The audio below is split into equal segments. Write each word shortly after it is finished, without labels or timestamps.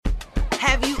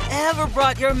Have you ever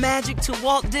brought your magic to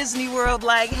Walt Disney World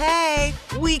like, hey,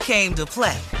 we came to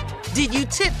play? Did you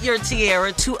tip your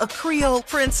tiara to a Creole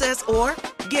princess or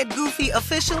get goofy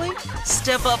officially?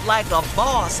 Step up like a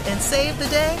boss and save the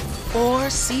day? Or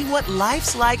see what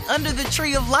life's like under the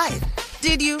tree of life?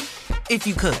 Did you? If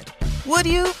you could. Would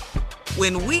you?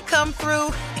 When we come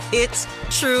through, it's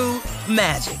true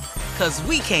magic. 'Cause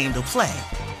we came to play.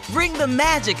 Bring the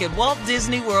magic at Walt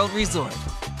Disney World Resort.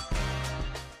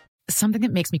 Something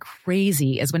that makes me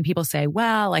crazy is when people say,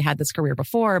 well, I had this career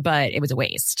before, but it was a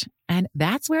waste. And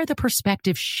that's where the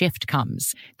perspective shift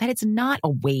comes, that it's not a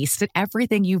waste, that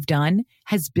everything you've done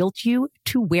has built you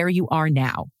to where you are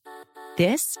now.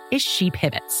 This is She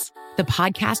Pivots, the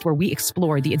podcast where we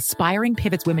explore the inspiring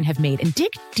pivots women have made and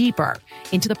dig deeper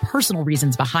into the personal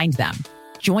reasons behind them.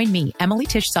 Join me, Emily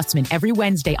Tish Sussman, every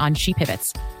Wednesday on She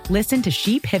Pivots. Listen to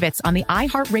She Pivots on the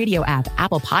iHeartRadio app,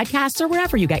 Apple Podcasts, or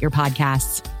wherever you get your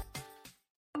podcasts.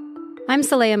 I'm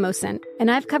Saleha Mohsin,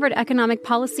 and I've covered economic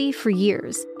policy for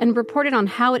years and reported on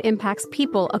how it impacts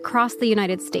people across the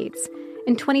United States.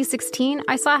 In 2016,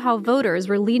 I saw how voters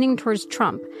were leaning towards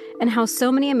Trump and how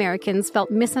so many Americans felt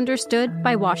misunderstood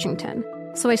by Washington.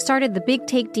 So I started The Big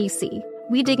Take DC.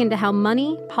 We dig into how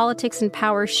money, politics, and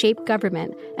power shape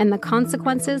government and the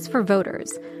consequences for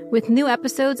voters. With new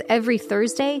episodes every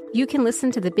Thursday, you can listen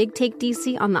to The Big Take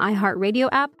DC on the iHeartRadio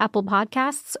app, Apple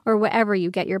Podcasts, or wherever you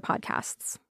get your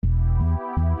podcasts.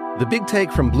 The Big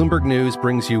Take from Bloomberg News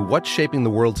brings you what's shaping the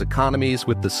world's economies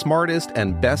with the smartest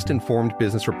and best-informed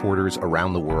business reporters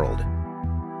around the world.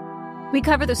 We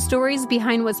cover the stories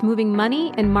behind what's moving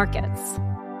money and markets.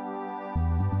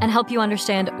 And help you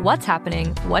understand what's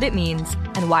happening, what it means,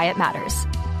 and why it matters.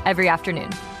 Every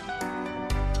afternoon.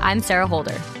 I'm Sarah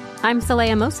Holder. I'm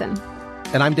Saleha Mohsin.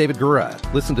 And I'm David Gura.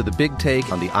 Listen to The Big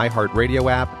Take on the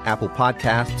iHeartRadio app, Apple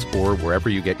Podcasts, or wherever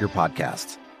you get your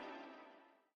podcasts.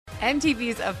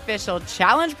 MTV's official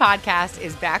Challenge podcast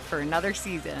is back for another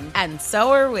season. And so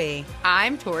are we.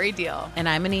 I'm Tori Deal. And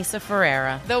I'm Anissa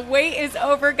Ferreira. The wait is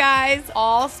over, guys.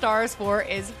 All Stars 4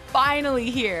 is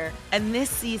finally here. And this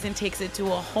season takes it to a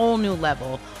whole new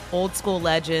level. Old school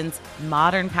legends,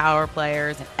 modern power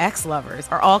players, and ex-lovers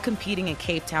are all competing in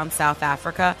Cape Town, South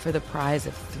Africa for the prize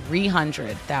of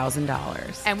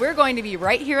 $300,000. And we're going to be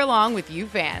right here along with you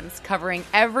fans, covering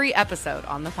every episode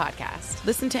on the podcast.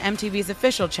 Listen to MTV's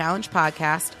official Challenge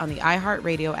podcast on the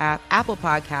iHeartRadio app, Apple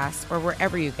Podcasts, or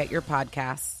wherever you get your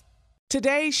podcasts.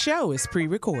 Today's show is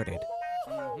pre-recorded.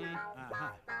 Y'all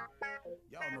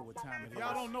know what time it is.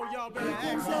 Y'all don't know, y'all better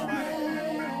ask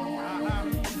somebody.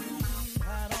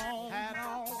 Hat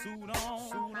on, suit on,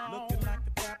 looking like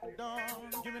the Dapper Dawn,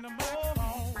 giving them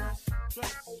all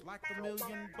dressed like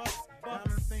 $1,000,000,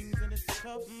 diamond things in its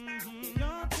cuffs.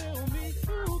 Y'all tell me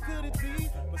who could it be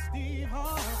but Steve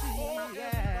Harvey? Oh,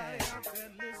 yeah. Everybody out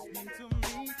there listening to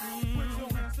me, put your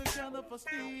hands together for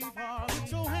Steve Harvey.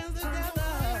 Put your hands together.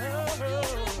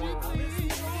 Steve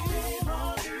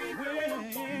Harvey.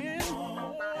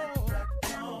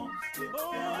 Oh,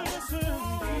 listen,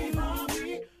 Steve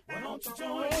Harvey. Why don't you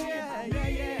join me?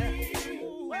 Yeah.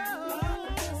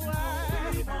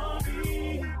 Steve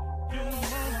Harvey. Get him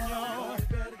on, y'all.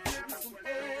 Better give me some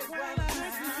eggs while I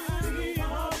listen to Steve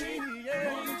Harvey.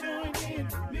 Yeah, join in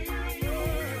with me.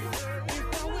 If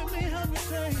you're with me, help me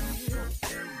say,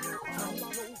 turn your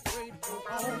radio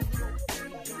on.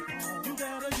 You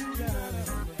gotta turn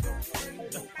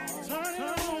it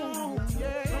on.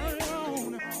 Yeah, turn it on.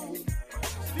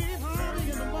 Steve Harvey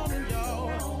in the morning, y'all.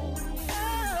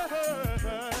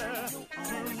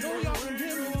 So y'all can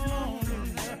hear me on.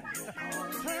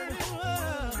 Turn it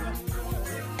up.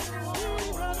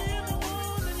 Steve Harvey in the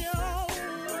morning, y'all.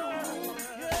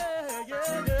 Yeah.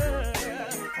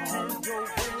 Turn your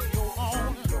radio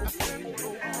on.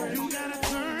 You gotta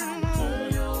turn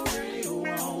your radio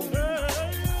on.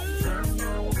 Turn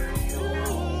your radio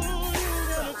on. You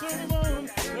gotta turn it on.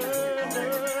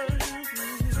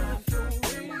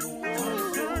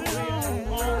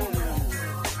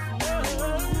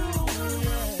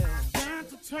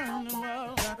 Turn them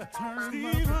up,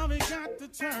 Steve Harvey got to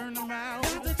turn them out.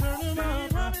 Got to turn them up.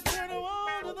 Steve Harvey turn them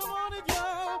on to the morning,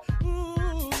 y'all.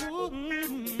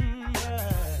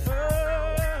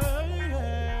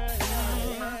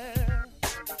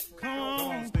 Come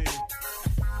on, Steve.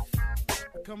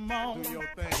 Come on. Do your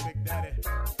thing, Big Daddy.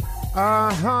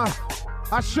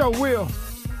 I sure will.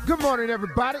 Good morning,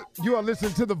 everybody. You are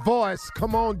listening to The Voice.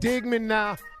 Come on, dig me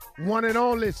now. One and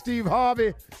only Steve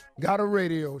Harvey got a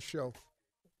radio show.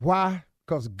 Why?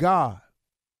 Because God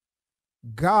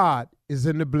is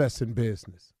in the blessing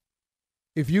business.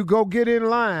 If you go get in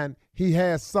line, he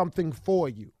has something for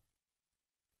you.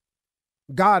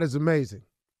 God is amazing.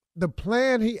 the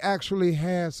plan he actually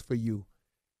has for you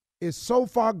is so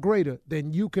far greater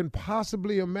than you can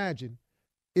possibly imagine.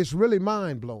 It's really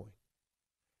mind-blowing.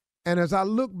 And as I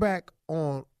look back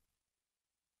on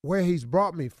where he's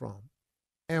brought me from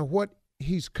and what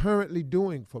he's currently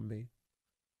doing for me,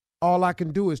 all I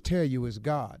can do is tell you is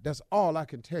God. That's all I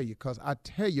can tell you, because I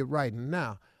tell you right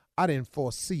now, I didn't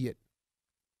foresee it.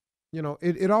 You know,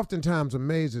 it oftentimes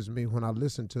amazes me when I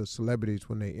listen to celebrities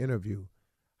when they interview,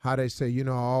 how they say, you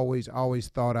know, I always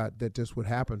thought that this would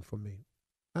happen for me.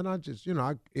 And I just, you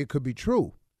know, it could be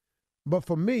true. But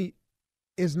for me,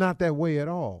 it's not that way at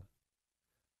all.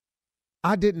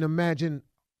 I didn't imagine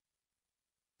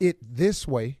it this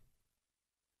way.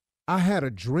 I had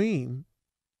a dream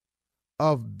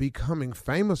of becoming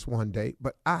famous one day,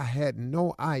 but I had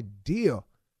no idea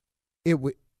it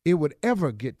would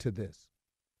ever get to this.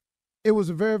 It was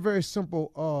a very, very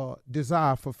simple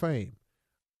desire for fame.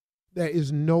 There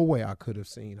is no way I could have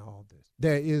seen all this.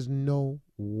 There is no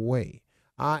way.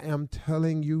 I am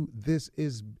telling you, this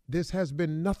has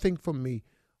been nothing for me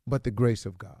but the grace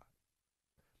of God.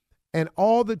 And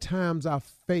all the times I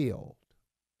failed,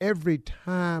 every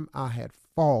time I had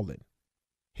fallen,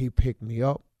 he picked me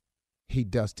up, he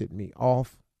dusted me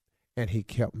off, and he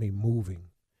kept me moving.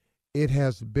 It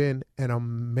has been an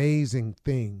amazing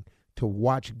thing to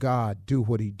watch God do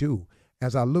what he do.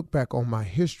 As I look back on my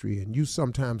history, and you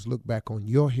sometimes look back on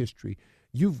your history,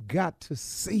 you've got to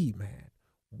see, man,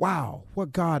 wow,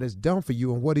 what God has done for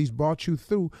you and what he's brought you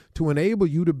through to enable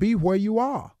you to be where you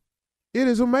are. It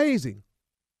is amazing.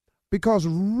 Because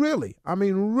really,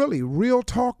 real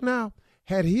talk now,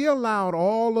 had he allowed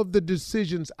all of the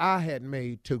decisions I had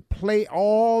made to play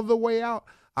all the way out,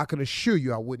 I can assure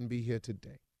you I wouldn't be here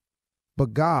today.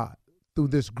 But God, through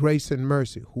this grace and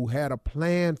mercy, who had a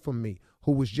plan for me,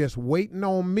 who was just waiting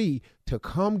on me to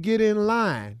come get in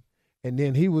line, and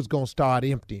then he was going to start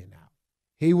emptying out.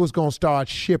 He was going to start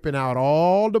shipping out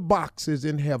all the boxes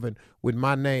in heaven with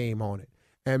my name on it.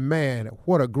 And man,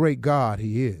 what a great God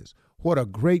he is. What a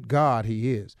great God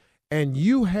he is. And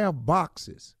you have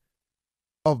boxes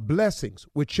of blessings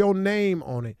with your name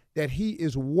on it that he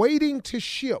is waiting to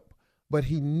ship, but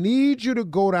he needs you to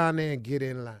go down there and get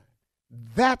in line.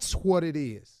 That's what it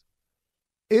is.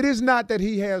 It is not that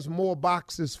he has more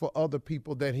boxes for other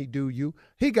people than he do you.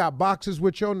 He got boxes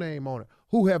with your name on it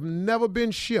who have never been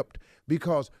shipped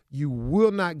because you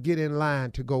will not get in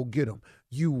line to go get them.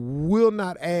 You will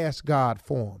not ask God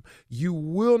for them. You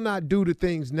will not do the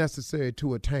things necessary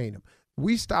to attain them.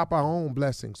 We stop our own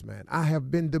blessings, man. I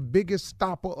have been the biggest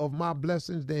stopper of my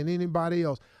blessings than anybody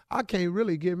else. I can't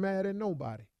really get mad at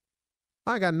nobody.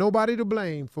 I got nobody to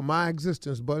blame for my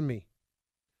existence but me.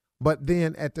 But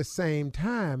then at the same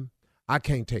time, I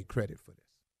can't take credit for this.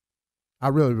 I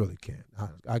really, really can't.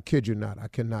 I kid you not. I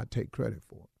cannot take credit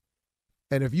for it.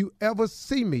 And if you ever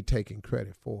see me taking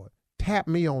credit for it, tap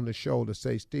me on the shoulder,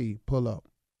 say, Steve, pull up.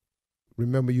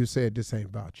 Remember you said this ain't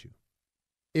about you.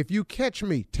 If you catch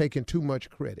me taking too much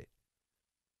credit,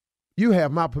 you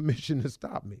have my permission to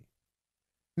stop me.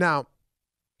 Now,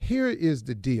 here is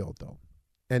the deal, though,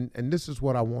 and this is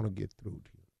what I want to get through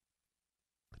to you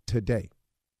today.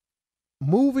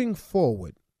 Moving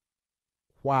forward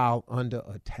while under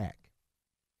attack,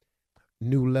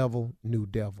 new level, new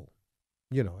devil.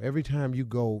 You know, every time you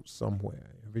go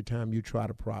somewhere, every time you try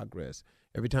to progress,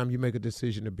 every time you make a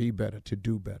decision to be better, to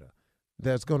do better,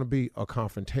 there's going to be a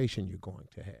confrontation you're going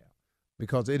to have,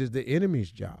 because it is the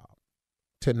enemy's job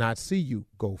to not see you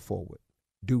go forward,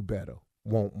 do better,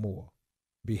 want more,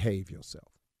 behave yourself.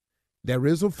 There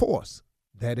is a force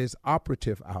that is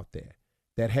operative out there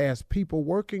that has people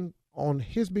working on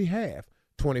his behalf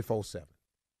 24/7.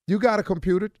 You got a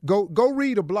computer, go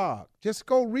read a blog. Just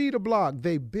go read a blog.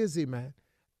 They busy, man.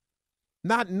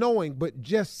 Not knowing, but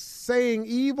just saying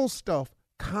evil stuff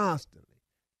constantly.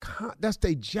 That's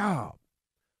their job.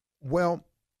 Well,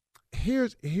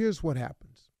 here's what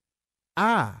happens.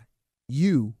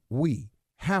 We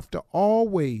have to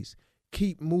always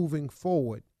keep moving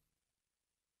forward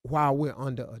while we're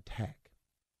under attack.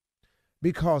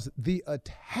 Because the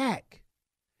attack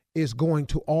is going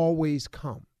to always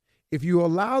come. If you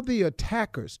allow the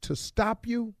attackers to stop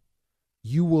you,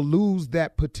 you will lose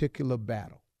that particular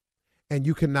battle. And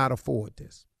you cannot afford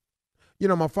this. You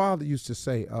know, my father used to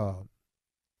say,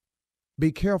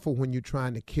 be careful when you're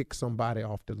trying to kick somebody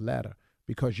off the ladder,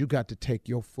 because you got to take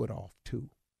your foot off too,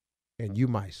 and you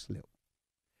might slip.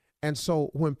 And so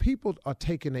when people are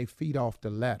taking their feet off the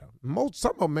ladder,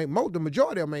 the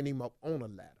majority of them ain't even up on a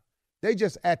ladder. They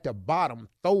just at the bottom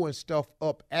throwing stuff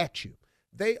up at you.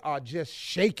 They are just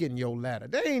shaking your ladder.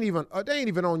 They ain't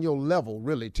even on your level,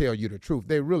 really, tell you the truth.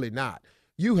 They really not.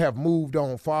 You have moved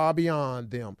on far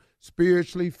beyond them,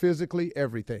 spiritually, physically,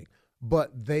 everything.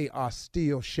 But they are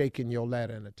still shaking your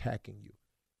ladder and attacking you.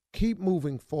 Keep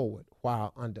moving forward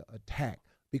while under attack,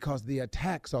 because the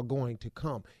attacks are going to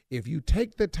come. If you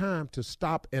take the time to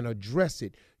stop and address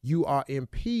it, you are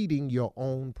impeding your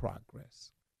own progress.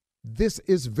 This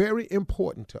is very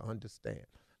important to understand.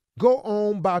 Go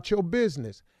on about your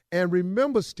business. And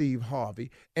remember, Steve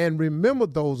Harvey, and remember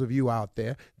those of you out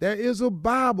there, there is a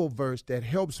Bible verse that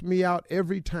helps me out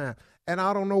every time. And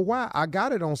I don't know why. I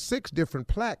got it on 6 different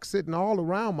plaques sitting all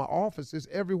around my offices.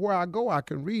 Everywhere I go, I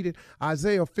can read it.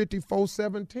 Isaiah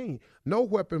 54:17. No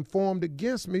weapon formed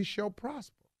against me shall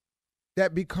prosper.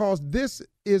 That because this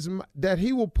is, that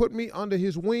he will put me under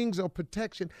his wings of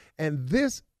protection. And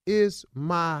this is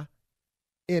my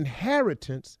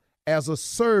inheritance as a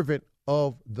servant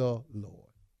of the Lord.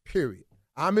 Period.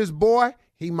 I'm his boy.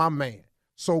 He my man.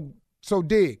 So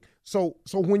dig. So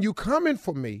when you coming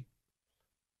for me,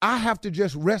 I have to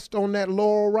just rest on that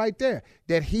laurel right there,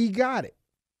 that he got it,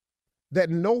 that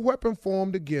no weapon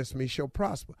formed against me shall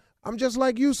prosper. I'm just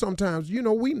like you sometimes. You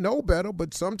know, we know better,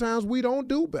 but sometimes we don't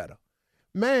do better.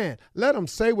 Man, let them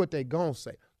say what they gonna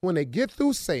say. When they get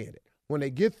through saying it, when they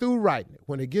get through writing it,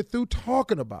 when they get through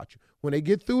talking about you, when they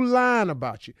get through lying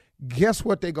about you, guess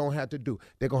what they're going to have to do?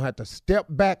 They're going to have to step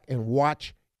back and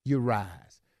watch you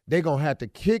rise. They're going to have to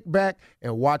kick back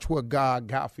and watch what God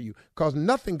got for you, because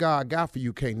nothing God got for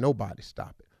you can't nobody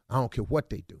stop it. I don't care what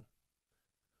they do.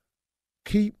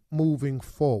 Keep moving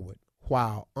forward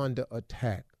while under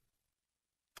attack.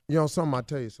 You know something? I'll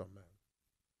tell you something, man.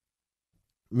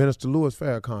 Minister Louis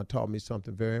Farrakhan taught me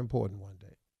something very important one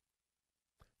day.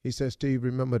 He said, Steve,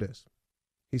 remember this.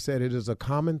 He said, it is a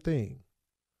common thing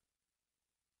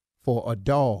for a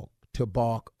dog to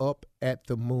bark up at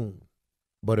the moon.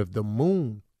 But if the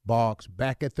moon barks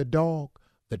back at the dog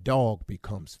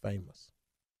becomes famous.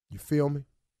 You feel me?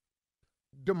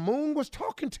 The moon was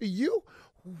talking to you.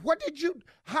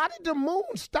 How did the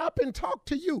moon stop and talk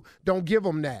to you? Don't give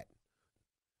them that.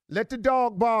 Let the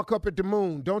dog bark up at the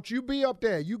moon. Don't you be up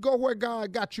there. You go where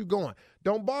God got you going.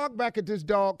 Don't bark back at this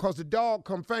dog because the dog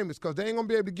come famous, because they ain't going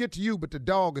to be able to get to you, but the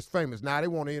dog is famous. Now they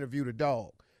want to interview the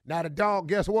dog. Now the dog,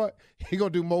 guess what? He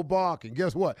going to do more barking.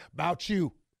 Guess what? About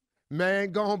you.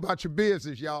 Man, go on about your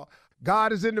business, y'all.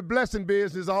 God is in the blessing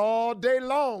business all day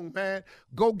long, man.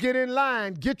 Go get in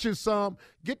line. Get you some.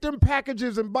 Get them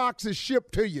packages and boxes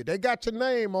shipped to you. They got your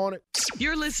name on it.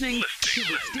 You're listening to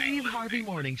the Steve Harvey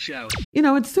Morning Show. You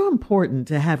know, it's so important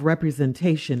to have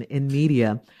representation in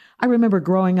media. I remember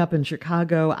growing up in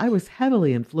Chicago, I was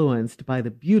heavily influenced by the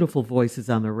beautiful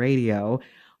voices on the radio.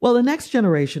 Well, the next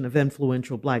generation of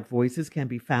influential Black voices can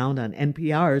be found on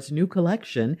NPR's new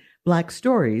collection, Black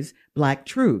Stories, Black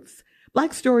Truths.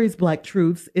 Black Stories, Black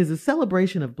Truths is a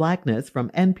celebration of Blackness from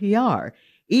NPR.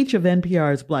 Each of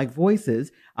NPR's Black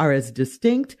voices are as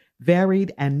distinct,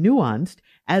 varied, and nuanced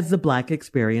as the Black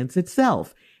experience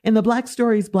itself. In the Black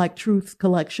Stories, Black Truths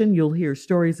collection, you'll hear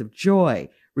stories of joy,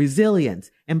 resilience,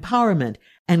 empowerment,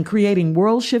 and creating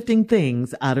world-shifting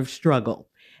things out of struggle.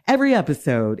 Every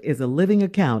episode is a living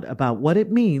account about what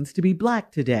it means to be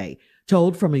Black today,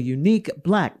 told from a unique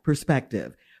Black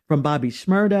perspective. From Bobby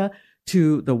Shmurda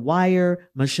to The Wire,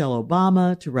 Michelle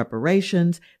Obama, to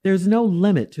reparations, there's no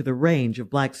limit to the range of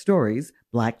Black stories,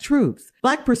 Black truths.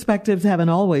 Black perspectives haven't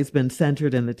always been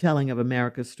centered in the telling of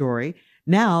America's story.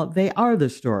 Now they are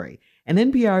the story. In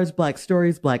NPR's Black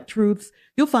Stories, Black Truths,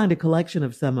 you'll find a collection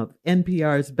of some of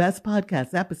NPR's best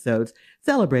podcast episodes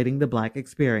celebrating the Black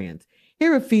experience.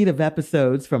 Hear a feed of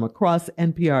episodes from across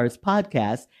NPR's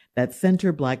podcasts that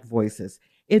center Black voices.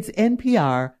 It's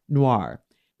NPR Noir.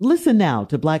 Listen now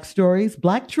to Black Stories,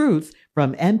 Black Truths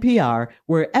from NPR,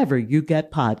 wherever you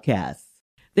get podcasts.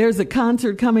 There's a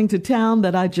concert coming to town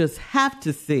that I just have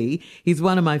to see. He's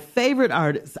one of my favorite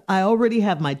artists. I already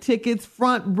have my tickets,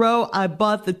 front row. I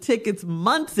bought the tickets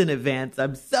months in advance.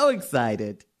 I'm so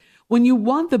excited. When you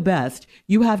want the best,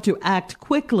 you have to act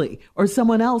quickly or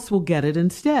someone else will get it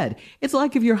instead. It's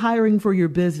like if you're hiring for your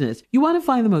business. You want to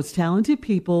find the most talented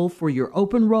people for your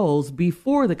open roles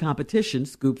before the competition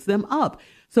scoops them up.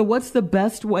 So what's the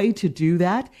best way to do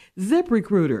that?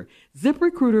 ZipRecruiter.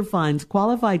 ZipRecruiter finds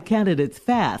qualified candidates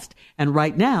fast. And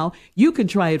right now, you can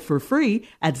try it for free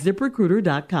at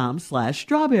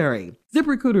ZipRecruiter.com/strawberry.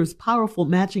 ZipRecruiter's powerful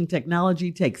matching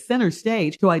technology takes center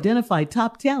stage to identify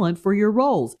top talent for your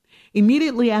roles.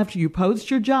 Immediately after you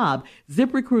post your job,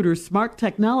 ZipRecruiter's smart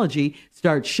technology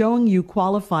starts showing you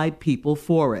qualified people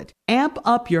for it. Amp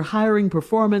up your hiring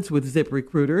performance with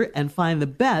ZipRecruiter and find the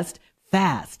best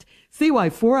fast. See why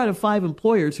 4 out of 5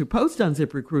 employers who post on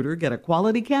ZipRecruiter get a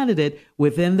quality candidate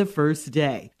within the first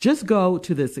day. Just go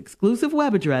to this exclusive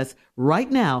web address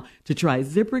right now to try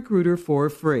ZipRecruiter for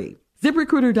free.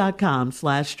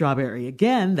 ZipRecruiter.com/strawberry.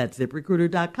 Again, that's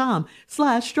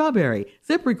ZipRecruiter.com/strawberry.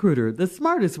 ZipRecruiter, the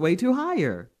smartest way to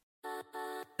hire.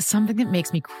 Something that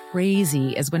makes me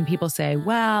crazy is when people say,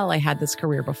 well, I had this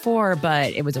career before,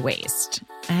 but it was a waste.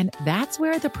 And that's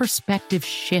where the perspective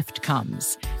shift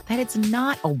comes, that it's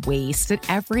not a waste, that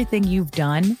everything you've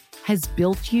done has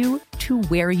built you to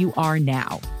where you are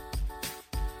now.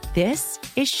 This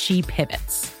is She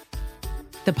Pivots,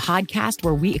 the podcast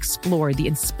where we explore the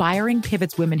inspiring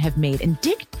pivots women have made and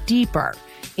dig deeper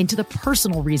into the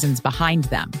personal reasons behind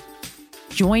them.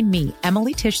 Join me,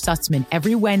 Emily Tish Sussman,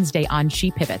 every Wednesday on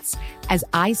She Pivots as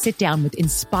I sit down with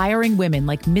inspiring women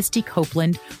like Misty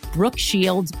Copeland, Brooke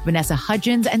Shields, Vanessa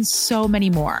Hudgens, and so many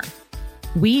more.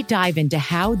 We dive into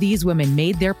how these women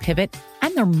made their pivot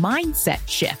and their mindset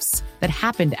shifts that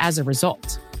happened as a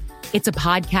result. It's a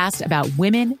podcast about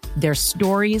women, their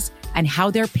stories, and how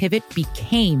their pivot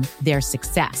became their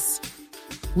success.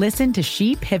 Listen to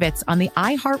She Pivots on the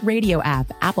iHeartRadio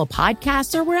app, Apple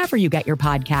Podcasts, or wherever you get your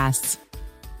podcasts.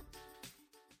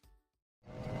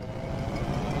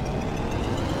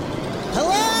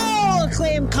 Hello,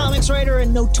 acclaimed comics writer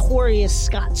and notorious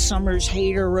Scott Summers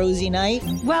hater, Rosie Knight.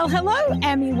 Well, hello,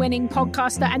 Emmy-winning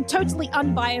podcaster and totally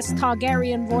unbiased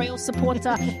Targaryen royal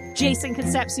supporter, Jason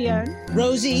Concepcion.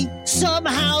 Rosie,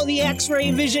 somehow the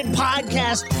X-Ray Vision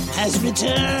podcast has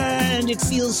returned. It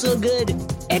feels so good.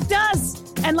 It does.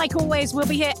 And like always, we'll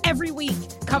be here every week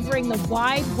covering the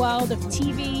wide world of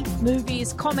TV,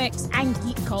 movies, comics, and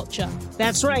geek culture.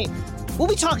 That's right. We'll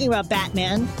be talking about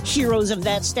Batman, heroes of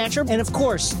that stature, and of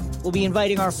course, we'll be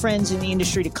inviting our friends in the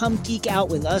industry to come geek out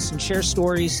with us and share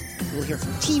stories. We'll hear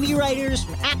from TV writers,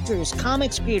 from actors,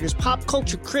 comics creators, pop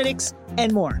culture critics,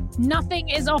 and more. Nothing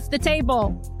is off the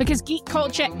table because geek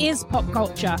culture is pop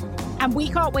culture, and we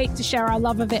can't wait to share our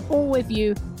love of it all with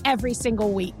you every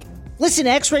single week. Listen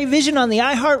to X-Ray Vision on the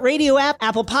iHeartRadio app,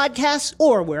 Apple Podcasts,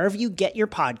 or wherever you get your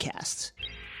podcasts.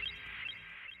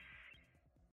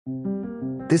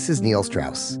 This is Neil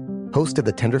Strauss, host of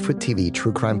the Tenderfoot TV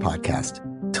true crime podcast,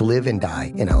 To Live and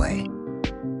Die in LA.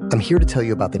 I'm here to tell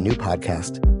you about the new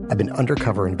podcast I've been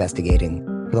undercover investigating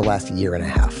for the last year and a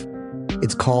half.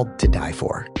 It's called To Die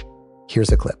For.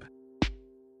 Here's a clip.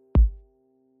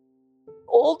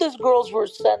 All these girls were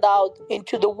sent out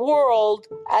into the world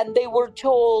and they were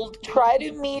told, try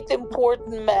to meet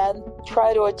important men,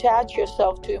 try to attach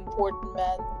yourself to important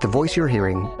men. The voice you're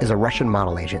hearing is a Russian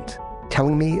model agent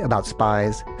telling me about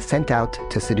spies sent out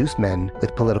to seduce men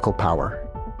with political power.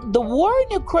 The war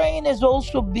in Ukraine is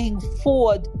also being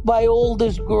fought by all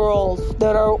these girls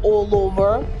that are all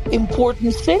over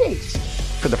important cities.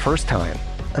 For the first time,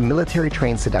 a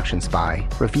military-trained seduction spy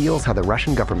reveals how the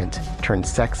Russian government turned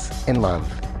sex and love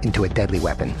into a deadly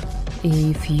weapon.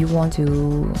 If you want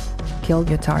to kill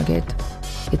your target,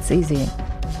 it's easy.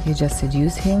 You just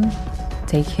seduce him,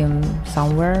 take him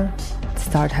somewhere,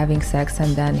 start having sex,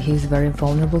 and then he's very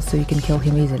vulnerable, so you can kill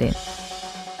him easily.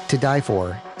 To Die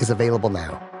For is available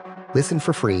now. Listen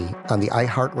for free on the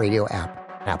iHeartRadio app,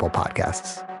 Apple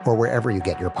Podcasts, or wherever you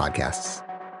get your podcasts.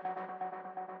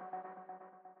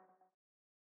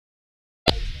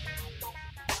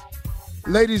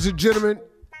 Ladies and gentlemen,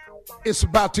 it's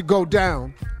about to go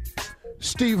down.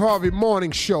 Steve Harvey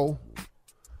Morning Show.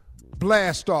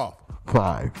 Blast off.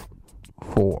 5,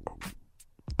 4,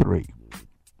 3,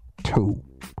 2,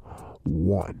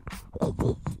 1.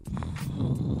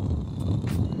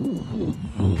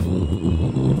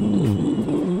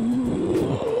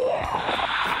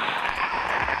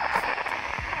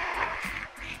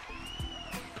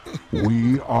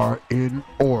 We are in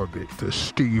orbit. The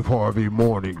Steve Harvey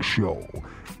Morning Show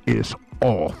is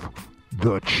off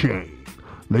the chain.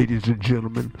 Ladies and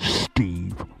gentlemen,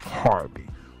 Steve Harvey.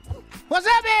 What's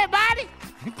up, everybody?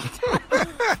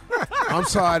 I'm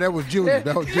sorry, that was Junior.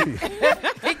 That was Junior.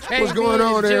 What's going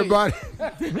on, everybody?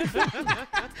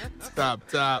 Stop.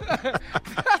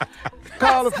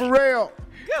 Call it for real.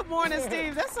 Good morning,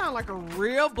 Steve. That sounds like a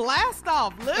real blast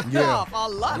off, lift off. I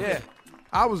love it.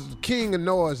 I was king of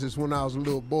noises when I was a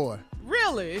little boy.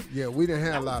 Really? Yeah, we didn't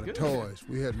have a lot of toys.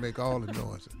 We had to make all the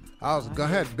noises. I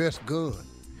had the best gun.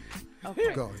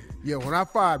 Okay. Go. Yeah, when I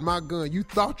fired my gun, you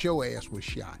thought your ass was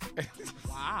shot.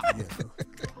 Wow. Yeah.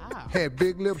 Wow. Had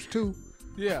big lips too.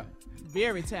 Yeah.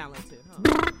 Very talented,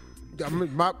 huh? I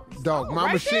mean, my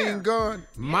right machine there. gun.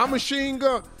 My machine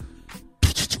gun.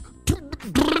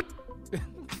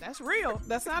 That's real.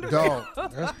 That sounded Dog, real.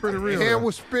 that's pretty real. Hand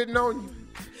was spitting on you.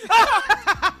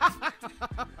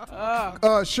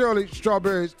 Shirley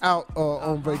Strawberry's out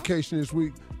on vacation this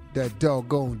week. That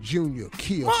doggone Junior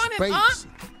killed Spacey.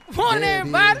 Morning,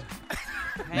 everybody.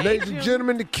 Hey, ladies and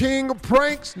gentlemen, the king of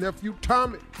pranks, nephew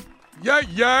Tommy.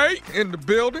 Yay, in the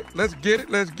building. Let's get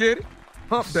it.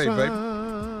 Hump day, baby.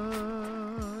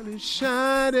 Sun is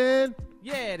shining.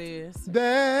 Yeah, it is.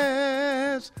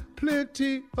 There's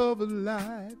plenty of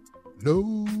light.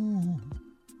 No.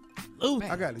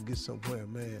 I got to get somewhere,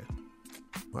 man.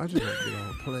 I just want to get on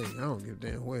a plane. I don't give a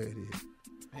damn where it is.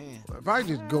 Man. If I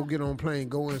just go get on a plane,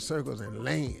 go in circles, and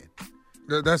land.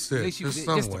 That's it. It's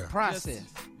somewhere. Just the process.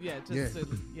 Yeah.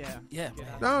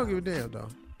 I don't give a damn,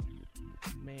 dog.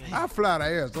 Man. I fly to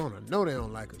Arizona. No, they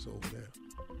don't like us over there.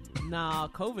 Nah,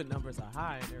 COVID numbers are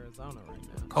high in Arizona right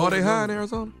now. Are they high in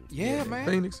Arizona? Yeah, man.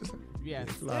 Phoenix. Yeah,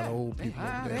 there's a lot of old people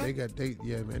over there. They got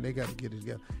to get it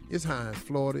together. It's high in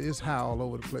Florida. It's high all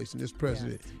over the place. And this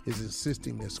president is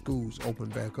insisting that schools open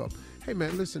back up. Hey,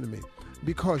 man, listen to me.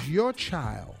 Because your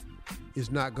child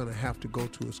is not going to have to go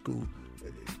to a school,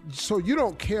 so you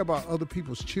don't care about other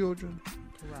people's children.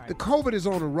 Right. The COVID is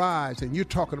on the rise, and you're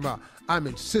talking about, I'm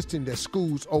insisting that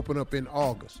schools open up in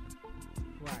August.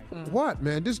 Right. Mm-hmm. What,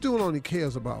 man? This dude only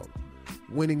cares about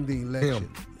winning the election.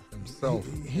 Himself.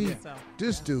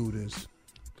 This dude is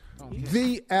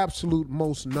the absolute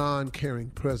most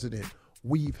non-caring president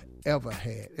we've ever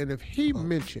had. And if he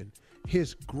mentioned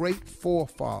his great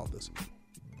forefathers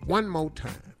one more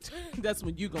time. That's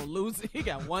when you going to lose it. He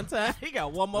got one time. He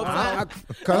got one more time.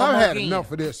 Because I've had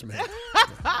enough of this, man.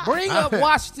 Bring up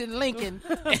Washington, Lincoln.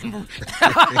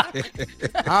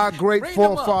 Our great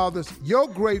forefathers, your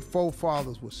great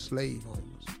forefathers were slave owners.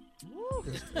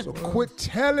 So quit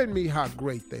telling me how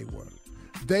great they were.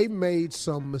 They made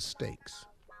some mistakes.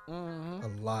 A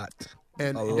lot.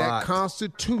 And that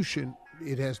Constitution,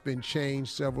 it has been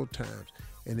changed several times.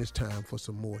 And it's time for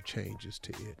some more changes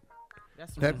to it.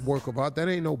 That work of art, that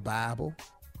ain't no Bible.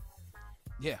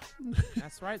 Yeah.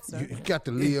 That's right, sir. You got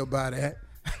to live by that.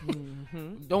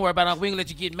 Mm-hmm. Don't worry about it. We ain't gonna let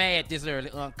you get mad this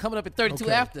early. Coming up at 32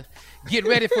 after. Get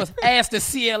ready for Ask the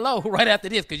CLO right after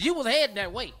this, because you was heading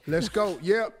that way. Let's go.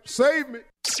 Yep. Save me.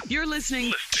 You're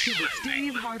listening to the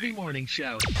Steve Harvey Morning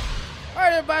Show. All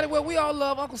right, everybody. Well, we all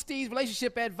love Uncle Steve's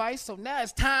relationship advice, so now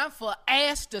it's time for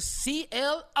Ask the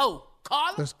CLO.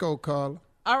 Carla? Let's go, Carla.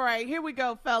 All right, here we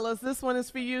go, fellas. This one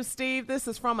is for you, Steve. This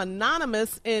is from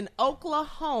Anonymous in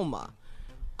Oklahoma.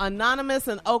 Anonymous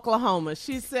in Oklahoma.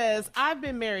 She says, I've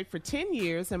been married for 10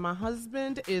 years, and my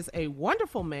husband is a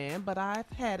wonderful man, but I've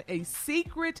had a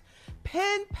secret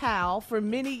pen pal for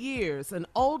many years. An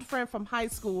old friend from high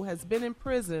school has been in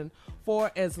prison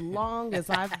for as long as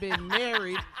I've been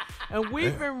married, and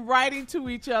we've been writing to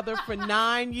each other for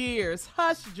 9 years.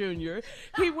 Hush, Junior.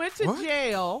 He went to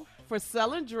jail for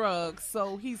selling drugs,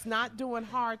 so he's not doing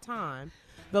hard time.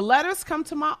 The letters come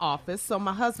to my office, so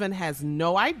my husband has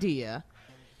no idea.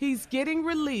 He's getting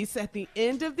released at the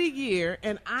end of the year,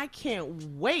 and I can't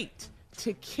wait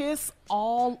to kiss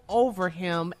all over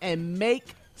him and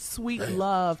make sweet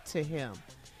love to him.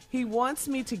 He wants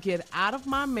me to get out of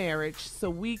my marriage so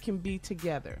we can be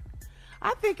together.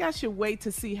 I think I should wait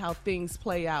to see how things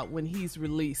play out when he's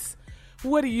released.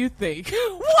 What do you think?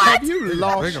 What? Have you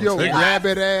lost your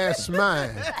rabbit ass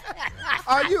mind?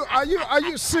 Are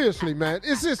you seriously, man?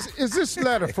 Is this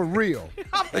letter for real?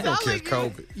 They gonna kill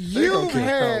COVID. You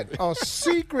had a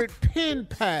secret pen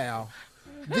pal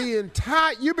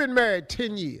you've been married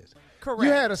 10 years. Correct. You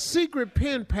had a secret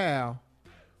pen pal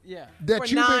that for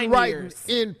you've been writing years.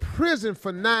 in prison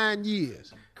for 9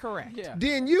 years. Correct. Yeah.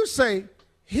 Then you say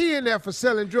he in there for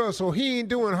selling drugs, so he ain't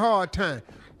doing hard time.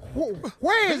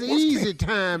 Where is easy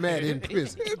time at in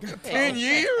prison? 10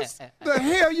 years? The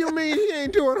hell you mean he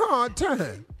ain't doing hard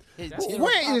time?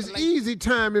 Where is easy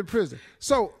time in prison?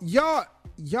 So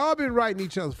y'all been writing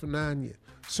each other for 9 years.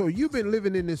 So you've been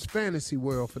living in this fantasy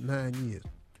world for 9 years.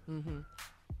 Mm-hmm.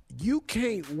 You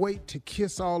can't wait to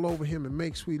kiss all over him and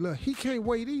make sweet love. He can't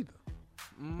wait either.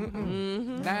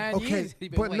 Mm-hmm. 9 okay, years.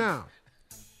 but now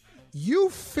you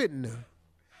finna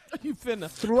You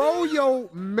throw your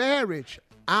marriage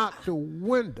out the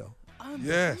window.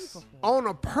 Yes. On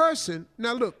a person.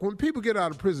 Now look, when people get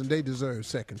out of prison, they deserve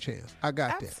second chance. I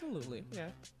got that. Absolutely. Yeah.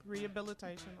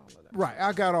 Rehabilitation, all of that. Right.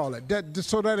 I got all that.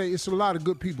 It's a lot of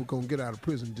good people gonna get out of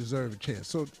prison and deserve a chance.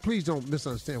 So please don't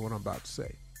misunderstand what I'm about to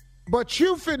say. But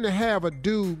you finna have a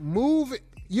dude move it.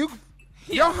 Your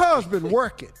husband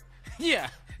working. Yeah.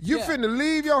 You finna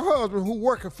leave your husband who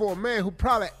working for a man who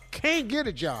probably can't get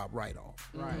a job right off.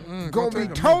 Right. Gonna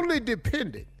be totally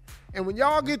dependent. And when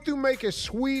y'all get through making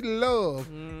sweet love,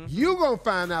 you gonna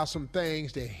find out some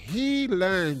things that he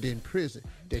learned in prison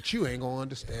that you ain't gonna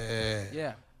understand.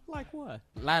 Yeah. like what?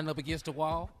 Lining up against the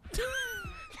wall.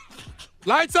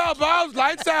 Lights out, boss.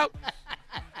 Lights out.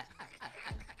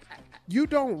 You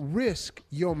don't risk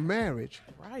your marriage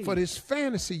Right. for this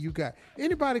fantasy you got.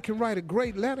 Anybody can write a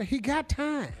great letter. He got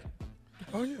time.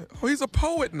 Oh, yeah. Oh, he's a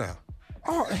poet now.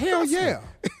 Oh, hell yeah.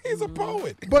 He's a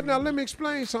poet. But now let me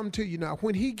explain something to you now.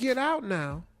 When he get out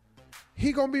now,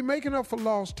 he going to be making up for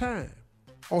lost time.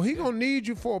 Or he going to need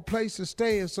you for a place to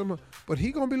stay in summer. But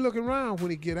he going to be looking around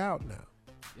when he get out now.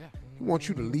 Yeah. He wants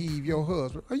you to leave your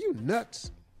husband. Are you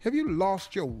nuts? Have you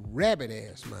lost your rabbit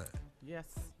ass mind? Yes.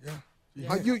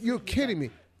 Yeah. You're kidding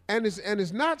me. And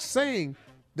it's not saying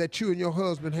that you and your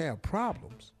husband have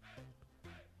problems.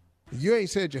 You ain't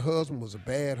said your husband was a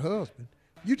bad husband.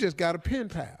 You just got a pen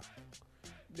pal.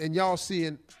 And y'all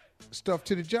seeing stuff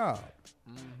to the job.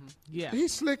 Mm-hmm. Yeah.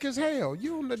 He's slick as hell.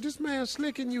 You don't know, this man's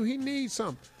slicking you. He needs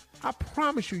something. I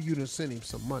promise you done sent him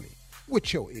some money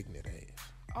with your ignorant ass.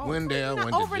 Oh, Wendell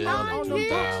went over to jail 9 in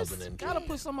years. 2010. Gotta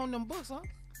put some on them books, huh?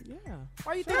 Yeah.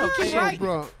 Why you Shut think up, he kid. right?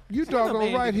 Bro, you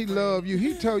doggone right he loved you.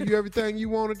 He told you everything you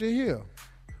wanted to hear.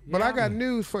 But I got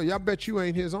news for you. I bet you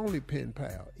ain't his only pen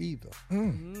pal either.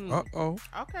 Uh-oh.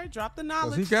 Okay, drop the 'Cause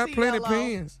knowledge. he got plenty of CLO.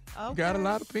 pens. He got a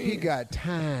lot of pens. He got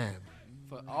time.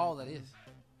 For all of this.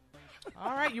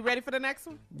 All right, you ready for the next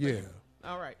one? Yeah.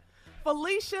 All right.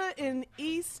 Felicia in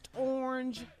East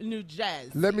Orange, New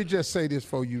Jersey. Let me just say this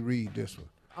before you read this one.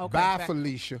 Okay, Bye, back-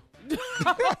 Felicia.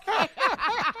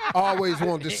 Always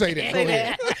wanted to say that. Go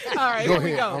ahead. All right, Go here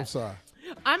we ahead. go. I'm sorry.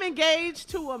 I'm engaged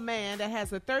to a man that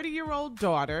has a 30-year-old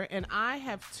daughter, and I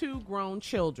have 2 grown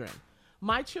children.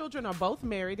 My children are both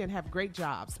married and have great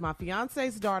jobs. My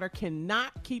fiance's daughter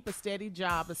cannot keep a steady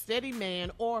job, a steady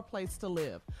man, or a place to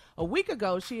live. A week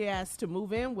ago, she asked to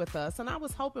move in with us, and I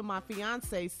was hoping my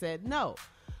fiance said no.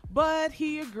 But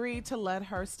he agreed to let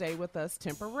her stay with us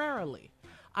temporarily.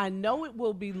 I know it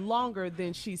will be longer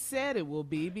than she said it will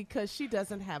be because she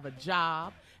doesn't have a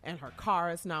job and her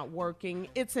car is not working.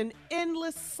 It's an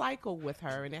endless cycle with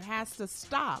her, and it has to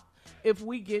stop if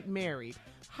we get married.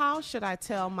 How should I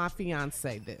tell my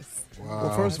fiance this?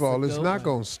 Well, first of all, it's not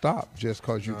going to stop just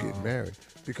because you get married.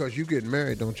 Because you get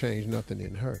married don't change nothing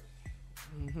in her.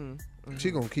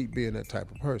 She's going to keep being that type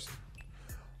of person.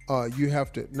 You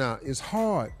have to, now, it's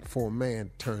hard for a man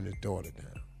to turn his daughter down.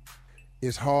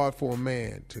 It's hard for a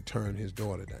man to turn his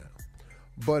daughter down.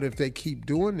 But if they keep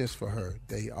doing this for her,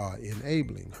 they are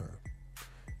enabling her.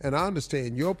 And I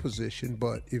understand your position,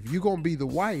 but if you're going to be the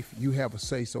wife, you have a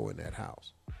say-so in that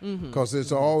house. Because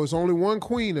there's always only one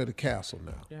queen of the castle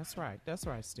now. That's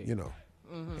right, Steve. You know,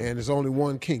 and there's only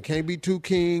one king. Can't be 2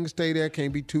 kings stay there,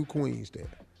 can't be 2 queens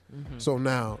there. So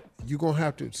now you're going to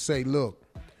have to say, look,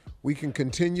 we can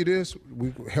continue this.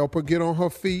 We help her get on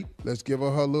her feet. Let's give her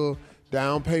little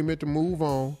down payment to move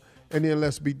on. And then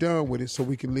let's be done with it so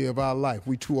we can live our life.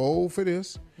 We too old for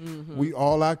this.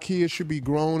 All our kids should be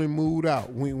grown and moved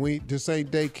out. This ain't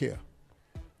daycare.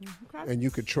 Okay. And you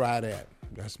could try that.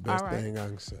 That's the best All right. thing I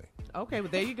can say. Okay, well,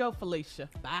 there you go, Felicia.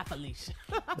 Bye, Felicia.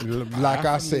 Like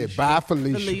I said, bye,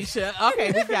 Felicia. Felicia.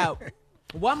 Okay, we go.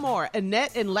 One more.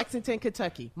 Annette in Lexington,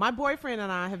 Kentucky. My boyfriend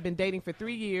and I have been dating for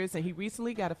 3 years, and he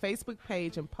recently got a Facebook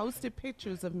page and posted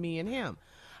pictures of me and him.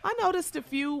 I noticed a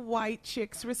few white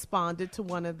chicks responded to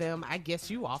one of them. I guess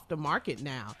you off the market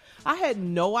now. I had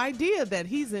no idea that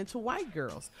he's into white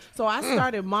girls. So I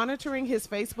started monitoring his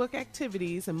Facebook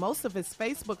activities, and most of his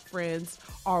Facebook friends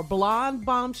are blonde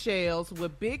bombshells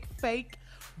with big fake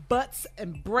butts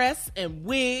and breasts and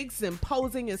wigs and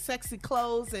posing in sexy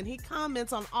clothes, and he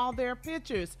comments on all their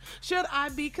pictures. Should I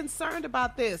be concerned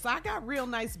about this? I got real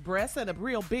nice breasts and a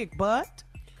real big butt.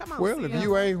 Come on, Well, if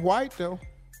you ain't white, though.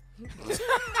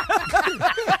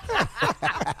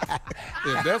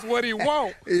 If that's what he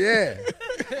want. Yeah.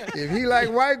 If he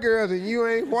like white girls and you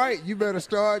ain't white, you better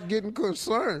start getting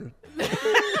concerned.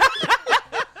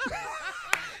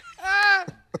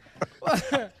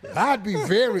 I'd be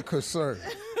very concerned.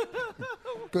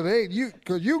 Cause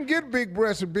you can get big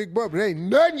breasts and big butt, but ain't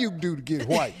nothing you can do to get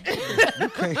white.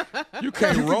 You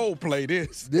can't role play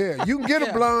this. Yeah, you can get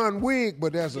a blonde wig,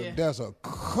 but there's a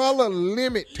color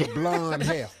limit to blonde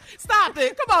hair. Stop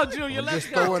it. Come on, Junior. Let's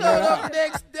just go. throwing that out.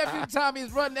 Next, Nephew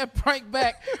Tommy's running that prank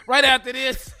back right after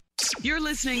this. You're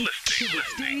listening to the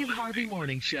Steve Harvey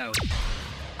Morning Show.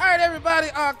 All right, everybody.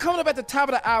 Coming up at the top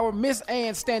of the hour, Miss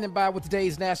Ann standing by with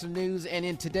today's national news. And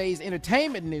in today's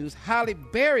entertainment news, Halle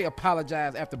Berry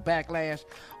apologized after backlash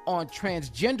on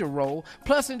transgender role.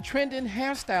 Plus, in trending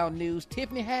hairstyle news,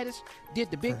 Tiffany Haddish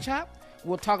did the big chop.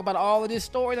 We'll talk about all of these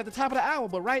stories at the top of the hour.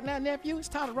 But right now, nephew, it's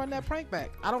time to run that prank back.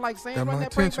 I don't like saying Got run my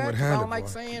that prank attention back. with 'Cause I Halle, don't like boy.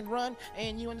 saying run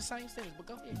and you in the same sentence. But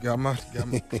go ahead. Got my.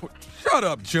 Shut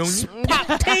up, Junior.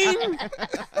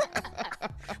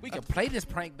 We can play this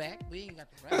prank back. We ain't got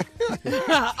the right.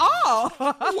 Oh.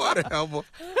 Whatever.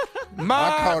 I My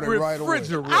caught it right away.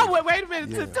 refrigerator. Wait a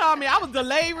minute, Tommy. I was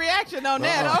delayed reaction on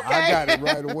that. Okay. I got it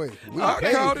right away. We I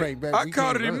played caught prank it. back. I We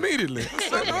caught can't it run. immediately. I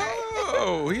said,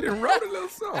 "Oh, he done wrote a little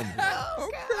something."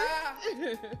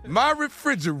 Okay. My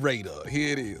refrigerator.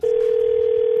 Here it is.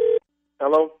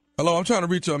 Hello? Hello, I'm trying to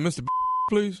reach Mr.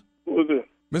 please. Who is this?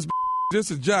 Mr.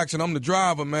 This is Jackson. I'm the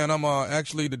driver, man. I'm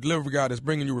actually the delivery guy that's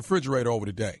bringing your refrigerator over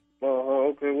today.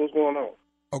 Okay, what's going on?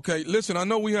 Okay, listen, I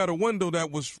know we had a window that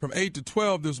was from 8 to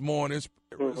 12 this morning.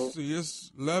 Let's see,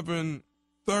 it's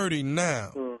 11:30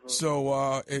 now.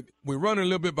 So we're running a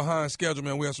little bit behind schedule,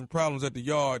 man. We have some problems at the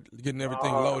yard getting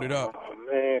everything loaded up. Oh,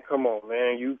 man, come on,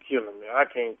 man. You killing me. I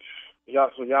can't.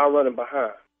 Y'all running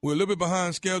behind. We're a little bit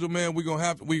behind schedule, man. We're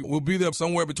gonna we'll be there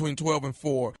somewhere between 12 and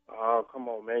 4. Oh, come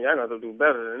on, man. Y'all got to do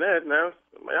better than that now.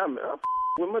 Man, I'm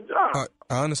with my job.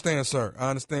 I understand, sir. I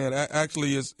understand.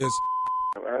 Actually, it's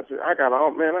I got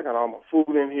all my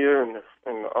food in here and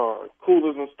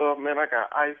coolers and stuff, man. I got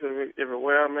ice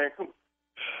everywhere, man.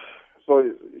 So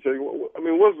I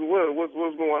mean, what's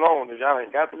going on? Y'all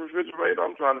ain't got the refrigerator?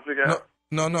 I'm trying to figure out.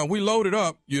 No, we loaded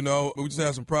up. You know, we just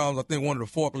had some problems. I think one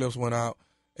of the forklifts went out,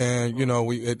 and you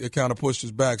know, it kind of pushed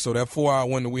us back. So that 4-hour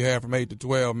window we had from 8 to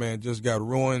 12, man, just got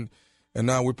ruined, and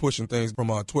now we're pushing things from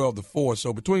 12 to 4.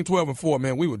 So between 12 and 4,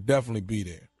 man, we would definitely be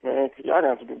there. Man, y'all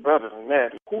got to do better than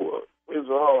that. Cool.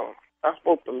 I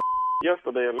spoke to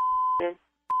yesterday.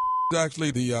 He's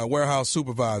actually the warehouse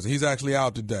supervisor. He's actually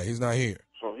out today. He's not here.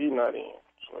 So he's not in.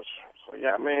 So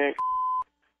yeah, man.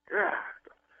 God,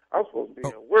 I'm supposed to be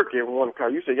at work at 1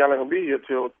 o'clock. You said y'all ain't gonna be here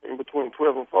till in between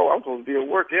 12 and 4. I'm supposed to be at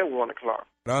work at 1 o'clock.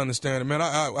 I understand it, man.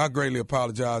 I greatly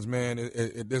apologize, man.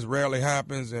 This rarely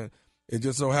happens, and it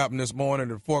just so happened this morning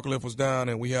the forklift was down,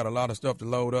 and we had a lot of stuff to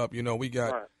load up. You know,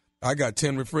 I got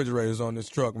 10 refrigerators on this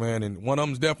truck, man, and one of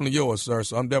them's definitely yours, sir.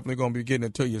 So I'm definitely gonna be getting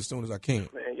it to you as soon as I can.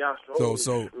 Man, y'all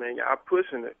man, y'all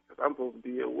pushing it because I'm supposed to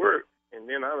be at work. And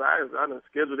then I done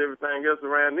scheduled everything else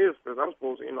around this because I'm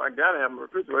supposed to, I got to have my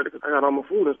refrigerator because I got all my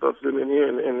food and stuff sitting in here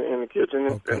in the kitchen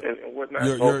and whatnot.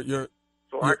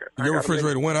 Your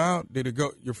refrigerator went out? Did it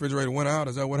go? Your refrigerator went out?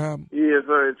 Is that what happened? Yes,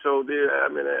 sir. It sure did. I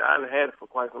mean, I done had it for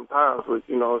quite some time, so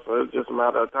so it's just a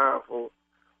matter of time for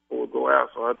it go out.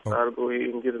 So I decided to go ahead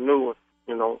and get a new one.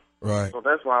 Right. So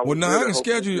that's why I was. Well, now I can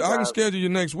schedule you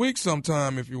next week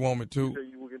sometime if you want me to.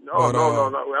 No. I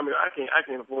mean, I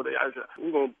can't afford it.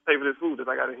 We're gonna pay for this food that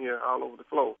I got in here all over the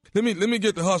floor. Let me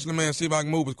get the hustler, man. See if I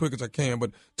can move as quick as I can.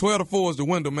 But 12 to 4 is the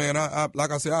window, man. I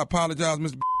like I said, I apologize,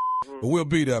 Mr. But we'll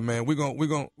be there, man. We're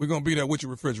gonna be there with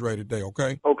your refrigerator today,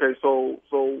 okay? Okay. So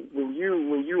when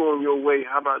you on your way,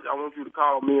 how about I want you to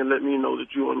call me and let me know that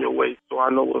you're on your way, so I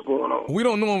know what's going on. We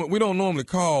don't normally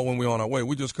call when we're on our way.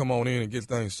 We just come on in and get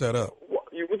things set up.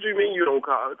 What you mean you don't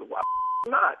call? Why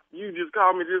not? You just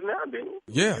called me just now, didn't you?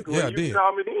 Yeah, I did. You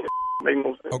called me then. Make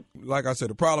no sense. Like I said,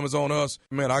 the problem is on us.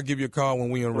 Man, I'll give you a call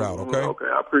when we en route, okay? Okay,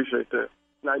 I appreciate that.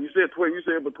 Now, you said 12. You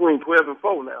said between 12 and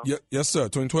 4 now. Yes, sir.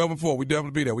 Between 12 and 4. We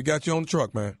definitely be there. We got you on the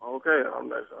truck, man. Okay. I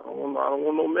don't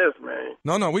want no mess, man.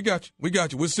 No, we got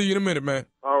you. We'll see you in a minute, man.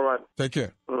 All right. Take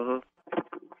care.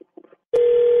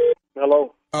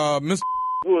 Hello? Mr.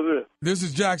 Who is this? This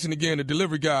is Jackson again, the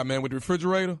delivery guy, man, with the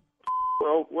refrigerator.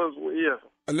 Well, yes.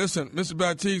 Listen, Mr.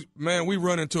 Baptiste, man, we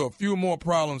run into a few more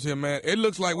problems here, man. It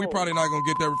looks like we probably not going to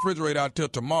get that refrigerator out till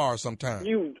tomorrow sometime.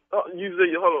 You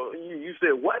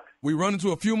said what? We run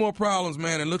into a few more problems,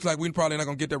 man. It looks like we probably not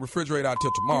going to get that refrigerator out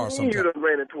till tomorrow sometime. You done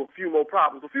ran into a few more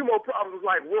problems. A few more problems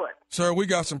like what? Sir, we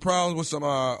got some problems with some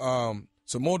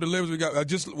more deliveries we got.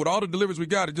 Just with all the deliveries we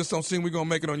got, it just don't seem we're going to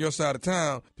make it on your side of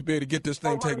town to be able to get this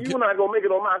thing taken care of. You're not going to make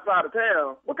it on my side of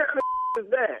town. What kind of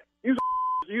is that?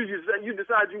 You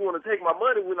decide you want to take my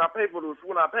money when I pay for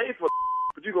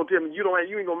but you gonna tell me you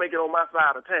ain't gonna make it on my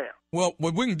side of town. Well,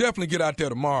 we can definitely get out there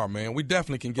tomorrow, man. We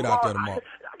definitely can get out there tomorrow.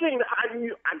 I can't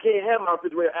have my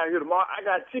refrigerator out here tomorrow. I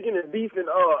got chicken and beef and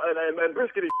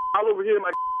brisket and all over here in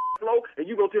my floor, and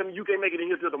you gonna tell me you can't make it in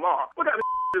here till tomorrow? What kind of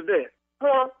is that,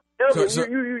 huh?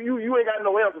 Sir, you ain't got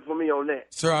no answer for me on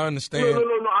that. Sir, I understand. No.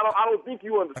 I don't think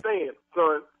you understand,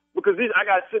 son. Because I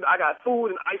got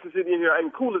food and ice sitting in here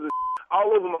and coolers and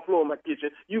all over my floor in my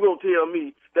kitchen. You gonna tell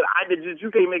me that you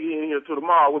can't make it in here till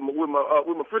tomorrow with my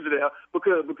refrigerator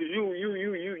because you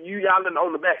y'all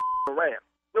on the back around.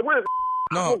 Now where's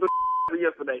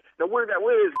yesterday? Now where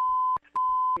is?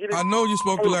 I know you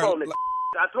spoke to Larry.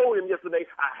 I told him yesterday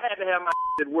I had to have my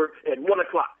at work at 1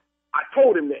 o'clock. I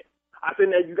told him that. I said,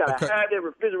 now you got to have that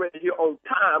refrigerator here on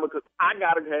time because I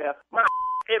got to have my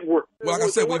at work. Well, like I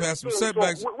said, we've had some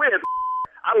setbacks. Where's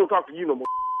I don't talk to you no more.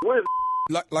 Where's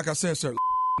like I said, sir,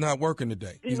 not working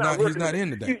today. He's not in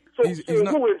today. He's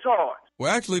not. Who in charge?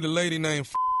 Well, actually, the lady named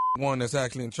one that's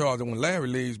actually in charge of when Larry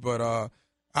leaves, but I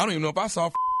don't even know if I saw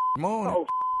morning. Oh,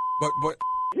 but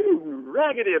you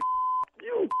raggedy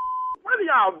you. What are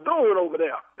y'all doing over there?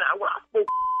 Now, when I spoke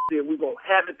there, we gonna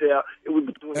have it there. It was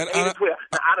between 8 and 12.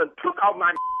 Now, I done took off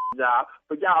my job,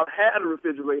 but y'all had a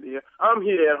refrigerator here. I'm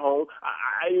here at home.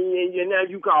 And now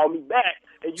you call me back.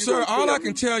 And you sir, all I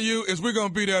can tell you is we're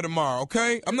gonna be there tomorrow.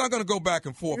 Okay? I'm not gonna go back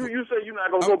and forth. You say you're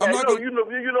not gonna go back. You know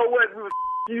what?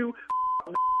 You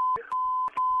and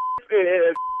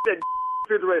that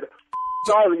refrigerator.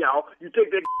 All of y'all, you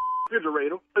take that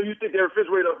refrigerator, and you stick that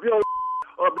refrigerator up,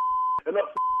 and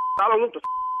up. I don't want the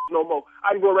no more.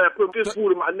 I can go around and put this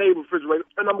food in my neighbor's refrigerator,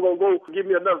 and I'm gonna go give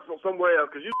me another somewhere else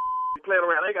because you playing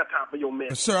around. I ain't got time for your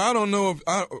mess. Sir, I don't know if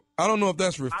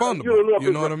that's refundable. You don't know if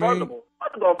you know it's what I mean?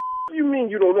 What the you mean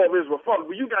you don't know if it's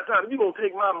refundable? You got time. You gonna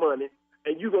take my money,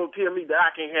 and you gonna tell me that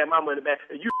I can't have my money back,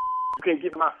 and you can't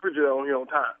get my refrigerator on here on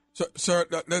time. Sir,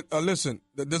 listen.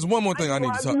 There's one more thing I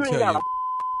need to tell you.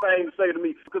 Thing to say to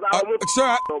me because I don't want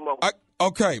sir, no more.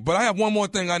 Okay, but I have one more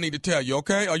thing I need to tell you,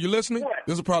 okay? Are you listening? What?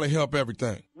 This will probably help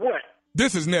everything. What?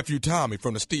 This is Nephew Tommy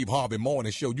from the Steve Harvey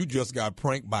Morning Show. You just got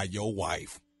pranked by your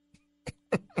wife.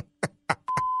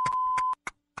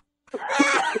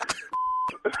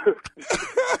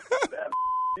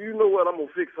 You know what? I'm going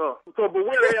to fix her. So, but where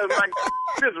the hell is my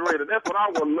refrigerator? That's what I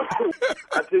want to know.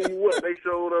 I tell you what, they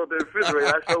showed up their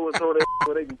refrigerator. I showed them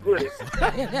where they can put it.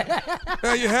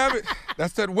 There you have it.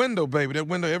 That's that window, baby. That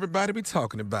window everybody be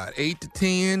talking about. 8 to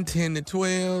 10, 10 to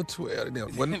 12, 12 to...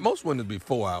 Well, most windows be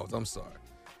 4 hours. I'm sorry.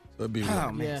 So it'd be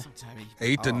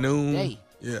 8 to noon. Day.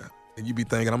 Yeah. And you be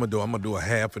thinking, I'm gonna do a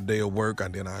half a day of work,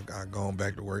 and then I go on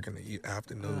back to work in the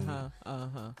afternoon.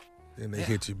 Then they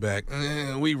hit you back.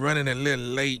 We running a little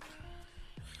late.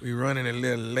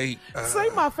 Say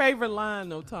my favorite line,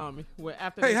 though, Tommy.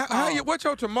 After hey, what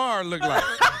your tomorrow look like?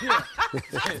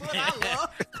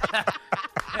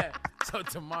 So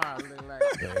tomorrow look like.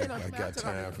 I got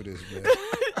time for this, man.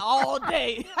 All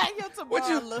day. How your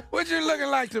tomorrow what you looking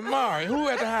like tomorrow? Who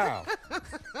at the house?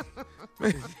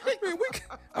 Man,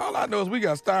 all I know is we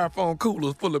got styrofoam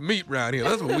coolers full of meat around here.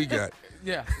 That's what we got.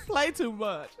 Yeah. Play too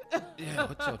much. Yeah,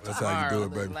 that's how you do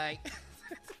it, baby. Like.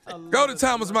 Go to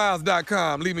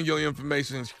thomasmiles.com, leave me your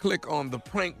information, click on the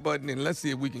prank button, and let's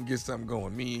see if we can get something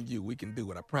going. Me and you, we can do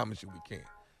it. I promise you we can.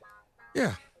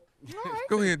 Yeah. Right.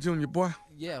 Go ahead, Junior boy.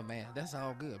 Yeah, man, that's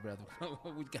all good, brother.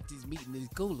 We got these meat in these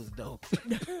coolers, though.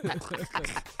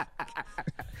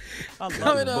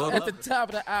 Coming up at the top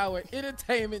of the hour,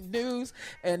 entertainment news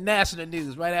and national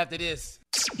news right after this.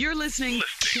 You're listening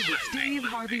to the Steve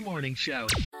Harvey Morning Show.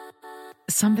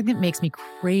 Something that makes me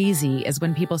crazy is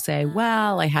when people say,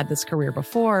 well, I had this career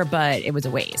before, but it was a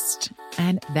waste.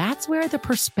 And that's where the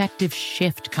perspective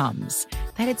shift comes,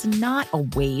 that it's not a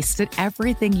waste, that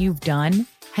everything you've done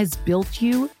has built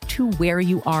you to where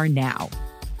you are now.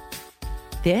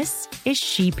 This is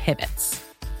She Pivots,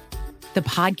 the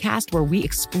podcast where we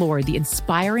explore the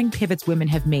inspiring pivots women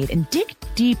have made and dig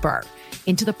deeper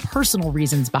into the personal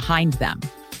reasons behind them.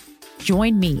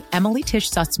 Join me, Emily Tish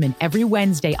Sussman, every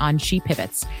Wednesday on She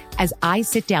Pivots as I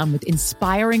sit down with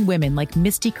inspiring women like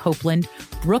Misty Copeland,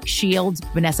 Brooke Shields,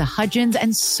 Vanessa Hudgens,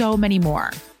 and so many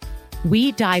more.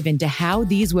 We dive into how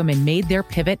these women made their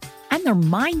pivot and their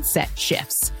mindset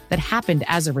shifts that happened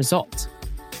as a result.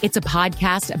 It's a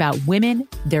podcast about women,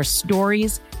 their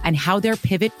stories, and how their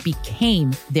pivot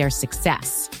became their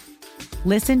success.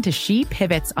 Listen to She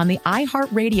Pivots on the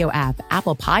iHeartRadio app,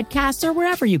 Apple Podcasts, or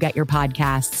wherever you get your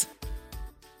podcasts.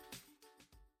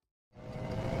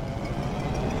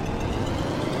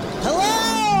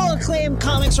 Hello, acclaimed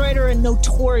comics writer and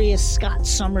notorious Scott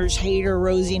Summers hater,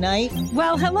 Rosie Knight.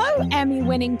 Well, hello,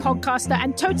 Emmy-winning podcaster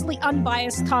and totally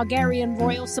unbiased Targaryen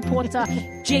royal supporter,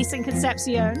 Jason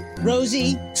Concepcion.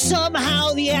 Rosie,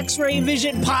 somehow the X-Ray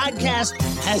Vision podcast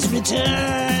has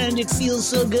returned. It feels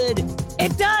so good.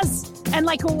 It does. And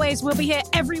like always, we'll be here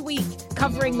every week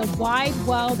covering the wide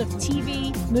world of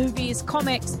TV, movies,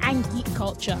 comics, and geek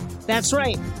culture. That's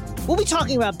right. We'll be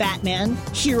talking about Batman,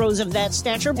 heroes of that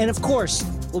stature, and of course,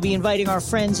 we'll be inviting our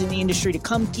friends in the industry to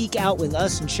come geek out with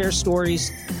us and share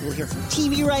stories. We'll hear from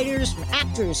TV writers, from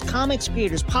actors, comics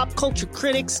creators, pop culture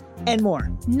critics, and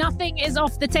more. Nothing is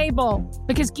off the table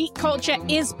because geek culture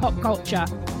is pop culture,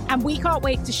 and we can't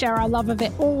wait to share our love of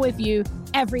it all with you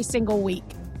every single week.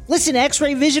 Listen to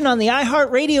X-Ray Vision on the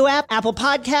iHeartRadio app, Apple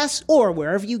Podcasts, or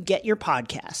wherever you get your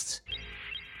podcasts.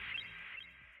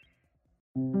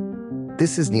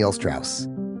 This is Neil Strauss,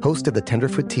 host of the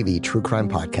Tenderfoot TV true crime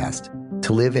podcast,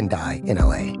 To Live and Die in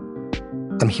LA.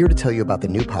 I'm here to tell you about the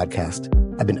new podcast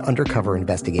I've been undercover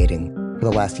investigating for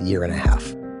the last year and a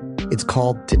half. It's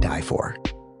called To Die For.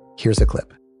 Here's a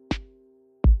clip.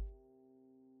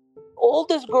 All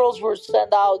these girls were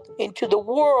sent out into the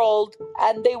world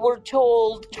and they were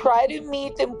told, try to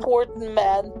meet important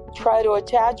men, try to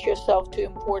attach yourself to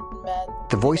important men.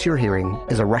 The voice you're hearing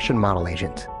is a Russian model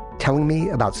agent telling me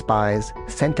about spies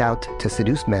sent out to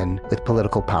seduce men with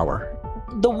political power.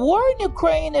 The war in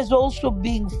Ukraine is also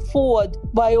being fought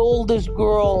by all these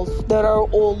girls that are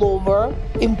all over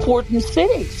important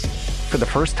cities. For the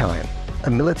first time,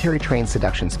 a military-trained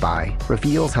seduction spy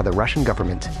reveals how the Russian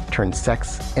government turned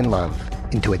sex and love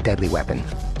into a deadly weapon.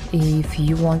 If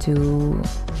you want to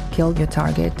kill your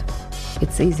target,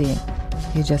 it's easy.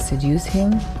 You just seduce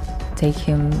him, take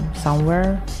him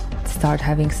somewhere, start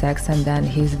having sex, and then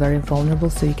he's very vulnerable,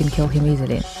 so you can kill him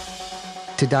easily.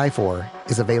 To Die For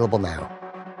is available now.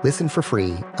 Listen for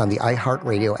free on the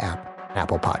iHeartRadio app,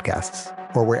 Apple Podcasts,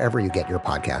 or wherever you get your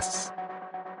podcasts.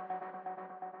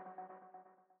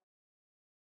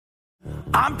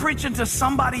 I'm preaching to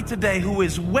somebody today who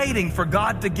is waiting for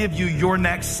God to give you your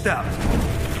next step.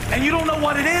 And you don't know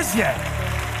what it is yet.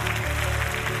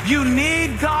 You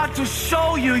need God to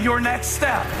show you your next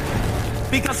step.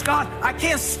 Because God, I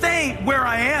can't stay where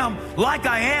I am, like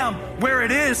I am, where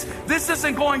it is. This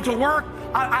isn't going to work.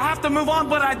 I have to move on,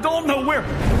 but I don't know where.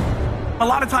 A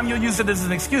lot of time you'll use it as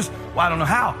an excuse. Well, I don't know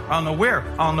how. I don't know where.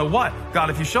 I don't know what. God,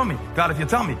 if you show me. God, if you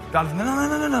tell me. God, if...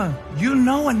 No. You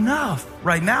know enough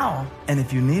right now. And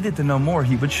if you needed to know more,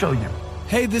 he would show you.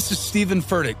 Hey, this is Stephen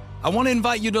Furtick. I want to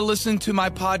invite you to listen to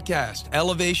my podcast,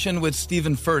 Elevation with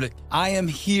Stephen Furtick. I am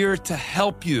here to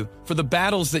help you for the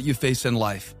battles that you face in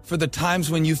life, for the times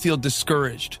when you feel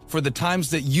discouraged, for the times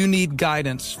that you need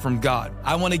guidance from God.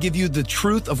 I want to give you the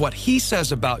truth of what he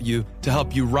says about you to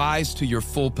help you rise to your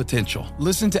full potential.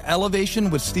 Listen to Elevation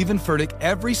with Stephen Furtick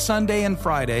every Sunday and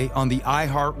Friday on the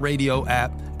iHeartRadio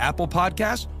app, Apple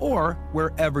Podcasts, or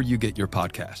wherever you get your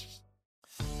podcasts.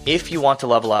 If you want to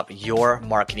level up your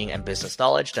marketing and business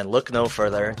knowledge, then look no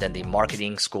further than the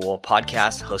Marketing School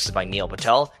podcast hosted by Neil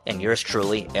Patel and yours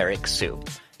truly, Eric Sue.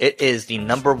 It is the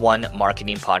 #1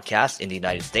 marketing podcast in the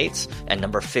United States and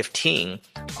number 15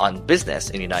 on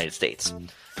business in the United States.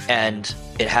 And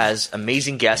it has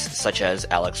amazing guests such as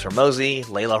Alex Hormozi,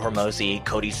 Layla Hormozi,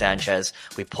 Cody Sanchez.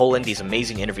 We pull in these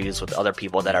amazing interviews with other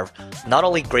people that are not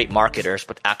only great marketers,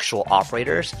 but actual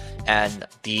operators. And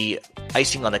the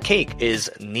icing on the cake is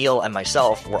Neil and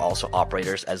myself were also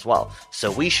operators as well.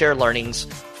 So we share learnings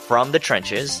from the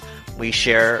trenches. We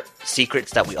share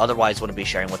secrets that we otherwise wouldn't be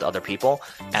sharing with other people.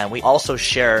 And we also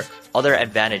share other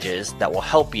advantages that will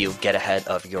help you get ahead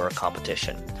of your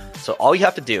competition. So all you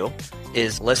have to do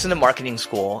is listen to Marketing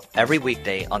School every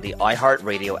weekday on the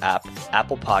iHeartRadio app,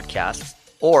 Apple Podcasts,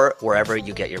 or wherever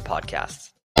you get your podcasts.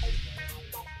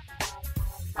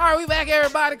 All right, we back,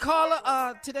 everybody.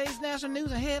 Caller, today's national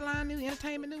news and headline news,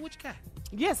 entertainment news. What you got?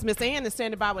 Yes, Miss Ann is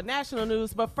standing by with national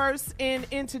news. But first, in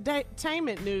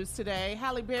entertainment news today,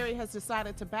 Halle Berry has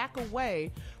decided to back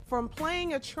away from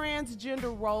playing a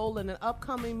transgender role in an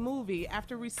upcoming movie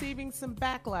after receiving some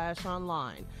backlash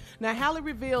online. Now, Halle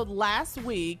revealed last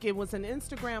week, it was an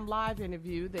Instagram Live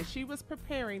interview, that she was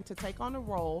preparing to take on a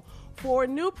role for a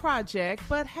new project,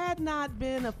 but had not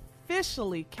been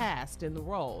officially cast in the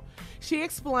role. She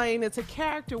explained it's a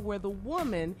character where the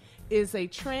woman is a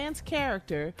trans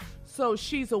character, so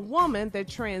she's a woman that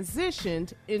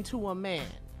transitioned into a man.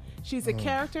 She's a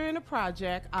character in a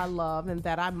project I love and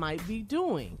that I might be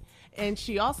doing. And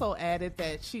she also added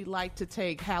that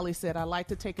Halle said, I like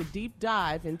to take a deep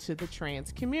dive into the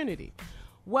trans community.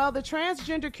 Well, the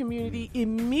transgender community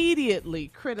immediately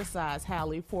criticized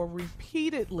Halle for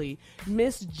repeatedly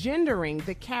misgendering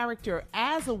the character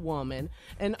as a woman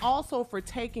and also for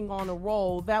taking on a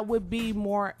role that would be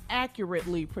more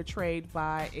accurately portrayed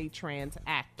by a trans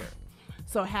actor.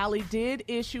 So Halle did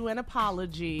issue an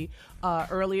apology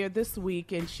earlier this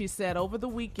week, and she said, over the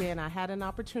weekend, I had an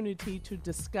opportunity to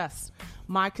discuss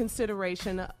my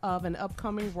consideration of an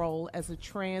upcoming role as a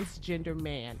transgender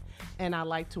man, and I'd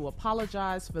like to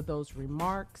apologize for those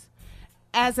remarks.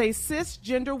 As a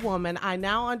cisgender woman, I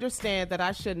now understand that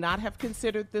I should not have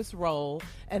considered this role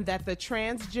and that the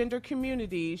transgender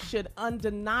community should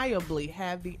undeniably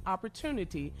have the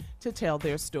opportunity to tell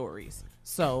their stories.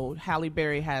 So Halle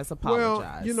Berry has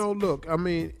apologized. Well, look, I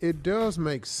mean, it does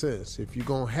make sense if you're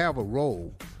going to have a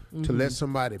role to let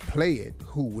somebody play it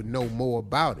who would know more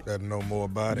about it. That know more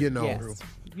about it.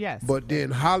 Yes. But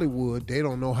then Hollywood, they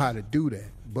don't know how to do that.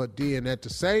 But then at the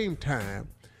same time,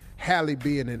 Halle,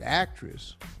 being an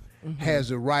actress,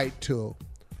 has a right to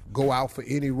go out for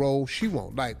any role she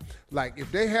wants. Like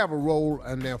if they have a role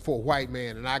in there for a white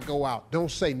man and I go out,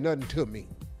 don't say nothing to me.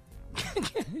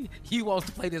 He wants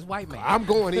to play this white man. I'm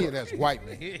going in as a white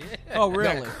man. Oh,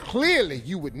 really? Now, clearly,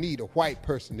 you would need a white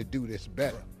person to do this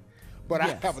better. But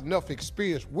Yes. I have enough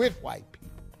experience with white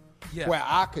people where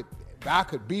I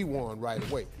could be one right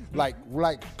away.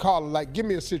 Like Carla, give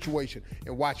me a situation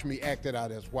and watch me act it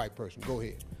out as a white person. Go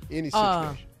ahead. Any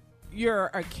situation. Your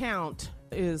account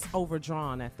is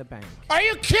overdrawn at the bank. Are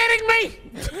you kidding me?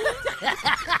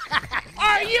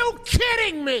 Are you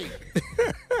kidding me?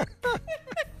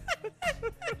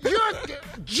 You're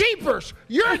jeepers.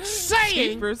 You're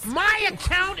saying my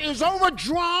account is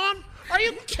overdrawn? Are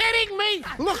you kidding me?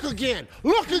 Look again.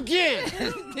 Look again.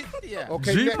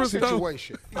 Okay, next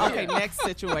situation. Okay, next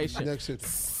situation.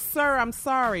 Sir, I'm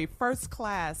sorry. First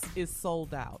class is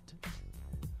sold out.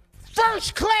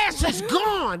 First class is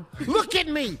gone. Look at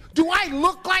me. Do I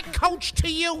look like Coach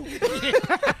to you?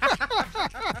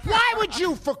 Why would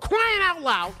you, for crying out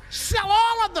loud, sell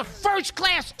all of the first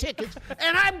class tickets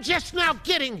and I'm just now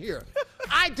getting here?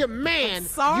 I demand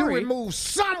you remove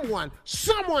someone.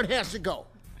 Someone has to go.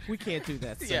 We can't do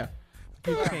that, sir. Yeah.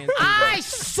 You can't do that. I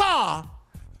saw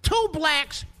 2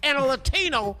 blacks and a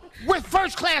Latino with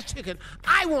first class ticket.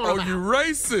 I want them out. You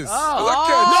racist. Oh. Look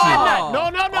at you.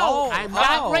 No, I'm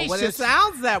not racist. Well, it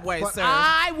sounds that way, but sir.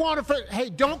 I want to.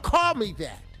 Hey, don't call me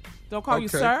that. Don't call you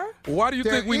sir? Why do you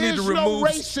think we need to remove?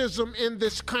 There is no racism in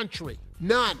this country.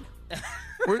 None.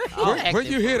 Where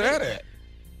you hear that at?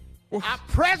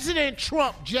 President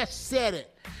Trump just said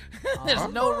it. There's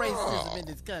no racism in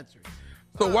this country.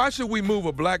 So why should we move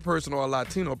a black person or a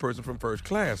Latino person from first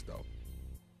class, though?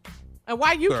 And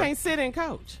why you can't sit in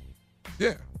coach?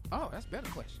 Yeah. Oh, that's a better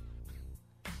question.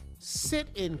 Sit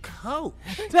in coach.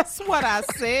 That's what I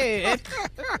said.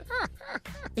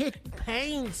 It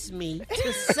pains me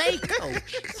to say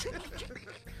coach.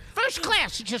 First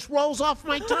class, it just rolls off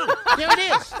my tongue. There it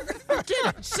is. I did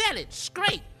it. Said it.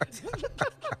 Straight.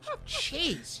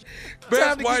 Jeez.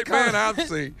 Best white man I've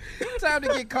seen. Time to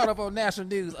get caught up on national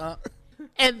news,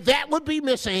 And that would be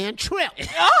Miss Ann Tripp.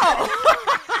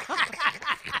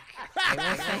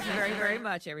 Well, thank you very, very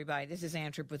much, everybody. This is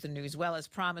Ann Tripp with the news. Well, as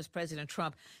promised, President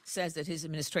Trump says that his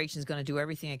administration is going to do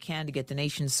everything it can to get the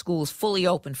nation's schools fully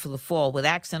open for the fall, with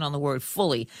accent on the word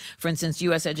fully. For instance,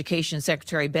 U.S. Education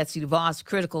Secretary Betsy DeVos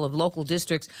critical of local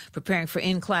districts preparing for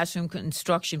in-classroom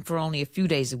instruction for only a few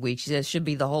days a week. She says it should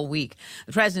be the whole week.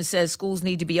 The president says schools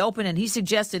need to be open, and he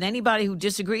suggested anybody who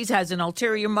disagrees has an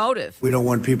ulterior motive. We don't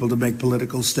want people to make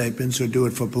political statements or do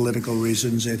it for political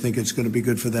reasons. They think it's going to be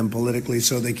good for them politically,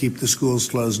 so they keep the schools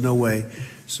closed. No way.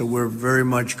 So we're very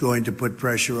much going to put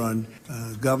pressure on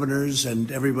governors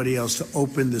and everybody else to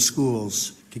open the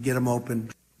schools, to get them open.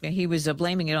 He was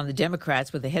blaming it on the Democrats,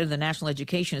 but the head of the National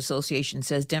Education Association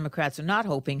says Democrats are not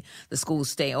hoping the schools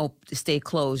stay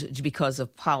closed because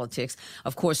of politics.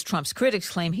 Of course, Trump's critics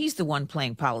claim he's the one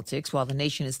playing politics while the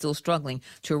nation is still struggling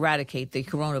to eradicate the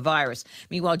coronavirus.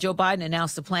 Meanwhile, Joe Biden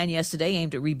announced a plan yesterday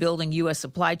aimed at rebuilding U.S.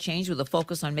 supply chains with a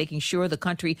focus on making sure the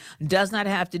country does not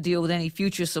have to deal with any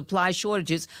future supply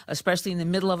shortages, especially in the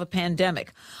middle of a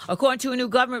pandemic. According to a new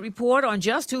government report on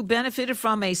just who benefited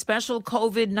from a special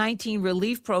COVID-19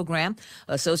 relief program,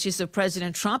 associates of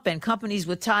President Trump and companies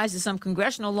with ties to some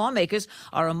congressional lawmakers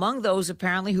are among those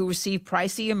apparently who received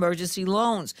pricey emergency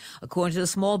loans. According to the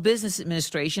Small Business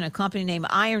Administration, a company named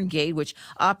Irongate, which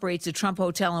operates a Trump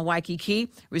hotel in Waikiki,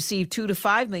 received $2 to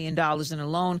 $5 million in a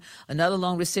loan. Another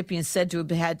loan recipient said to have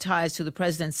had ties to the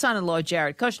president's son-in-law,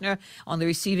 Jared Kushner, on the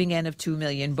receiving end of $2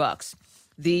 million.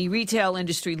 The Retail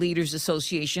Industry Leaders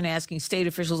Association asking state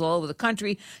officials all over the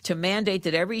country to mandate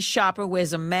that every shopper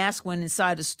wears a mask when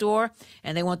inside a store,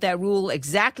 and they want that rule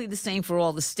exactly the same for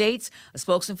all the states. A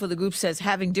spokesman for the group says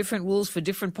having different rules for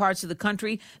different parts of the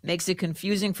country makes it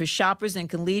confusing for shoppers and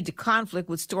can lead to conflict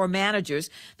with store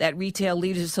managers. That Retail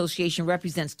Leaders Association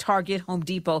represents Target, Home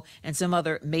Depot, and some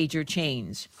other major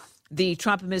chains. The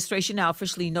Trump administration now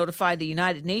officially notified the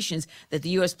United Nations that the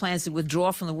U.S. plans to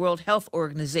withdraw from the World Health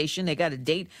Organization. They got a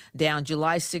date down,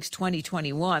 July 6,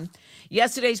 2021.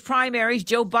 Yesterday's primaries,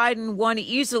 Joe Biden won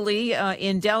easily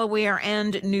in Delaware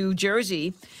and New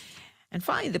Jersey. And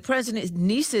finally, the president's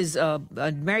niece's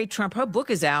Mary Trump, her book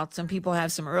is out. Some people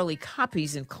have some early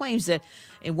copies and claims that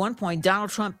at one point Donald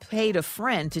Trump paid a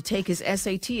friend to take his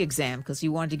SAT exam because he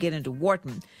wanted to get into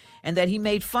Wharton, and that he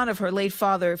made fun of her late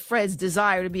father, Fred's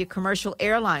desire to be a commercial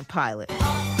airline pilot.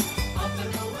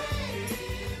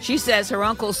 She says her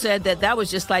uncle said that was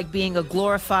just like being a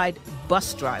glorified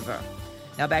bus driver.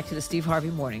 Now back to the Steve Harvey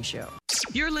Morning Show.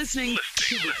 You're listening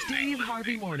to the Steve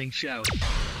Harvey Morning Show.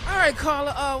 All right,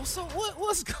 Carla. So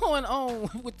what's going on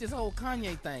with this whole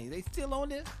Kanye thing? They still on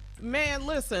this? Man,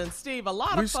 listen, Steve. A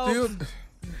lot of folks.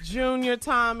 Junior,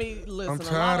 Tommy, listen. I'm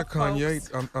tired of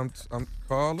Kanye. I'm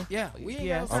Carla. Yeah,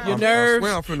 your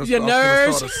nerves. Your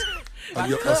nerves.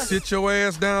 A sit your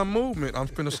ass down movement. I'm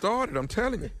finna start it. I'm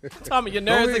telling you. Tommy, your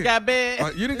nerves that got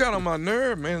bad. You done got on my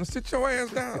nerve, man. Sit your ass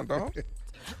down, dog.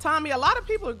 Tommy, a lot of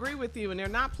people agree with you, and they're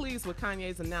not pleased with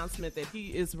Kanye's announcement that he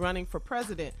is running for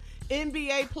president.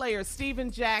 NBA player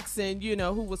Steven Jackson,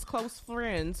 who was close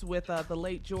friends with the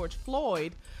late George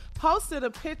Floyd, posted a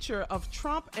picture of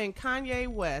Trump and Kanye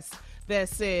West that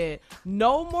said,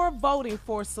 "No more voting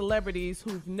for celebrities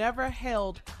who've never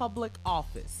held public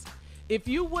office. If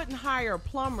you wouldn't hire a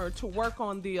plumber to work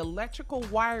on the electrical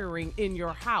wiring in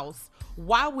your house,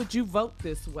 why would you vote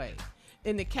this way?"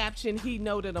 In the caption, he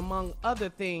noted, among other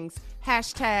things,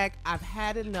 hashtag I've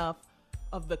had enough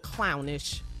of the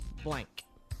clownish blank.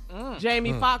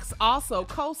 Jamie Foxx also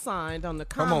co-signed on the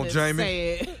comments. Come on,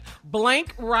 Jamie. Said,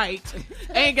 blank right.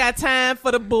 Ain't got time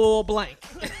for the bull blank.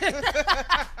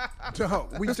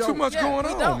 There's too much going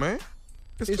on, man.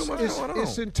 It's too much going on.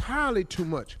 It's entirely too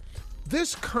much.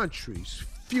 This country's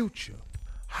future,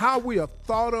 how we are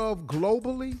thought of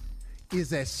globally,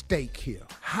 is at stake here.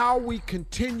 How we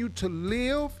continue to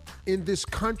live in this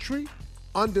country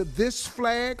under this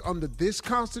flag, under this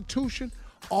Constitution,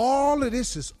 all of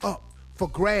this is up for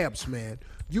grabs, man.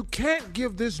 You can't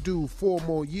give this dude 4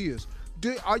 more years.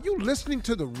 Are you listening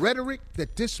to the rhetoric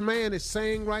that this man is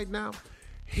saying right now?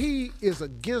 He is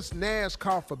against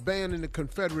NASCAR for banning the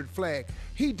Confederate flag.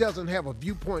 He doesn't have a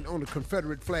viewpoint on the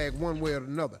Confederate flag one way or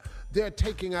another. They're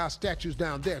taking our statues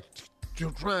down. They're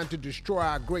trying to destroy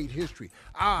our great history,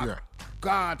 our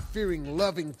God-fearing,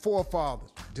 loving forefathers.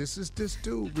 This is this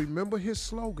dude. Remember his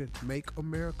slogan, "Make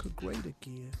America Great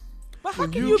Again." But how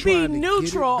can you be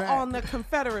neutral on the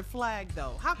Confederate flag,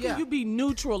 though? How can you be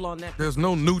neutral on that? There's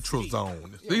no neutral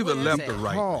zone. It's either left or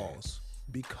right.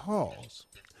 Because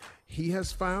he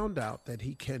has found out that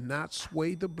he cannot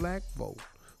sway the black vote.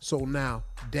 So now,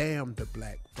 damn the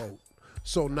black vote.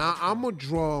 So now I'm going to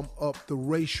drum up the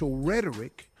racial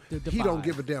rhetoric. He don't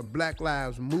give a damn. Black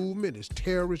Lives Movement, his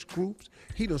terrorist groups.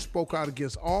 He done spoke out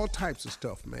against all types of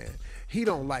stuff, man. He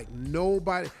don't like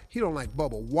nobody. He don't like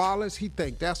Bubba Wallace. He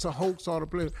think that's a hoax.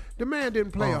 The man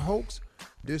didn't play a hoax.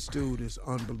 This dude is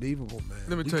unbelievable, man.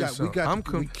 Let me tell you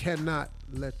something. We cannot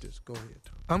let this go ahead.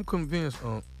 I'm convinced,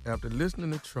 after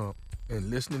listening to Trump and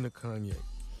listening to Kanye,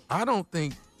 I don't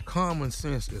think common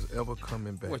sense is ever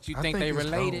coming back. What, you think they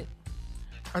related?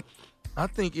 I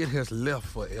think it has left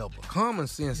forever. Common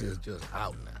sense is just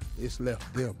out now. It's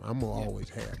left them. I'm going to always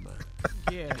have mine.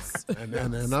 Yes. And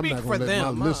I'm not going to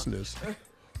let my listeners,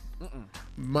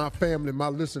 my family, my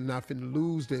listeners not finna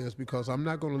lose theirs, because I'm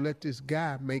not going to let this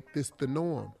guy make this the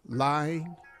norm.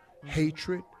 Lying,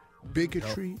 hatred,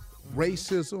 bigotry,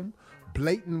 racism,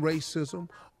 blatant racism,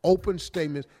 open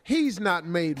statements. He's not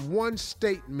made one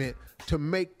statement to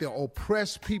make the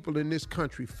oppressed people in this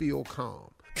country feel calm.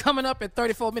 Coming up at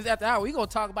 34 minutes after the hour, we're going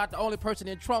to talk about the only person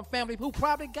in Trump family who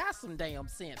probably got some damn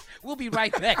sense. We'll be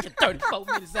right back at 34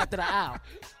 minutes after the hour.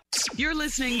 You're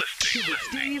listening to the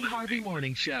Steve Harvey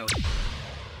Morning Show.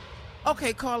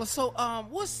 Okay, Carla, so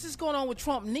what's this going on with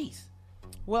Trump's niece?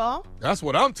 Well, that's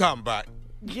what I'm talking about.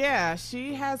 Yeah,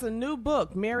 she has a new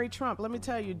book, Mary Trump. Let me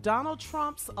tell you, Donald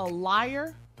Trump's a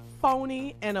liar,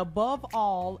 phony, and above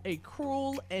all, a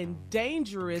cruel and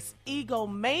dangerous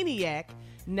egomaniac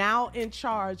now in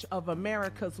charge of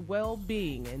America's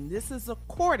well-being. And this is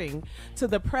according to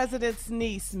the president's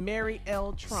niece, Mary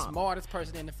L. Trump. Smartest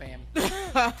person in the family.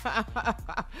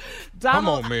 Come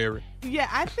on, Mary. Yeah,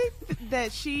 I think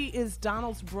that she is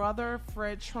Donald's brother,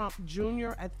 Fred Trump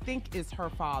Jr., I think is her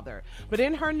father. But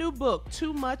in her new book,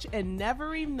 Too Much and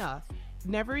Never Enough,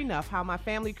 How My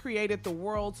Family Created the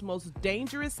World's Most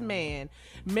Dangerous Man,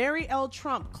 Mary L.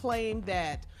 Trump claimed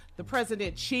that the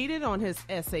president cheated on his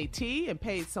SAT and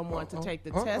paid someone to take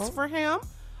the test for him.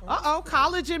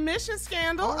 College admission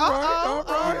scandal. All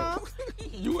right.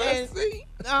 USC.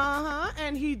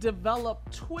 And he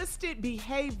developed twisted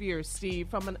behavior, Steve,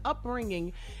 from an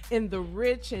upbringing in the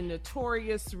rich and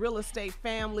notorious real estate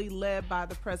family led by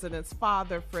the president's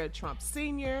father, Fred Trump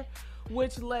Sr.,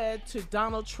 which led to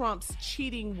Donald Trump's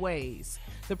cheating ways.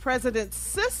 The president's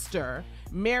sister,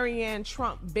 Marianne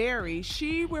Trump Berry,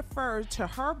 she referred to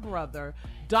her brother,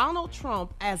 Donald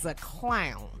Trump, as a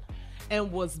clown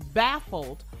and was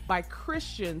baffled by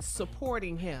Christians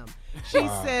supporting him. She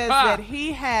says that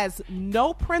he has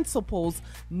no principles,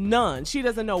 none. She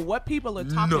doesn't know what people are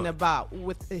talking about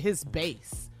with his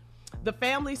base. The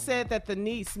family said that the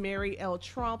niece, Mary L.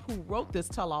 Trump, who wrote this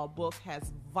tell-all book,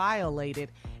 has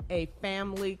violated a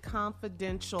family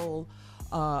confidential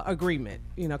agreement,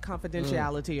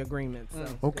 confidentiality agreement. So,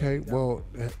 okay, well,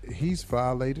 he's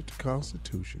violated the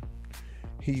Constitution.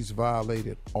 He's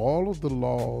violated all of the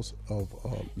laws of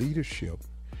leadership.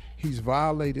 He's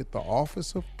violated the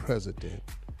office of president.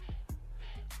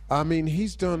 I mean,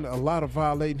 he's done a lot of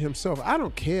violating himself. I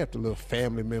don't care if the little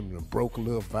family member broke a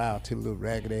little vow to the little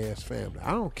ragged-ass family.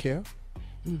 I don't care.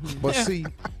 But see,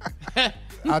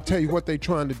 I'll tell you what they're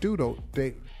trying to do, though.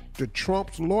 The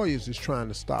Trump's lawyers is trying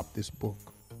to stop this book.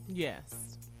 Yes.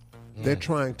 They're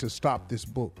trying to stop this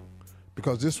book.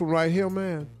 Because this one right here,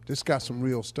 man, this got some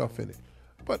real stuff in it.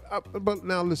 But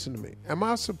now listen to me. Am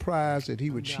I surprised that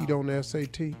he would cheat on the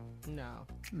SAT? No.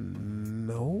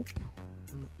 Nope.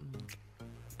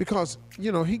 Because,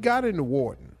 he got into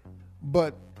Wharton.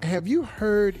 But have you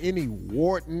heard any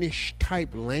Whartonish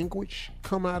type language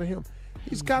come out of him?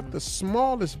 He's got the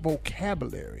smallest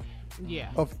vocabulary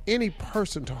of any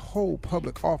person to hold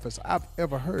public office I've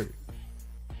ever heard.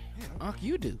 Man, Unc,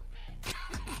 you do.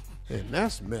 And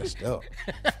that's messed up.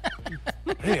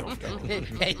 Damn, dog.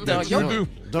 Hey, dog, you do.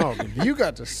 Dog, if you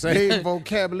got the same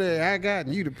vocabulary I got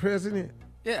and you the president.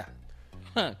 Yeah.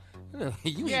 Huh.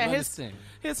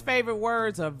 His favorite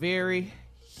words are very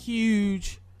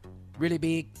huge, really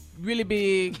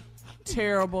big,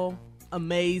 terrible,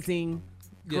 amazing,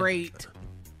 great.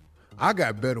 I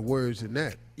got better words than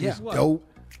that. Yeah. It's dope.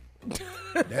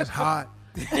 That's hot.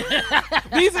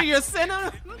 These are your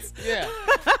synonyms? Yeah.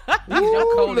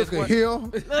 Ooh, look at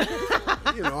him.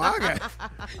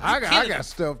 I got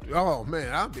stuff. Oh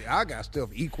man, I got stuff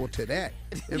equal to that,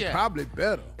 and probably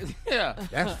better. Yeah.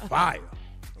 That's fire.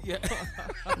 Yeah.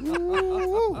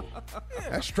 Ooh,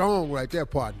 that's strong right there,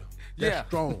 partner. That's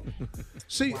strong.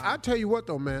 See, I tell you what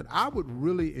though, man, I would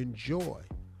really enjoy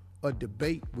a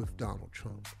debate with Donald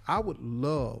Trump. I would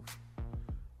love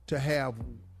to have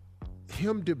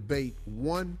him debate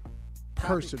one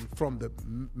person from the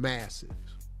masses.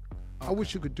 Okay. I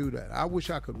wish you could do that. I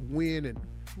wish I could win and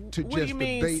to what just do you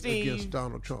mean, debate Steve? against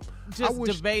Donald Trump. Just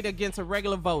debate against a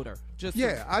regular voter.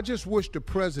 I just wish the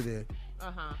president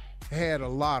had a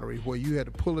lottery where you had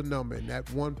to pull a number and that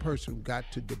one person got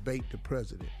to debate the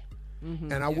president.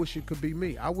 Mm-hmm. And I wish it could be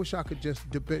me. I wish I could just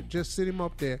debate, just sit him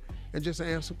up there and just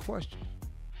answer questions.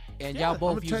 And y'all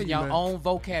both using your own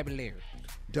vocabulary.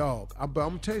 Dog, I'm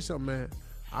gonna tell you something, man.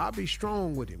 I'll be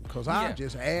strong with him because I'll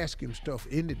just ask him stuff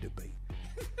in the debate.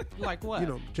 Like what?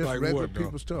 Just like regular what,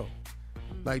 people stuff.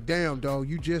 Like, damn, dog,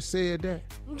 you just said that.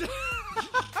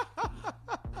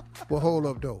 Well, hold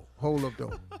up, though.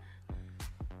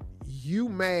 You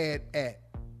mad at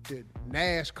the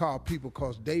NASCAR people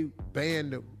because they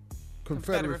banned the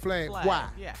Confederate flag? Why?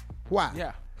 Yeah. Why?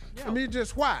 Yeah. I mean,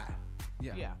 just why?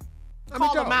 Yeah. I mean,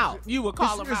 Call him out. You would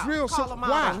call him out. Real call him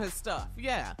out on his stuff.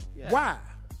 Yeah. Why?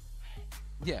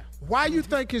 Yeah. Why you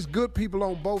think it's good people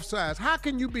on both sides? How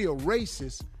can you be a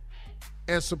racist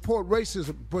and support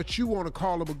racism, but you want to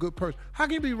call him a good person? How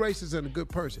can you be racist and a good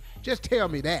person? Just tell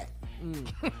me that.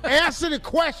 Answer the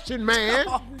question, man.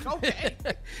 Okay.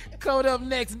 Coming up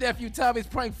next, Nephew Tommy's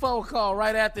prank phone call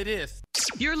right after this.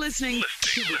 You're listening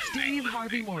to the Steve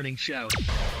Harvey Morning Show.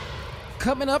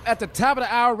 Coming up at the top of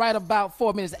the hour, right about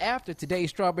 4 minutes after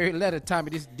today's Strawberry Letter, Tommy,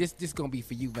 this gonna be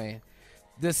for you, man.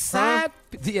 The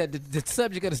subject of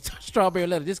the Strawberry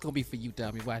Letter, this gonna be for you,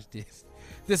 Tommy. Watch this.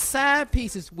 The side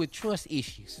pieces with trust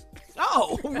issues.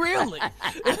 Oh, really?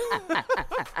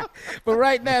 But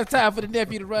right now, it's time for the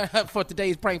nephew to run up for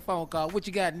today's prank phone call. What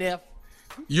you got, Neff?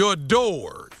 Your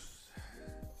doors.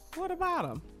 What about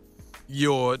them?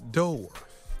 Your doors.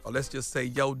 Or let's just say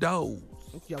your doors.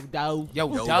 Yo, dough. Yo,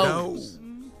 doors.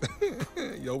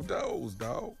 Yo, doors,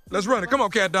 dog. Let's run it. Come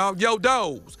on, cat dog. Yo,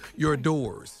 doors. Your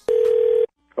doors.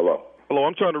 Hello. Hello,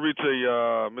 I'm trying to reach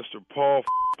a Mr. Paul,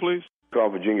 please. Call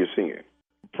for junior, senior.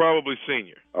 Probably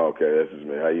senior. Okay, this is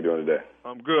me. How you doing today?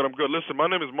 I'm good. Listen, my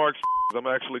name is Mark. I'm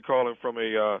actually calling from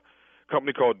a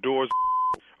company called Doors.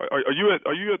 Are you at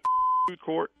food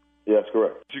court? Yes,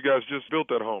 correct. You guys just built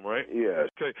that home, right? Yes.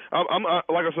 Okay. I'm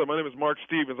like I said, my name is Mark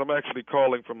Stevens. I'm actually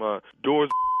calling from Doors.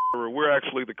 We're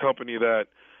actually the company that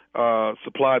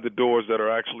supplied the doors that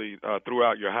are actually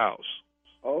throughout your house.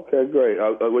 Okay, great.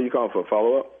 What are you calling for?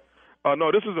 Follow-up?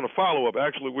 No, this isn't a follow-up.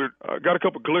 Actually, we're got a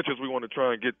couple glitches we want to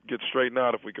try and get straightened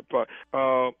out if we could.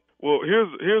 Well,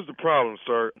 here's the problem,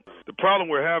 sir. The problem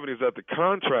we're having is that the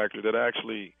contractor that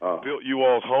actually built you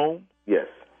all's home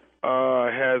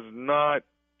has not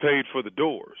paid for the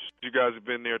doors. You guys have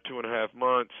been there 2.5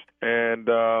 months, and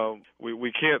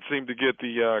we can't seem to get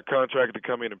the contractor to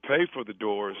come in and pay for the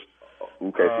doors.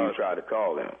 Okay, so you tried to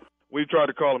call them. We've tried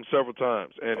to call him several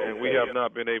times, and we have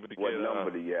not been able to get. What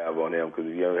number do you have on him? Because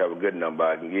if you don't have a good number,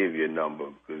 I can give you a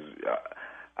number. Because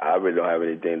I really don't have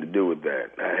anything to do with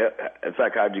that. In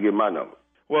fact, how'd you get my number?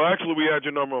 Well, actually, we had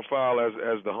your number on file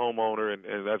as the homeowner,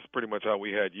 and that's pretty much how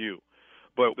we had you.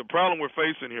 But the problem we're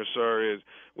facing here, sir, is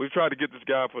we've tried to get this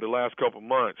guy for the last couple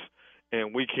months,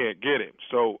 and we can't get him.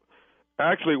 So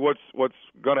actually what's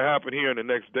going to happen here in the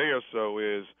next day or so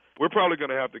is we're probably going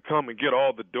to have to come and get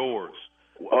all the doors.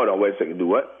 Hold on, wait a second. Do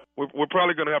what? We're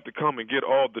probably going to have to come and get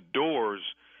all the doors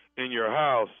in your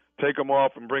house, take them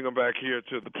off, and bring them back here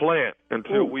to the plant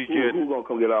until we get. Who's going to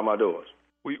come get all my doors?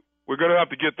 We're going to have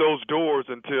to get those doors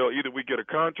until either we get a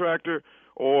contractor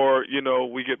or,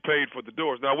 we get paid for the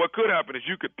doors. Now, what could happen is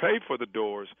you could pay for the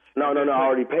doors. No, I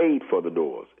already paid for the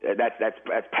doors. That's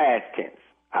past tense.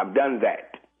 I've done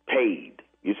that. Paid.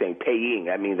 You're saying paying.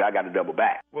 That means I got to double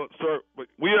back. Well, sir, but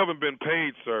we haven't been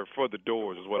paid, sir, for the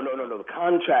doors as well. No. The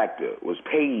contractor was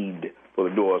paid for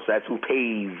the doors. So that's who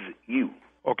pays you.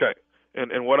 Okay.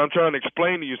 And what I'm trying to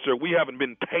explain to you, sir, we haven't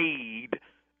been paid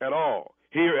at all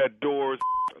here at Doors.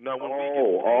 Now,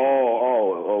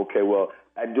 okay. Well,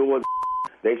 at Doors,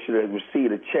 they should have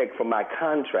received a check from my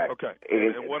contract. Okay.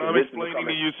 And what I'm explaining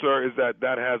to you, sir, is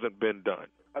that hasn't been done.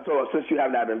 So since you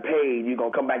have not been paid, you're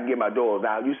going to come back and get my doors.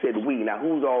 Now, you said we. Now,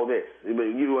 who's all this? You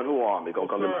and who are me going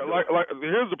to come get my doors?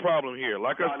 Here's the problem here.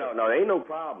 No, there ain't no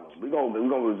problem. We're going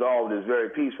to resolve this very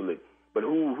peacefully. But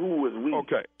who is we?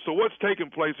 Okay. So what's taking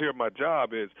place here at my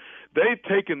job is they've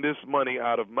taken this money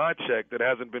out of my check that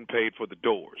hasn't been paid for the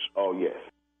doors. Oh, yes.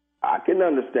 I can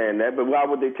understand that, but why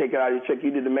would they take it out of your check?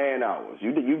 You did the man hours.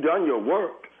 You've done your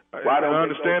work. I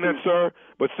understand that, sir,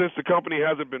 but since the company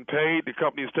hasn't been paid, the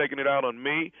company is taking it out on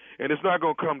me, and it's not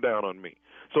going to come down on me.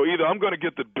 So either I'm going to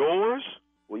get the doors.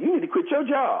 Well, you need to quit your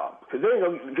job because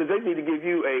they need to give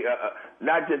you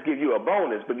not just give you a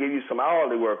bonus, but give you some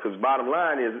hourly work. Because bottom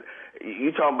line is,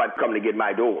 you're talking about coming to get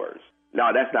my doors.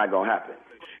 No, that's not going to happen.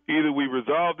 Either we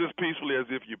resolve this peacefully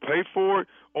as if you pay for it,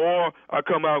 or I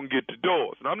come out and get the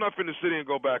doors. And I'm not finna sit here and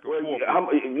go back and forth.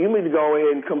 You need to go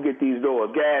ahead and come get these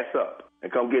doors. Gas up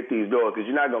and come get these doors because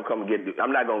you're not going to come and get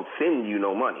I'm not going to send you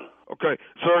no money. Okay,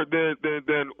 sir,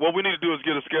 then what we need to do is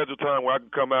get a scheduled time where I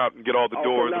can come out and get all the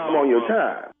doors. Now I'm on your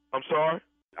time. I'm sorry?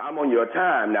 I'm on your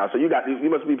time now, so you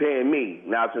must be paying me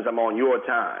now since I'm on your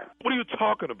time. What are you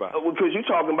talking about? Because you're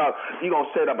talking about you're going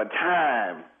to set up a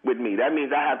time with me. That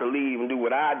means I have to leave and do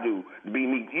what I do to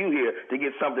meet you here to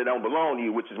get something that don't belong to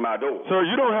you, which is my door. Sir,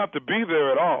 you don't have to be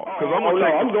there at all. Because I'm going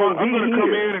to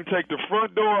come in and take the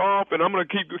front door off, and I'm going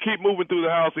to keep moving through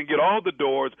the house and get all the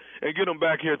doors and get them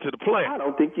back here to the plant. I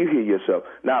don't think you hear yourself.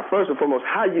 Now, first and foremost,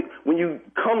 when you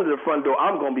come to the front door,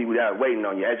 I'm going to be waiting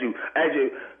on you. As you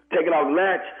taking off the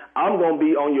latch, I'm going to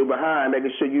be on your behind,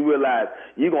 making sure you realize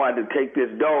you're going to have to take this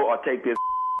door or take this.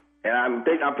 And I'm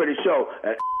pretty sure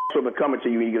that will be coming to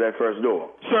you when you get that first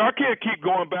door. Sir, I can't keep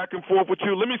going back and forth with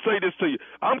you. Let me say this to you.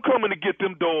 I'm coming to get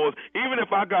them doors, even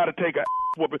if I got to take a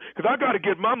whooping, because I got to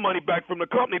get my money back from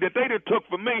the company that they done took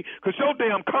from me, because your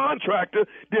damn contractor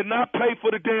did not pay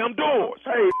for the damn doors.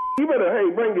 Hey, you better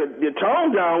bring your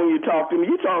tone down when you talk to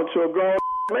me. You talking to a grown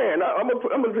man. I'm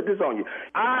gonna put this on you.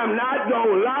 I'm not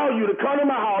gonna allow you to come to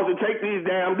my house and take these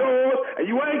damn doors, and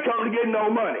you ain't coming to get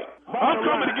no money. I'm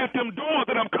coming to get them doors,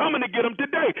 and I'm coming to get them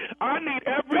today. I need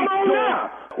every Come on door. now.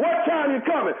 What time you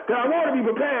coming? Because I want to be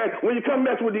prepared when you come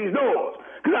mess with these doors.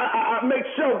 Because I make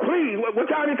sure, please, what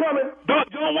time you coming?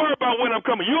 Don't worry about when I'm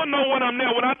coming. You'll know when I'm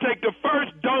there when I take the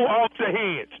first door off the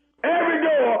hinge. Every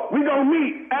door, we gonna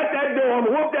meet at that door. I'm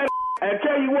gonna whoop that and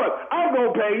tell you what, I'm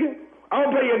gonna pay you.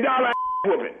 I'm gonna pay you $1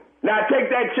 whooping. Now take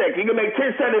that check. You can make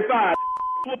 $10.75.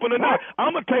 Whooping or not,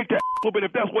 I'm gonna take that whooping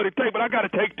if that's what it takes. But I gotta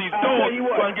take these doors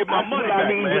so I can get my money back,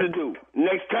 man. I need you to do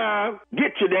next time.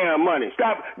 Get your damn money.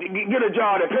 Stop. Get a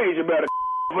job that pays you better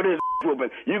for this whooping.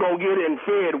 You gonna get it and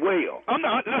fed well.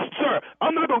 Listen, sir.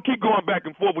 I'm not gonna keep going back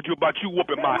and forth with you about you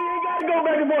whooping my. You ain't gotta go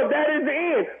back and forth. That is the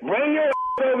end. Bring your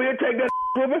over here, take that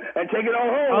whooping, and take it on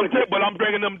home. But I'm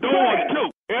bringing them doors too.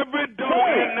 Every door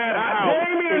in that house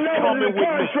is coming with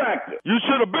me. You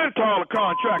should have been calling a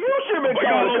contractor. You should have been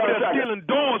calling a contractor. Stealing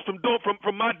doors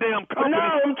from my damn company. No,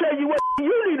 I'm telling you what,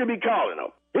 you need to be calling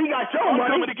them. He got your money.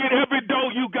 I'm coming to get every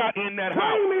door you got in that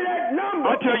house. Bring me that number.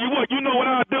 I'll tell you what, you know what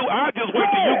I'll do? I'll just wait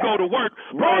till you go to work.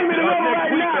 Bring me the number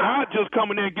right now. And I'll just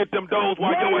come in there and get them doors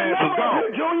while your ass is gone.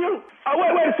 Junior. Oh,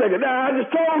 wait a second. Now, I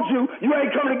just told you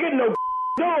ain't coming to get no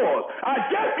doors. I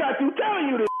just got through telling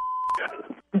you this.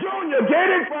 Junior, get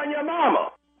it from your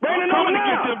mama. Bring it on now. I'm coming to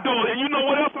get them doors. And you know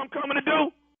what else I'm coming to do?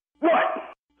 What?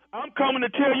 I'm coming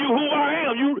to tell you who I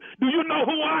am. Do you know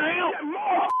who I am?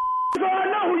 So I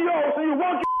know who you are, so you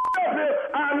want your up here,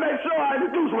 I'll make sure I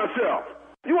introduce myself.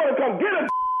 You want to come get a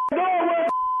door? Well,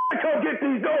 come get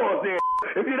these doors then,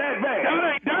 if you're that bad.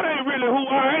 That ain't really who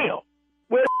I am.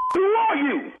 Well, who are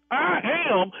you? I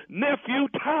am Nephew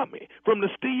Tommy from the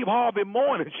Steve Harvey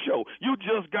Morning Show. You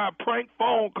just got prank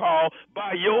phone call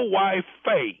by your wife,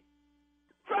 Faye.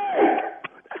 Faye?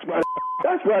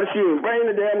 That's right, she was bringing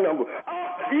the damn number.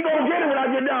 You gonna get it when I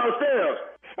get downstairs.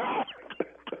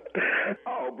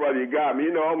 Oh, brother, you got me.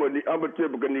 You know, I'm a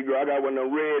typical Negro. I got one of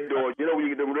them red doors. You know, when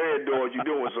you get them red doors, you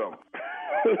doing something.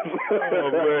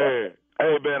 Oh, man.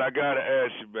 Hey, man, I got to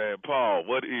ask you, man, Paul,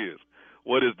 what is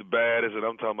the baddest, and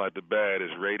I'm talking about the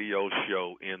baddest radio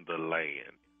show in the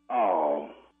land? Oh,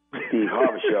 Steve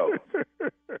Harvey Show.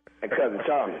 And Cousin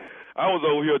Tommy. I was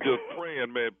over here just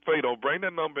praying, man, Faye, don't bring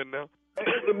that number in now.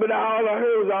 But all I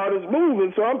heard was all this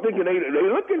moving, so I'm thinking they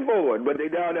looking for it, but they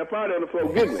down there probably on the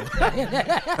floor getting it.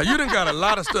 Now, you done got a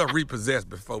lot of stuff repossessed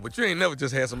before, but you ain't never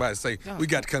just had somebody say, we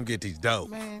got to come get these dough.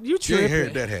 Man, you ain't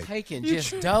heard that happen. Taking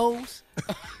just doughs?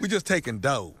 We just taking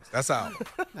doughs. That's all.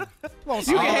 You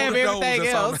can have everything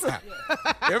else.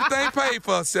 Everything paid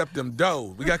for except them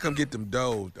doughs. We got to come get them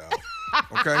doughs, dog.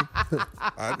 Okay?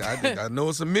 I know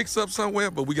it's a mix-up somewhere,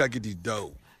 but we got to get these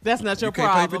doughs. That's not your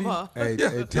problem, huh? Hey,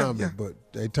 Tommy, but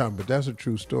that's a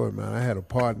true story, man. I had a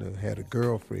partner, had a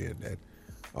girlfriend that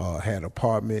had an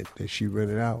apartment that she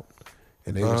rented out,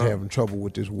 and they was having trouble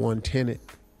with this one tenant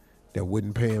that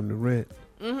wouldn't pay him the rent.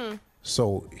 Mm-hmm.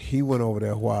 So he went over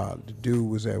there while the dude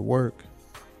was at work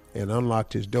and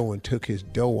unlocked his door and took his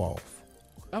dough off.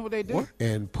 That's what they do?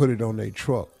 And put it on their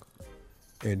truck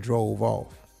and drove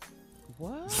off.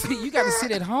 What? See, you got to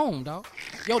sit at home, dog.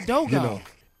 Your dough gone. You know,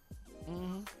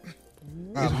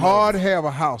 it's hard to have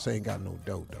a house that ain't got no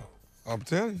dough, though. I'm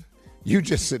telling you. You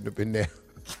just sitting up in there.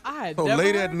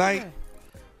 Late at night.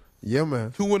 Yeah,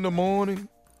 man. 2 in the morning.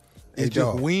 It's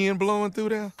just wind blowing through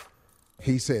there.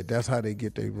 He said that's how they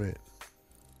get their rent.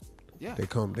 Yeah. They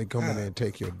come in there and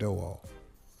take your dough off.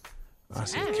 I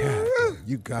said, God, damn,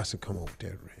 you got to come up with that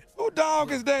rent. Who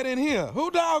dog is that in here?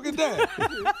 Who dog is that?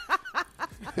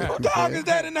 Who dog is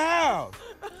that in the house?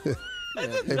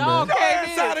 Hey, dog man.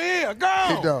 came out of here. Go.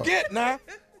 Hey, dog. Get now.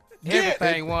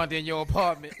 Everything wanted in your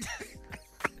apartment.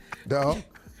 Dog,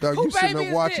 you sitting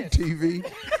there watching TV.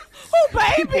 Who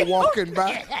baby? People walking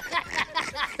by.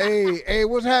 Hey,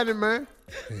 what's happening, man?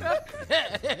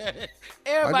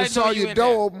 Everybody I just saw your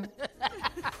door open.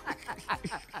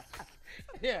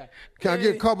 Yeah. Can I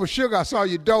get a cup of sugar? I saw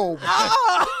your door open.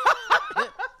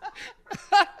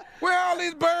 Where all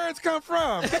these birds come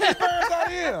from? Get these birds out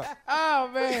of here.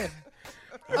 Oh, man.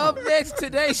 Up next,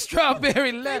 today's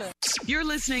Strawberry Letter. You're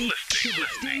listening to the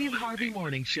Steve Harvey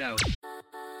Morning Show.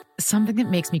 Something that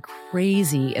makes me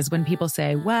crazy is when people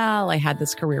say, well, I had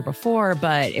this career before,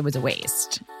 but it was a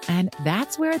waste. And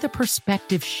that's where the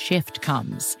perspective shift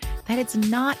comes, that it's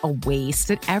not a waste,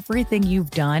 that everything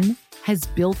you've done has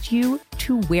built you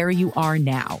to where you are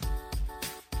now.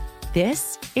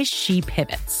 This is She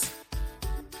Pivots,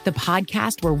 the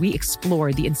podcast where we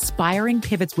explore the inspiring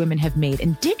pivots women have made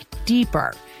and dig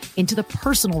deeper into the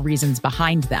personal reasons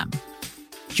behind them.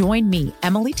 Join me,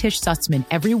 Emily Tish Sussman,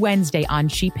 every Wednesday on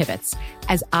She Pivots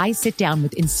as I sit down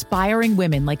with inspiring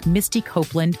women like Misty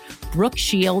Copeland, Brooke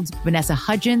Shields, Vanessa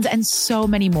Hudgens, and so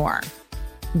many more.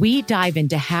 We dive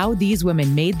into how these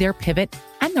women made their pivot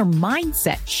and their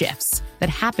mindset shifts that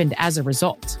happened as a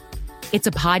result. It's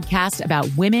a podcast about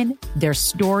women, their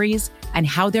stories, and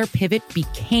how their pivot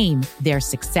became their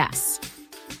success.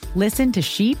 Listen to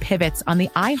She Pivots on the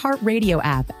iHeartRadio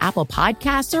app, Apple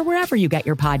Podcasts, or wherever you get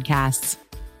your podcasts.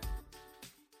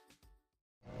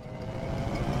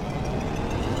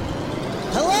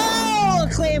 Hello,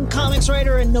 acclaimed comics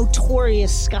writer and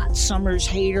notorious Scott Summers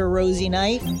hater, Rosie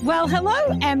Knight. Well,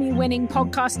 hello, Emmy-winning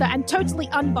podcaster and totally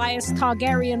unbiased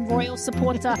Targaryen royal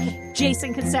supporter,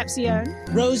 Jason Concepcion.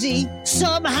 Rosie,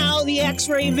 somehow the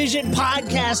X-Ray Vision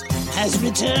podcast has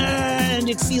returned.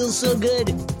 It feels so good.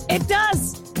 It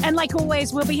does. And like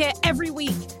always, we'll be here every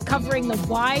week covering the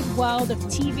wide world of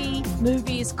TV,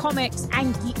 movies, comics,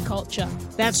 and geek culture.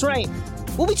 That's right.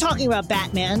 We'll be talking about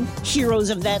Batman, heroes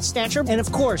of that stature, and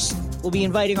of course, we'll be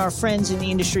inviting our friends in the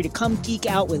industry to come geek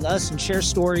out with us and share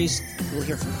stories. We'll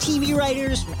hear from TV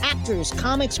writers, from actors,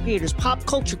 comics creators, pop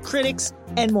culture critics,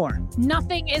 and more.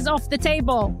 Nothing is off the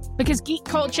table because geek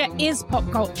culture is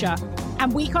pop culture,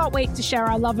 and we can't wait to share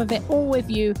our love of it all with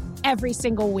you every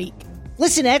single week.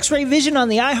 Listen to X-Ray Vision on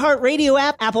the iHeartRadio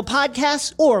app, Apple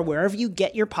Podcasts, or wherever you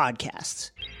get your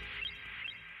podcasts.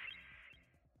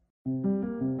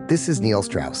 This is Neil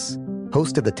Strauss,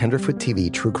 host of the Tenderfoot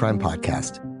TV True Crime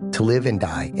Podcast, To Live and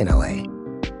Die in LA.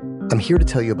 I'm here to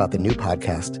tell you about the new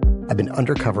podcast I've been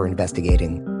undercover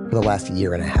investigating for the last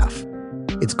year and a half.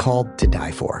 It's called To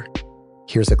Die For.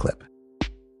 Here's a clip.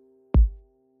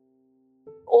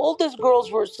 All these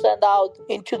girls were sent out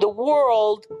into the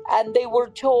world and they were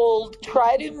told,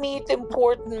 try to meet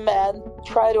important men,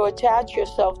 try to attach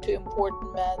yourself to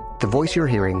important men. The voice you're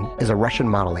hearing is a Russian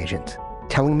model agent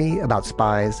telling me about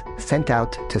spies sent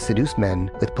out to seduce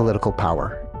men with political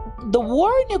power. The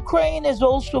war in Ukraine is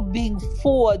also being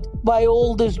fought by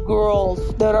all these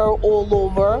girls that are all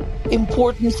over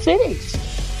important cities.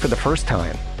 For the first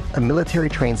time, a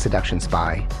military-trained seduction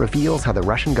spy reveals how the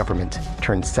Russian government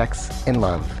turned sex and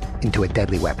love into a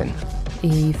deadly weapon.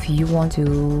 If you want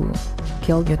to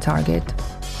kill your target,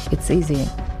 it's easy.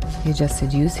 You just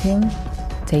seduce him,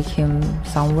 take him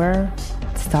somewhere,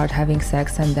 start having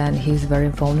sex, and then he's very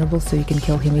vulnerable, so you can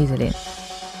kill him easily.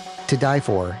 To Die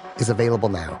For is available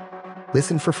now.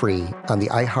 Listen for free on the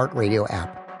iHeartRadio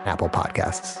app, Apple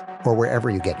Podcasts, or wherever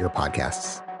you get your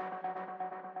podcasts.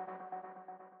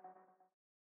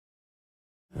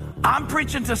 I'm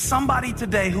preaching to somebody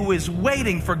today who is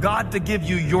waiting for God to give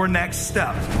you your next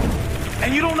step.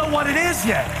 And you don't know what it is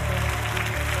yet.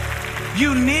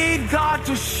 You need God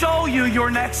to show you your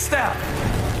next step.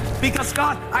 Because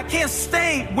God, I can't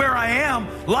stay where I am,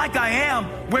 like I am,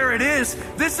 where it is.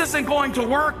 This isn't going to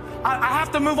work. I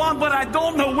have to move on, but I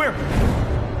don't know where.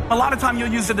 A lot of time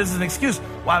you'll use it as an excuse.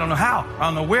 Well, I don't know how. I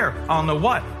don't know where. I don't know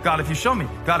what. God, if you show me.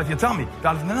 God, if you tell me.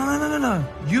 God, if... No.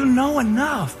 You know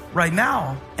enough right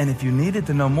now. And if you needed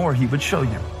to know more, he would show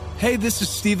you. Hey, this is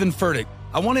Stephen Furtick.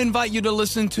 I want to invite you to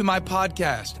listen to my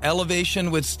podcast,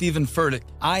 Elevation with Stephen Furtick.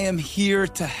 I am here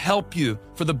to help you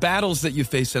for the battles that you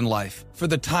face in life, for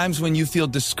the times when you feel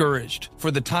discouraged,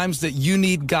 for the times that you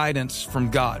need guidance from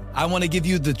God. I want to give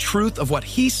you the truth of what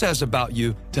he says about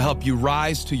you to help you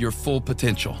rise to your full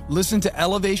potential. Listen to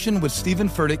Elevation with Stephen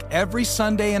Furtick every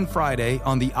Sunday and Friday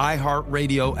on the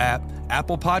iHeartRadio app,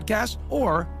 Apple Podcasts,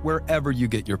 or wherever you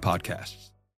get your podcasts.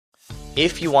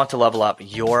 If you want to level up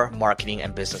your marketing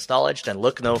and business knowledge, then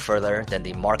look no further than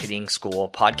the Marketing School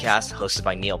podcast hosted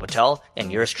by Neil Patel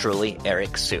and yours truly,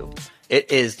 Eric Sue.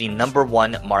 It is the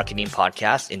 #1 marketing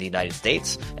podcast in the United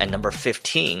States and number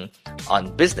 15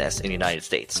 on business in the United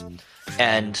States.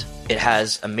 And it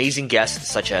has amazing guests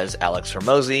such as Alex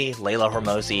Hormozi, Layla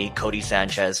Hormozi, Cody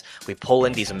Sanchez. We pull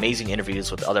in these amazing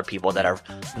interviews with other people that are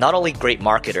not only great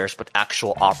marketers, but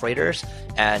actual operators.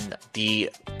 And the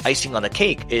icing on the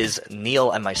cake is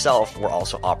Neil and myself were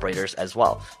also operators as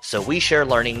well. So we share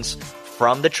learnings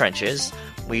from the trenches.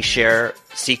 We share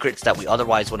secrets that we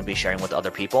otherwise wouldn't be sharing with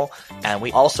other people. And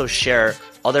we also share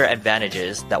other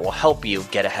advantages that will help you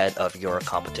get ahead of your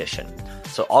competition.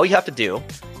 So all you have to do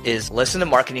is listen to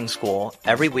Marketing School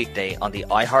every weekday on the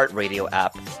iHeartRadio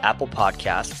app, Apple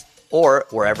Podcasts, or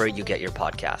wherever you get your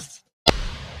podcasts.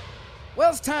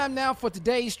 Well, it's time now for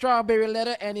today's Strawberry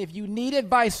Letter, and if you need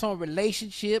advice on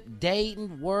relationship,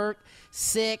 dating, work,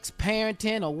 sex,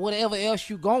 parenting, or whatever else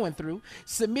you're going through,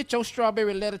 submit your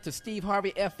Strawberry Letter to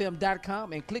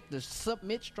steveharveyfm.com and click the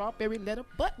Submit Strawberry Letter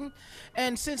button.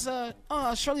 And since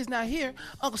Shirley's not here,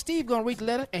 Uncle Steve gonna read the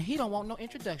letter, and he don't want no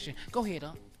introduction. Go ahead,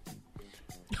 Uncle.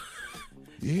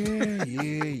 Yeah.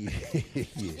 He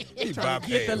trying to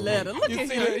get the letter. Look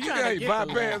at him. You got to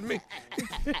bypass me.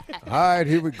 All right,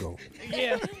 here we go.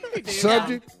 Yeah.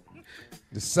 Subject,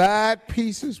 the side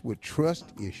pieces with trust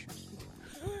issues.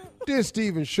 Dear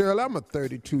Steve and Shirley, I'm a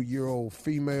 32-year-old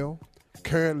female,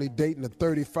 currently dating a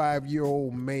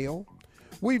 35-year-old male.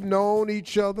 We've known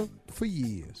each other for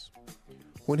years.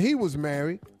 When he was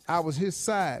married, I was his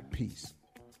side piece.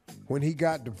 When he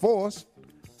got divorced,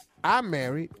 I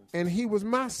married, and he was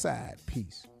my side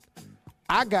piece.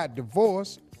 I got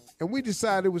divorced, and we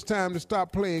decided it was time to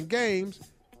stop playing games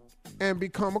and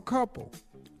become a couple.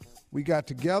 We got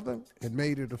together and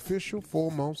made it official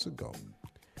 4 months ago.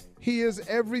 He is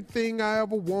everything I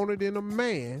ever wanted in a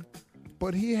man,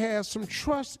 but he has some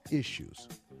trust issues.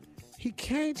 He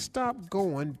can't stop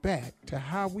going back to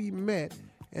how we met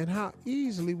and how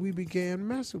easily we began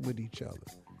messing with each other.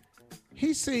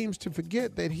 He seems to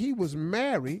forget that he was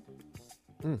married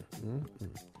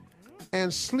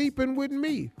and sleeping with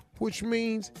me, which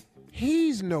means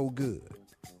he's no good,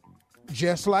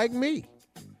 just like me.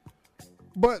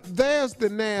 But there's the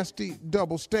nasty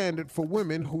double standard for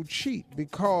women who cheat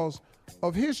because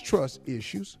of his trust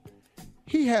issues.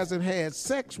 He hasn't had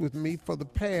sex with me for the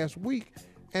past week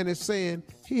and is saying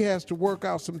he has to work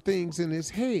out some things in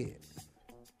his head.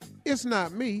 It's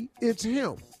not me, it's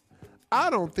him. I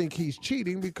don't think he's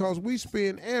cheating because we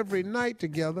spend every night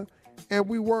together and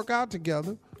we work out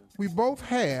together. We both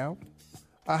have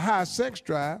a high sex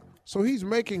drive, so he's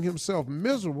making himself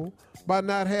miserable by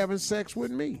not having sex with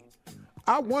me.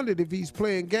 I wondered if he's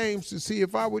playing games to see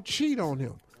if I would cheat on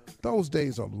him. Those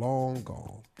days are long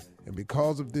gone. And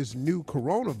because of this new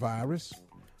coronavirus,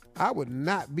 I would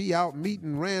not be out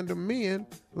meeting random men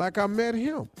like I met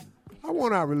him. I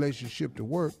want our relationship to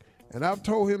work, and I've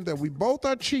told him that we both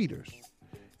are cheaters,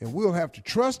 and we'll have to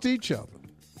trust each other.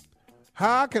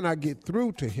 How can I get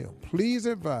through to him? Please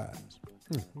advise.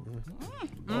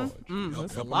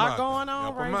 There's a lot going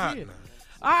on right here.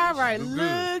 All right,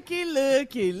 looky.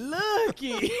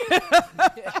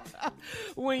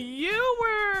 When you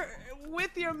were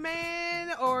with your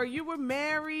man or you were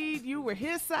married, you were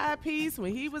his side piece.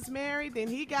 When he was married, then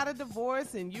he got a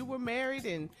divorce, and you were married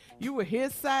and you were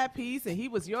his side piece and he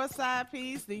was your side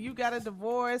piece, then you got a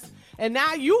divorce, and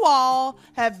now you all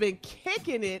have been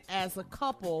kicking it as a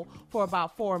couple for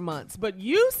about 4 months. But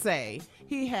you say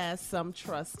he has some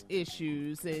trust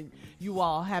issues and you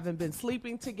all haven't been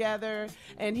sleeping together,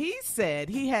 and he said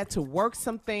he had to work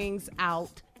some things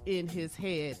out in his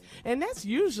head. And that's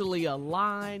usually a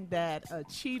line that a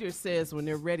cheater says when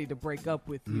they're ready to break up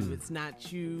with you. It's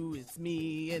not you, it's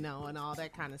me, and all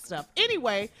that kind of stuff.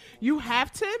 Anyway, you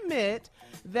have to admit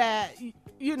that,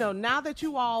 now that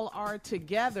you all are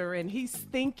together and he's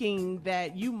thinking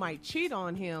that you might cheat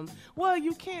on him, well,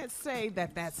 you can't say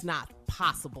that that's not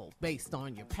possible based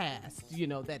on your past,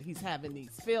 that he's having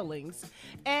these feelings.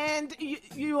 And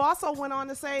you also went on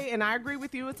to say, and I agree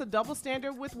with you, it's a double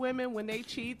standard with women when they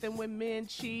cheat than when men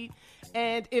cheat.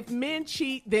 And if men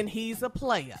cheat, then he's a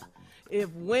player. If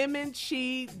women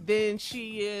cheat, then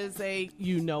she is a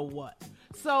you-know-what.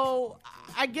 So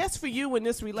I guess for you in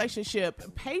this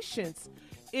relationship, patience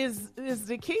is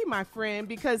the key, my friend,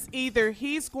 because either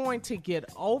he's going to get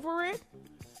over it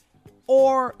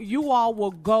or you all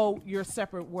will go your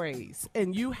separate ways.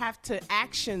 And you have to,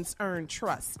 actions earn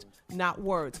trust, not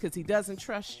words, because he doesn't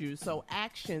trust you. So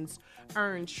actions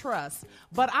earn trust.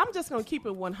 But I'm just going to keep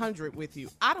it 100 with you.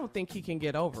 I don't think he can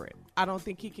get over it. I don't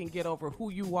think he can get over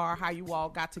who you are, how you all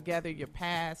got together, your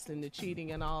past and the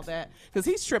cheating and all that. Because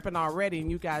he's tripping already and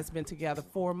you guys been together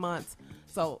 4 months.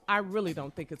 So I really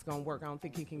don't think it's going to work. I don't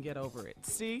think he can get over it.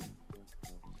 See?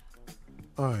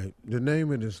 All right. The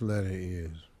name of this letter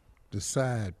is The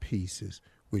Side Pieces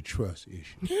with Trust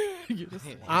Issues.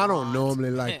 I don't normally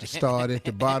like to start at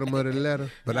the bottom of the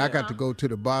letter, but I got to go to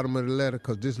the bottom of the letter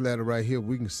because this letter right here,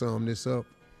 we can sum this up.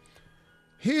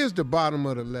 Here's the bottom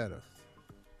of the letter.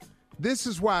 This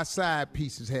is why side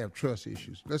pieces have trust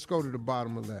issues. Let's go to the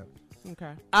bottom of the letter.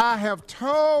 Okay. I have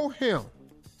told him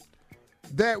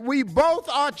that we both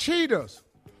are cheaters.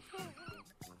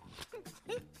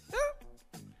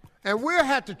 And we'll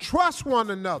have to trust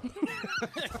one another.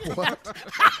 What?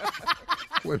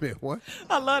 Wait a minute, what?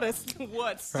 I love this.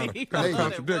 What, Steve? Kind of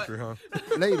contradictory, huh?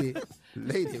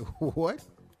 Lady, what?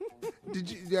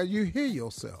 Did you hear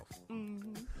yourself?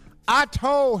 Mm-hmm. I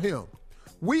told him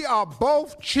we are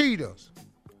both cheaters.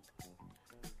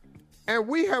 And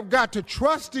we have got to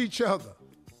trust each other.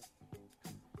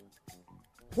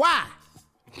 Why?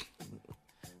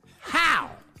 How?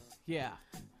 Yeah.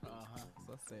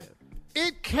 So sad.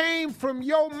 It came from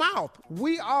your mouth.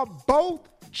 We are both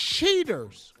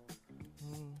cheaters.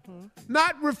 Mm-hmm.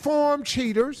 Not reformed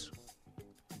cheaters.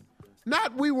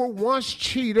 Not we were once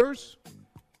cheaters.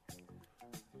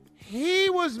 He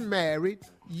was married.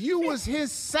 You was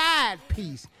his side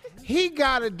piece. He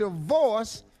got a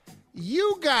divorce.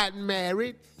 You got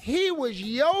married. He was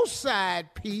your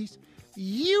side piece.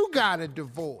 You got a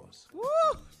divorce.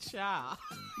 Woo, child.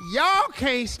 Y'all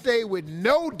can't stay with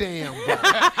no damn body.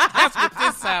 That's what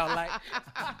this sound like.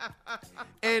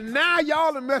 And now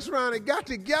y'all done mess around and got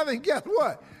together, and guess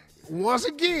what? Once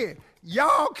again,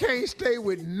 y'all can't stay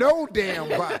with no damn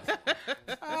body.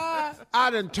 I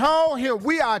done told him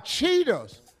we are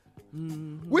cheaters.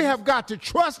 Mm-hmm. We have got to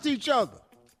trust each other.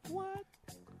 What?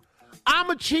 I'm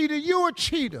a cheater, you a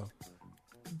cheater.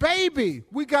 Baby,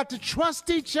 we got to trust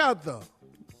each other.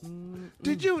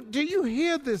 Mm-hmm. Do you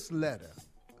hear this letter?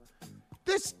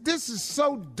 This is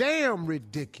so damn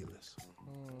ridiculous.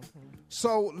 Mm-hmm.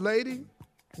 So, lady,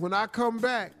 when I come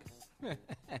back,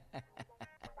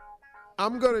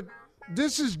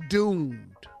 this is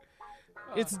doomed.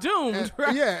 It's doomed,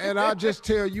 right? Yeah, and I'll just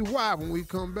tell you why when we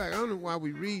come back. I don't know why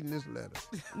we reading this letter.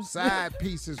 Side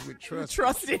pieces with trust.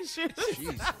 Trust issues.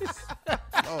 Jesus.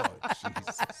 Lord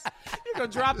Jesus. You're going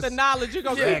to drop the knowledge. You're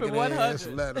going to keep it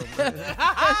 100. Letter,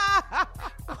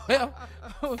 Well,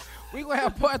 we're going to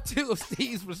have part 2 of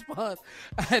Steve's response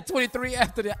at 23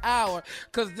 after the hour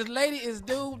because this lady is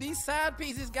doomed. These side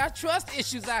pieces got trust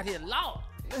issues out here. Lord.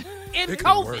 In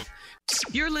COVID.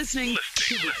 You're listening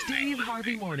to the Steve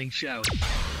Harvey Morning Show.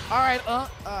 All right,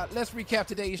 let's recap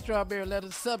today's Strawberry Letter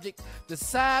subject: the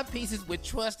side pieces with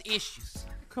trust issues.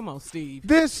 Come on, Steve.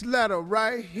 This letter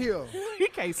right here He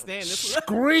can't stand this.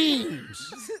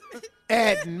 screams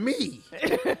at me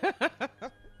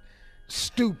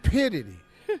stupidity.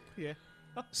 Yeah.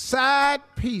 Side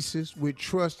pieces with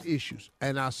trust issues.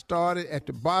 And I started at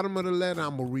the bottom of the letter.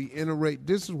 I'm going to reiterate.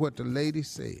 This is what the lady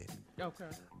said. Okay.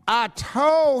 I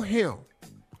told him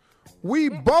we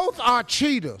both are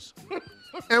cheaters.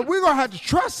 And we're going to have to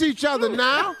trust each other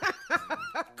now.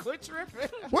 Quit tripping.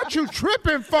 What you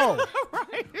tripping for?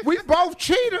 Right. We both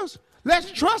cheaters.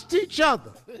 Let's trust each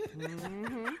other.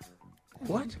 Mm-hmm.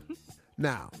 What?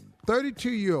 Now,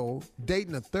 32-year-old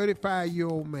dating a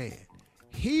 35-year-old man.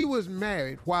 He was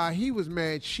married. While he was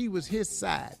married, she was his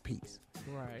side piece.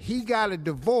 Right. He got a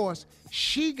divorce.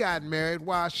 She got married.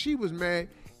 While she was married,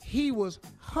 he was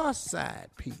her side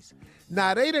piece.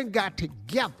 Now, they done got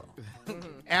together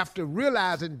after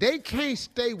realizing they can't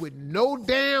stay with no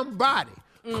damn body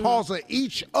cause of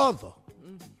each other.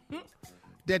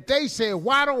 That they said,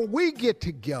 why don't we get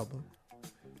together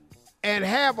and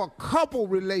have a couple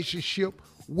relationship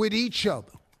with each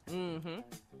other? Mm-hmm.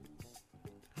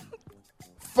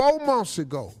 4 months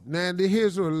ago, now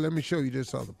let me show you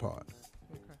this other part.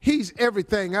 Okay. He's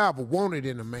everything I ever wanted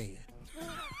in a man.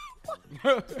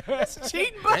 That's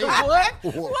cheating, but Hey.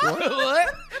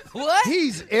 what?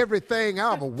 He's everything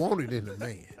I ever wanted in a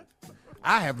man.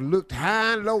 I have looked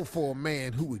high and low for a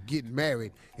man who would get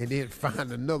married and then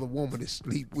find another woman to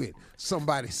sleep with,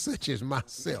 somebody such as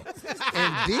myself.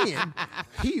 And then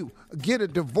he get a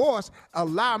divorce,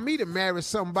 allow me to marry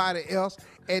somebody else,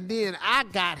 and then I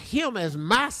got him as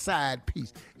my side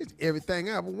piece. It's everything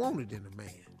I ever wanted in a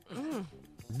man.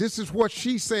 This is what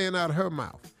she's saying out of her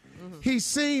mouth. He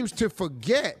seems to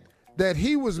forget that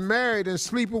he was married and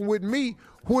sleeping with me,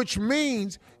 which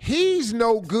means he's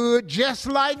no good just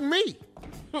like me.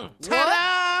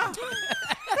 Ta-da!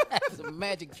 That's a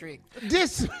magic trick.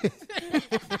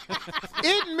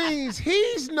 It means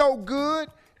he's no good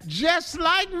just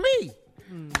like me.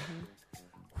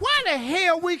 Why the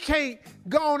hell we can't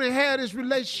go on and have this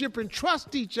relationship and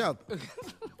trust each other?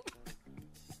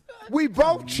 We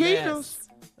both cheaters.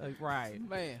 Right.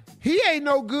 Man. He ain't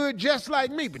no good just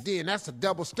like me, but then that's a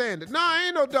double standard. No,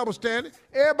 ain't no double standard.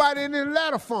 Everybody in this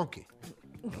letter funky.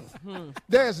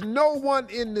 There's no one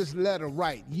in this letter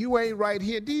right. You ain't right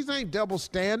here. These ain't double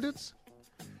standards.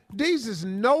 These is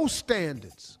no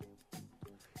standards.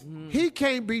 He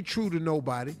can't be true to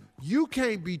nobody. You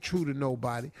can't be true to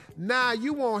nobody. Now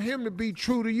you want him to be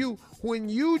true to you when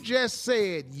you just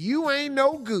said you ain't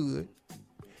no good,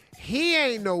 he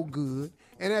ain't no good,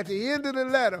 and at the end of the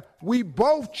letter, we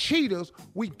both cheaters,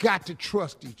 we got to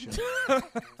trust each other.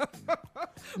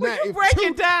 Now, you break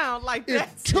it down like that.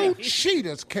 If two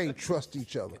cheaters can't trust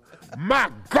each other, my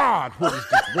God, what is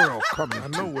this world coming to? I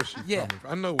know where she's coming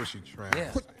from. I know where she's trying.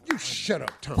 Yeah. You shut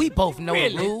up, Tom. We both know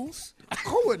the rules.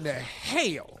 Who in the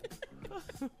hell?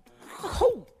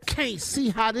 Who can't see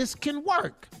how this can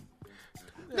work?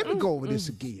 Let me go over this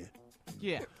again.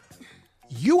 Yeah.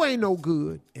 You ain't no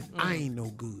good, and I ain't no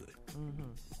good.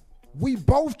 We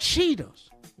both cheaters.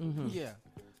 Yeah.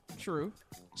 True.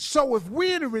 So if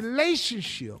we're in a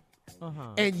relationship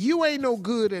and you ain't no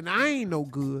good and I ain't no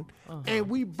good and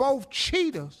we both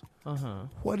cheaters,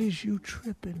 what is you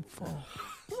tripping for?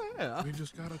 Yeah. We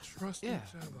just gotta trust each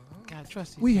other. Gotta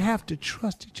trust each We have to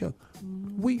trust each other.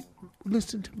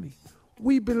 Listen to me.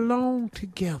 We belong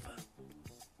together.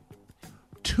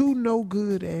 Two no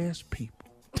good ass people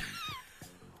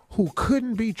who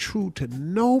couldn't be true to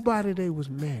nobody they was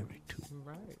married to.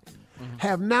 Right.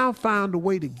 Have now found a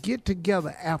way to get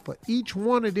together after each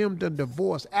one of them done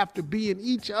divorced, after being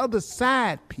each other's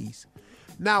side piece.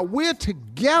 Now we're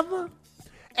together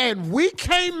and we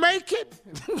can't make it?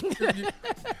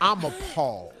 I'm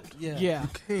appalled. Yeah. You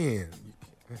can.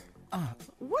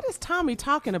 What is Tommy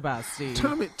talking about, Steve?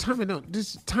 Tommy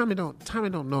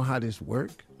don't know how this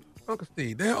works. Uncle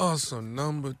Steve, there are some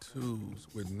number twos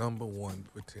with number one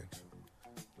potential.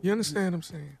 You understand what I'm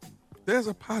saying? There's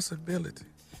a possibility.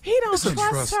 He don't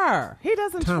trust her. He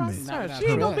doesn't trust her.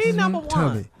 She will be number one.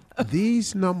 Tommy,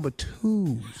 these number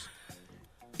twos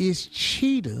is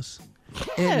cheaters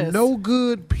and no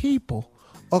good people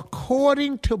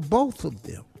according to both of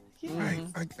them. Yes.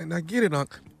 Right. I get it,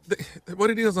 Uncle. What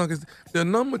it is, Uncle, is they're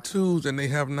number twos and they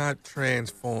have not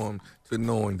transformed to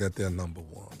knowing that they're number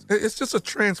ones. It's just a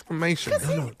transformation.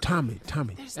 No, Tommy.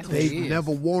 They've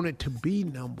never wanted to be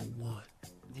number one.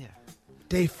 Yeah.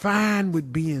 They fine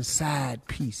with being side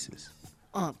pieces.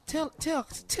 Tell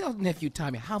nephew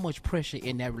Tommy how much pressure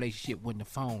in that relationship when the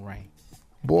phone rang.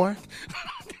 Boy.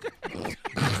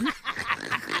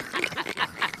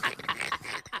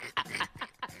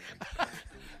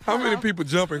 How many people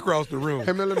jumping across the room?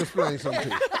 Hey, man, let me explain something to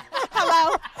you.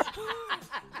 Hello.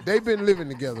 They've been living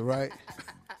together, right?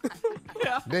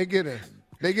 Yeah. They get a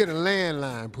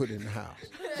landline put in the house.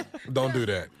 Don't do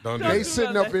that. Don't do that. They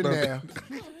sitting up in there.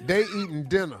 They eating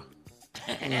dinner.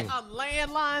 A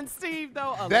landline, Steve,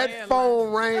 though. That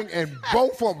phone rang and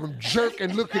both of them jerk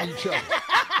and look at each other.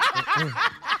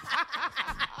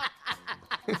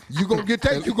 You gonna get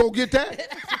that? You gonna get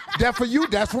that? That for you?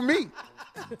 That's for me.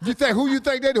 You think who you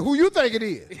think that is? Who you think it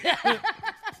is?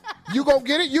 You gonna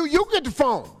get it? You get the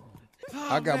phone.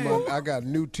 I got a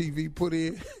new TV put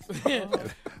in.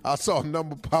 I saw a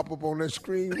number pop up on that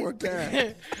screen one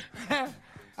time.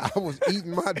 I was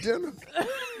eating my dinner.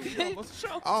 I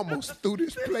almost threw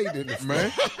this plate in the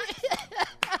man.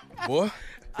 Boy,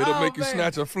 it'll make you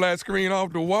snatch a flat screen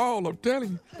off the wall, I'm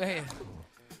telling you. Man.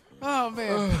 Oh,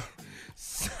 man.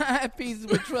 Side pieces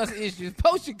with trust issues.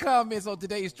 Post your comments on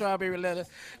today's Strawberry Letter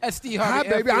at Steve Harvey.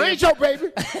 Hi, baby. I ain't your baby.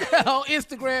 On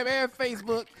Instagram and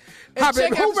Facebook. And Hi, check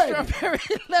baby. out Who, the baby? Strawberry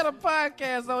Letter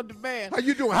podcast on demand. How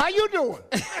you doing? How you doing?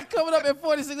 Coming up at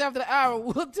 46 after the hour,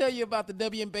 we'll tell you about the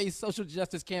WNBA social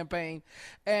justice campaign.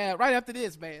 And right after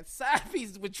this, man, side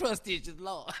pieces with trust issues,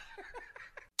 Lord.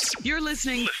 You're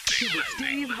listening to the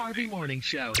Steve Harvey Morning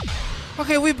Show.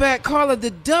 Okay, we're back. Carla,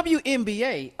 the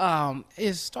WNBA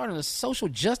is starting a social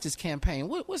justice campaign.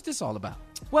 What's this all about?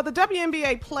 Well, the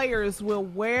WNBA players will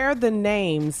wear the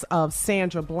names of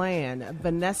Sandra Bland,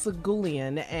 Vanessa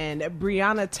Gullion, and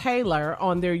Breonna Taylor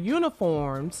on their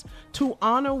uniforms to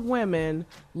honor women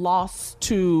lost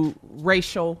to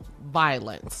racial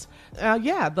violence.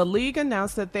 The league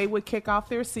announced that they would kick off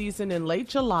their season in late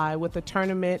July with a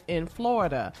tournament in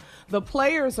Florida. The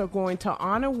players are going to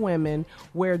honor women,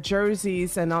 wear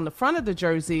jerseys, and on the front of the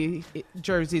jerseys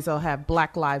will have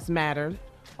Black Lives Matter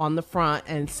on the front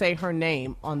and say her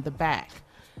name on the back.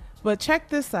 But check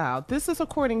this out. This is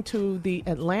according to the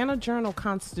Atlanta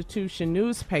Journal-Constitution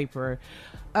newspaper.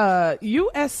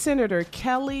 U.S. Senator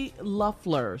Kelly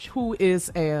Loeffler, who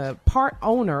is a part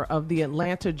owner of the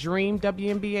Atlanta Dream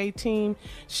WNBA team,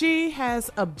 she has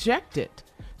objected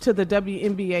to the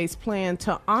WNBA's plan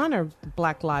to honor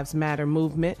Black Lives Matter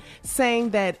movement,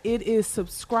 saying that it is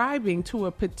subscribing to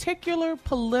a particular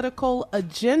political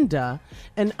agenda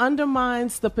and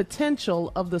undermines the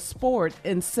potential of the sport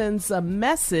and sends a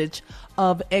message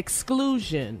of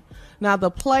exclusion. Now,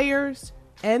 the players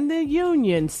and the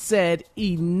union said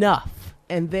enough,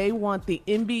 and they want the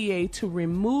NBA to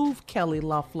remove Kelly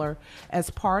Loeffler as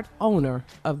part owner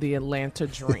of the Atlanta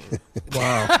Dream.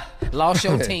 Wow. Lost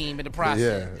your team in the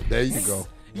process. Yeah, there you go.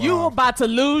 You about to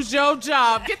lose your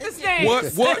job. Get this name.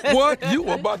 What? You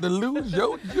about to lose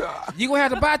your job. You going to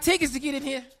have to buy tickets to get in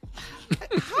here.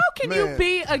 How can you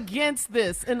be against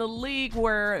this in a league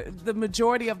where the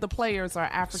majority of the players are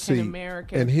African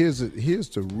American? And here's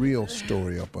the real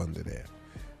story up under there.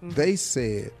 Mm-hmm. They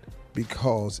said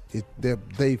because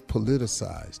they've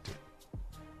politicized it.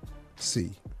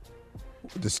 See,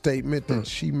 the statement that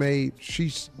she made,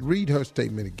 read her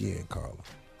statement again, Carla.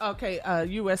 Okay,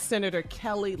 U.S. Senator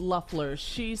Kelly Loeffler,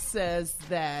 she says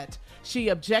that she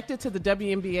objected to the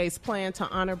WNBA's plan to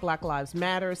honor Black Lives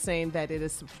Matter, saying that it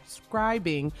is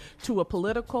subscribing to a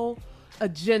political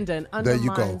agenda and undermines...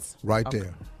 There you go, right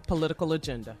there. Political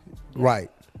agenda. Right.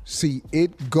 See,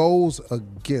 it goes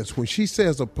against, when she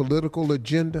says a political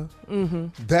agenda,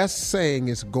 that's saying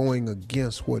it's going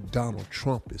against what Donald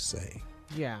Trump is saying.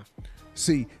 Yeah.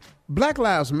 See, Black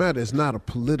Lives Matter is not a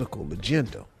political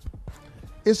agenda.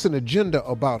 It's an agenda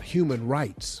about human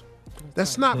rights.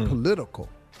 That's not political.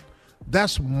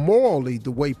 That's morally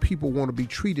the way people want to be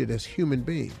treated as human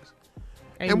beings.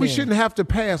 Amen. And we shouldn't have to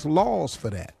pass laws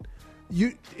for that.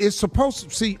 It's supposed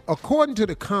to, see, according to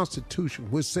the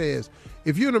Constitution, which says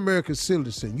if you're an American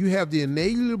citizen, you have the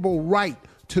inalienable right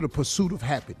to the pursuit of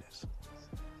happiness.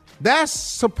 That's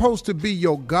supposed to be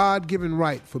your God-given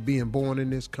right for being born in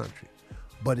this country.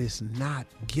 But it's not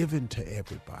given to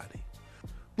everybody.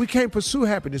 We can't pursue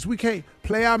happiness. We can't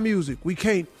play our music. We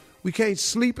can't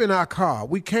sleep in our car.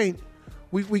 We can't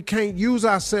use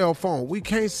our cell phone. We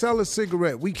can't sell a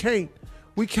cigarette. We can't.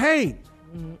 We can't.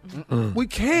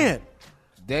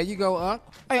 There you go, Unc.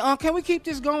 Hey, Unc, can we keep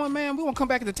this going, man? We want to come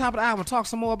back at the top of the hour and talk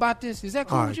some more about this. Is that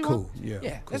cool with you, cool. Unc?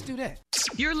 Yeah, cool. Let's do that.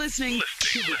 You're listening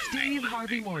to the Steve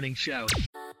Harvey Morning Show.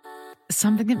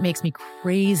 Something that makes me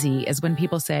crazy is when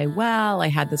people say, well, I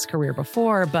had this career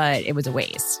before, but it was a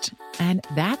waste. And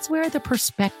that's where the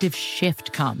perspective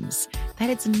shift comes, that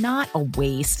it's not a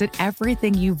waste, that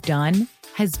everything you've done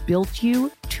has built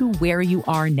you to where you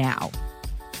are now.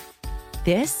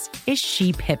 This is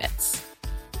She Pivots,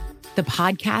 the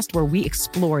podcast where we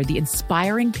explore the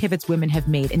inspiring pivots women have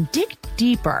made and dig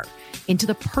deeper into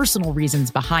the personal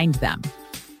reasons behind them.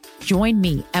 Join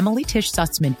me, Emily Tish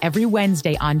Sussman, every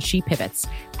Wednesday on She Pivots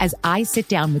as I sit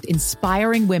down with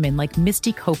inspiring women like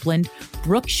Misty Copeland,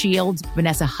 Brooke Shields,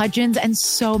 Vanessa Hudgens, and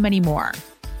so many more.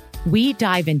 We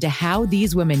dive into how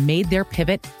these women made their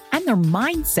pivot and their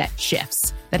mindset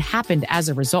shifts that happened as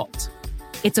a result.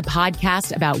 It's a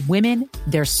podcast about women,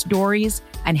 their stories,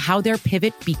 and how their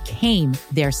pivot became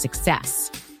their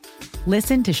success.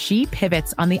 Listen to She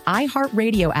Pivots on the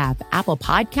iHeartRadio app, Apple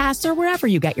Podcasts, or wherever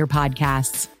you get your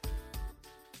podcasts.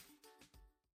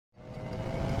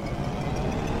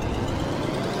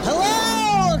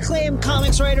 Hello, acclaimed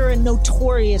comics writer and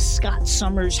notorious Scott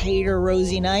Summers hater,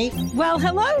 Rosie Knight. Well,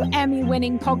 hello,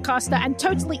 Emmy-winning podcaster and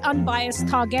totally unbiased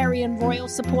Targaryen royal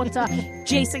supporter,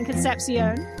 Jason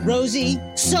Concepcion. Rosie,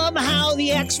 somehow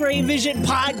the X-Ray Vision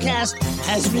podcast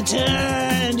has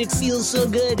returned. It feels so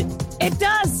good. It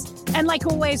does. And like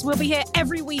always, we'll be here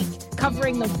every week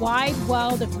covering the wide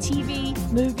world of TV,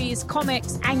 movies,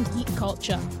 comics, and geek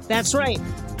culture. That's right.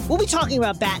 We'll be talking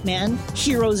about Batman,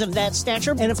 heroes of that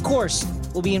stature, and of course,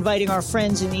 we'll be inviting our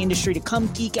friends in the industry to come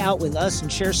geek out with us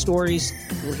and share stories.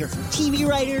 We'll hear from TV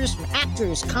writers, from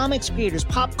actors, comics creators,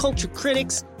 pop culture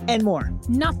critics, and more.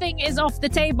 Nothing is off the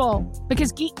table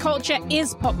because geek culture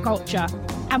is pop culture,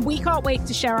 and we can't wait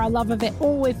to share our love of it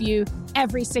all with you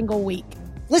every single week.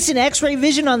 Listen to X-Ray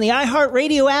Vision on the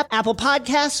iHeartRadio app, Apple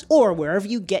Podcasts, or wherever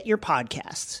you get your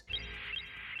podcasts.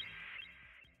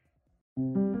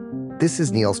 This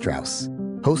is Neil Strauss,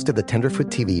 host of the Tenderfoot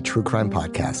TV True Crime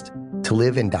Podcast, To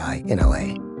Live and Die in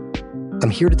LA.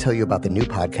 I'm here to tell you about the new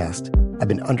podcast I've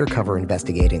been undercover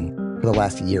investigating for the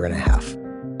last year and a half.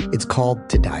 It's called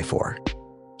To Die For.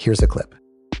 Here's a clip.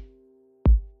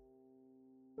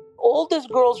 All these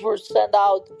girls were sent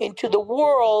out into the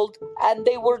world and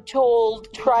they were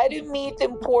told, try to meet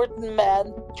important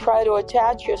men, try to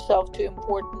attach yourself to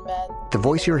important men. The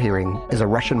voice you're hearing is a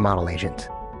Russian model agent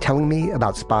telling me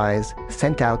about spies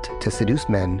sent out to seduce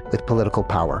men with political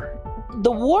power.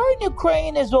 The war in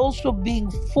Ukraine is also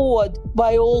being fought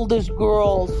by all these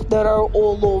girls that are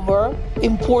all over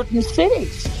important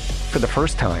cities. For the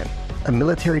first time, a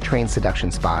military-trained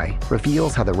seduction spy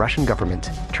reveals how the Russian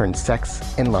government turned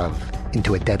sex and love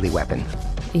into a deadly weapon.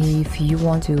 If you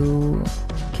want to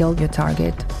kill your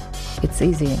target, it's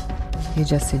easy. You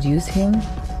just seduce him,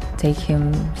 take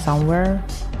him somewhere,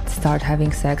 start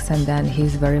having sex, and then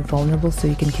he's very vulnerable, so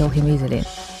you can kill him easily.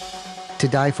 To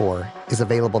Die For is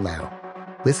available now.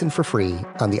 Listen for free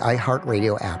on the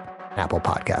iHeartRadio app, Apple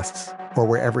Podcasts, or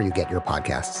wherever you get your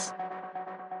podcasts.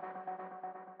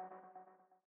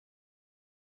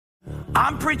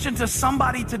 I'm preaching to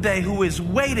somebody today who is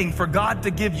waiting for God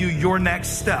to give you your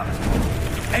next step.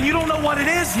 And you don't know what it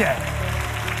is yet.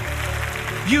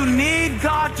 You need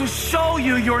God to show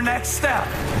you your next step.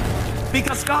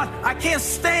 Because God, I can't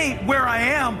stay where I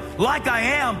am, like I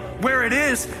am, where it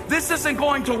is. This isn't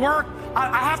going to work.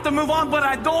 I have to move on, but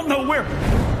I don't know where.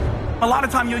 A lot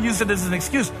of time you'll use it as an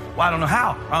excuse. Well, I don't know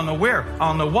how. I don't know where. I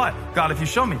don't know what. God, if you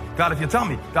show me. God, if you tell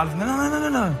me. God, if...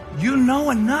 No. You know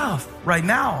enough right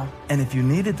now. And if you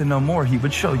needed to know more, he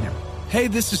would show you. Hey,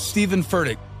 this is Stephen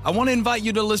Furtick. I want to invite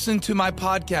you to listen to my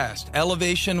podcast,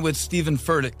 Elevation with Stephen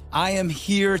Furtick. I am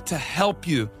here to help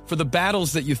you for the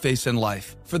battles that you face in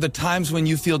life, for the times when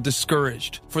you feel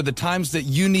discouraged, for the times that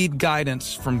you need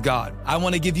guidance from God. I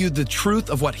want to give you the truth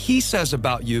of what he says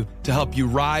about you to help you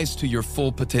rise to your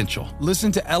full potential.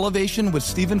 Listen to Elevation with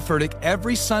Stephen Furtick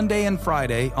every Sunday and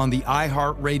Friday on the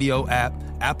iHeartRadio app,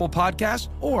 Apple Podcasts,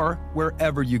 or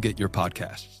wherever you get your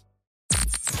podcasts.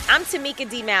 I'm Tamika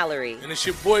D. Mallory. And it's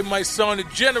your boy, my son, the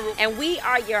General. And we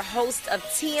are your hosts of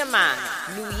TMI.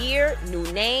 New year, new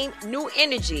name, new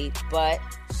energy, but...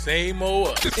 same old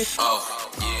us.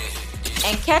 Oh, yeah.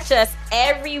 And catch us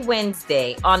every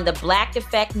Wednesday on the Black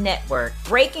Effect Network,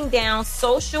 breaking down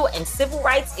social and civil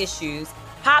rights issues,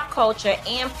 pop culture,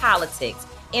 and politics,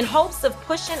 in hopes of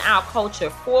pushing our culture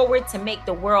forward to make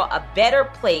the world a better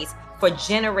place for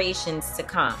generations to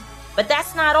come. But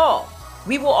that's not all.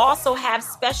 We will also have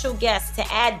special guests to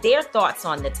add their thoughts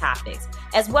on the topics,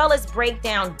 as well as break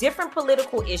down different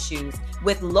political issues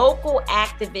with local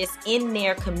activists in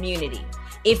their community.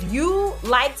 If you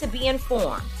like to be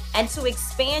informed and to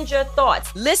expand your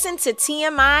thoughts, listen to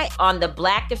TMI on the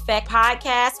Black Effect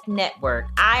Podcast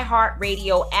Network,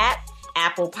 iHeartRadio app,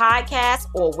 Apple Podcasts,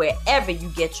 or wherever you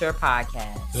get your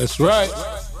podcasts. That's right.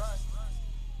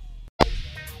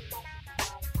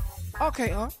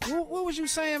 Okay, what was you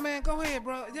saying, man? Go ahead,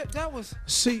 bro. That was...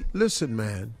 See, listen,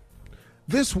 man.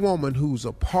 This woman who's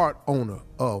a part owner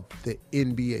of the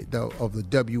NBA, of the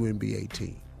WNBA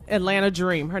team. Atlanta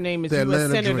Dream. Her name is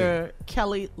U.S. Senator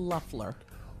Kelly Loeffler.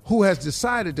 who has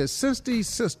decided that since these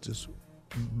sisters,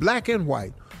 black and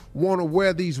white, want to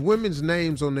wear these women's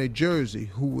names on their jersey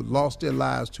who lost their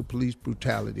lives to police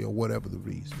brutality or whatever the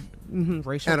reason,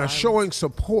 Racial and are violence. showing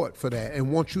support for that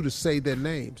and want you to say their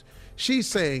names. She's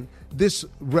saying this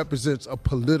represents a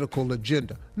political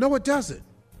agenda. No, it doesn't.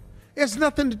 It's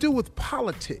nothing to do with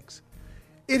politics.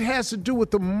 It has to do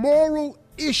with the moral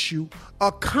issue,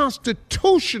 a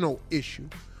constitutional issue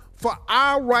for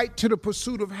our right to the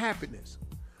pursuit of happiness,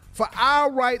 for our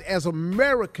right as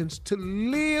Americans to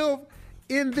live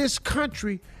in this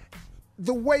country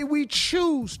the way we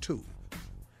choose to.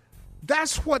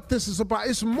 That's what this is about.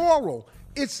 It's moral.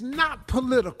 It's not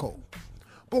political.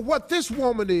 But what this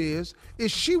woman is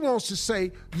she wants to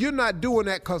say, you're not doing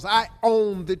that because I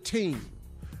own the team.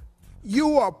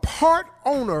 You are part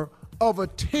owner of a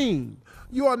team.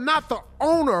 You are not the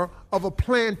owner of a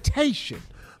plantation.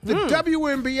 The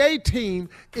WNBA team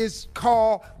is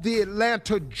called the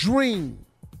Atlanta Dream.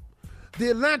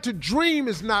 The Atlanta Dream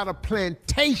is not a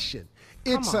plantation.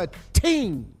 It's a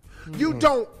team. You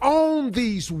don't own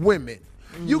these women.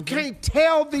 You can't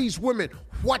tell these women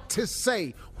what to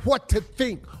say, what to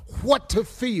think, what to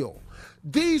feel.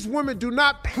 These women do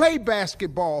not play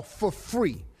basketball for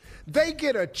free. They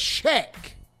get a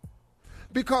check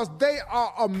because they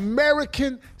are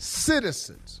American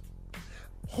citizens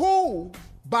who,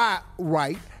 by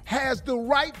right, has the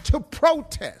right to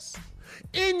protest.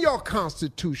 In your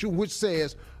Constitution, which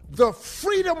says the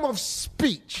freedom of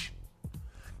speech,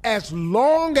 as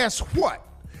long as what?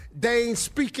 They ain't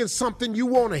speaking something you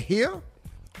want to hear?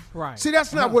 Right. See,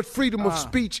 that's not what freedom of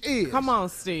speech is. Come on,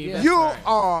 Steve. You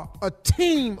are a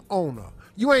team owner.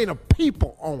 You ain't a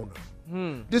people owner.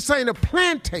 This ain't a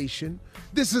plantation.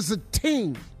 This is a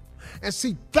team. And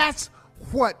see, that's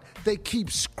what they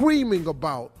keep screaming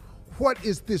about. What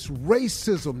is this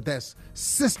racism that's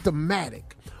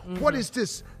systematic? What is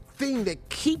this thing that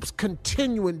keeps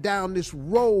continuing down this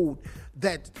road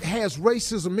that has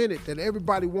racism in it that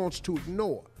everybody wants to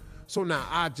ignore? So now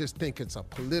I just think it's a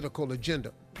political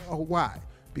agenda. Oh, why?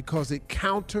 Because it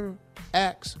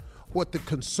counteracts what the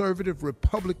conservative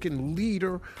Republican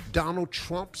leader Donald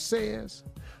Trump says.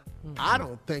 I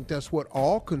don't think that's what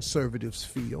all conservatives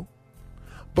feel.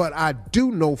 But I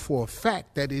do know for a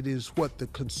fact that it is what the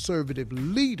conservative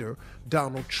leader,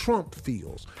 Donald Trump,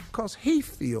 feels. Because he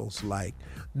feels like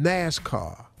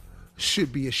NASCAR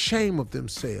should be ashamed of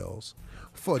themselves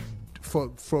for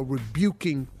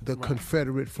rebuking the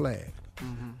Confederate flag.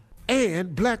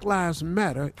 And Black Lives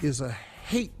Matter is a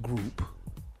hate group.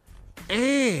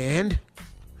 And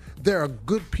there are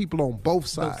good people on both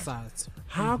sides. Both sides.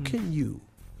 How can you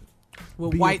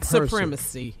With be a white person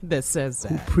supremacy that says that.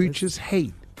 who preaches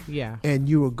hate, Yeah. and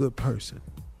you're a good person?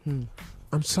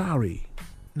 I'm sorry.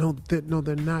 No, they're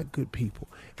not good people.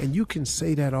 And you can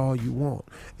say that all you want.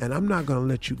 And I'm not going to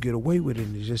let you get away with it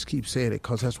and just keep saying it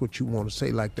because that's what you want to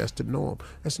say, like that's the norm.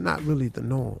 That's not really the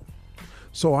norm.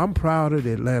 So I'm proud of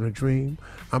the Atlanta Dream.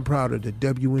 I'm proud of the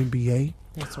WNBA.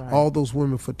 That's right. All those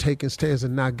women for taking stands,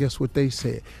 and now guess what they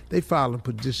said? They filed a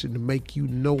petition to make you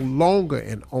no longer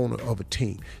an owner of a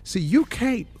team. See, you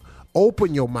can't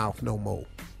open your mouth no more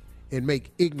and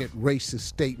make ignorant racist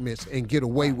statements and get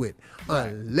away with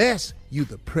unless you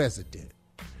the president.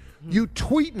 You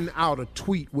tweeting out a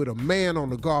tweet with a man on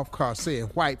the golf cart saying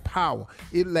white power.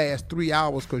 It lasts 3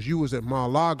 hours because you was at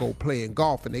Mar-a-Lago playing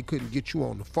golf and they couldn't get you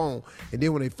on the phone. And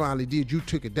then when they finally did, you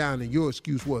took it down and your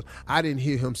excuse was, I didn't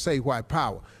hear him say white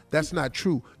power. That's not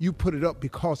true. You put it up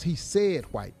because he said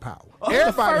white power.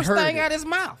 Everybody First heard thing it. out his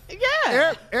mouth.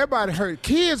 Yeah. Everybody heard it.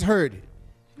 Kids heard it.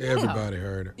 Everybody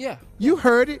heard it. Yeah. You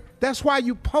heard it. That's why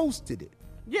you posted it.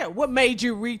 Yeah. What made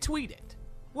you retweet it?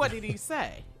 What did he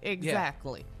say?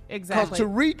 Exactly. Because Exactly. to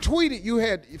retweet it, you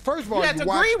had, first of all, You had to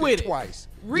watched agree with it it. twice.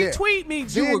 Retweet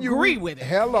means Then you agree with it.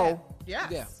 Hello.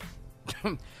 Yes.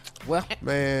 Well,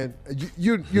 man,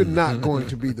 you're not going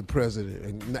to be the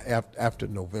president after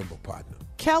November, partner.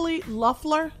 Kelly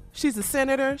Loeffler, she's a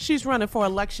senator. She's running for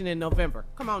election in November.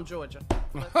 Come on, Georgia.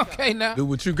 Okay, now. Do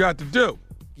what you got to do.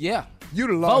 Yeah. You'd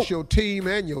have lost your team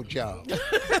and your job.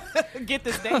 Get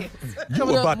this dance. You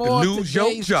Coming were up about to more lose your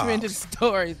today's job. trending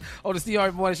stories on the Steve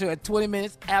Harvey Morning Show at 20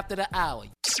 minutes after the hour.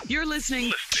 You're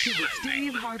listening to the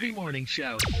Steve Harvey Morning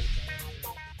Show.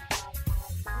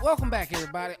 Welcome back,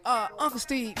 everybody. Uncle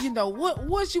Steve, you know,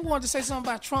 what you wanted to say something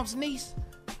about Trump's niece?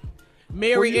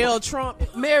 Mary L. Trump.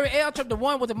 Mary L. Trump, the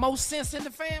one with the most sense in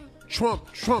the family? Trump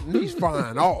needs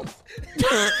flying off.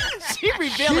 She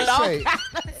revealing all.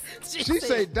 She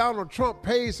say Donald Trump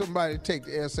paid somebody to take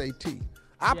the SAT.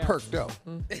 I perked up.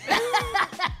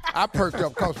 I perked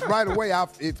up because right away I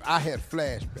had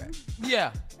flashbacks.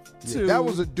 Yeah. to... That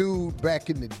was a dude back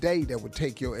in the day that would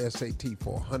take your SAT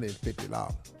for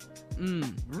 $150.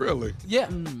 Really? Yeah.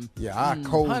 Yeah, our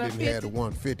code didn't have the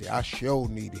 150. I sure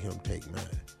needed him to take mine.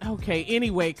 Okay,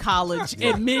 anyway, college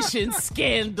admission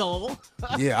scandal.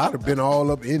 Yeah, I'd have been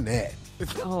all up in that.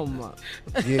 Oh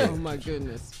my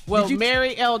goodness. Well,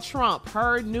 Mary L. Trump,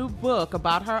 her new book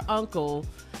about her uncle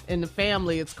and the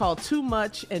family, it's called Too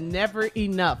Much and Never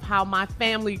Enough: How My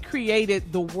Family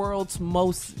Created the World's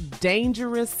Most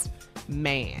Dangerous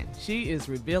Man. She is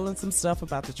revealing some stuff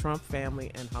about the Trump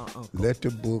family and her uncle. Let the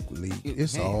book leak.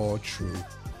 It's all true.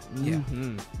 Yeah.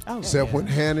 Except when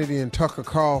Hannity and Tucker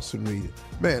Carlson read it.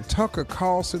 Man, Tucker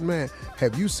Carlson, man,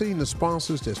 have you seen the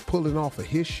sponsors that's pulling off of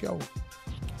his show?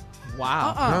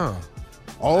 Wow.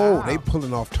 They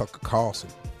pulling off Tucker Carlson.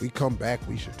 We come back,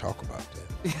 we should talk about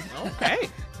that. Okay.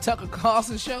 Tucker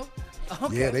Carlson show?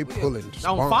 Okay. Yeah, they pulling sponsors.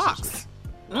 On Fox.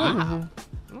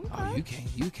 Oh,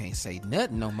 you can't say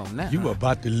nothing no more now. You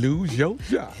about to lose your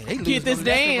job. They Get this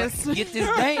dance. Get this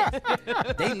dance.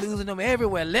 They losing them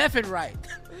everywhere, left and right.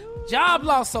 Job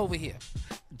loss over here.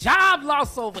 Job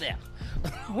loss over there.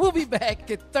 We'll be back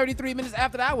at 33 minutes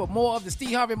after the hour. More of the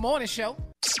Steve Harvey Morning Show.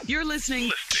 You're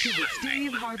listening to the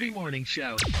Steve Harvey Morning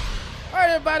Show. All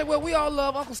right, everybody. Well, we all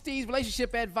love Uncle Steve's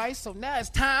relationship advice, so now it's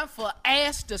time for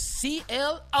Ask the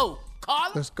CLO.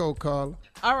 Carla? Let's go, Carla.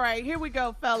 All right, here we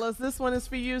go, fellas. This one is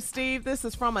for you, Steve. This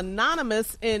is from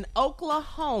Anonymous in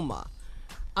Oklahoma.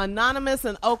 Anonymous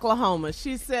in Oklahoma.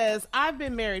 She says, I've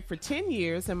been married for 10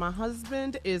 years, and my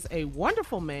husband is a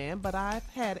wonderful man, but I've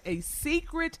had a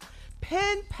secret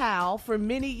pen pal for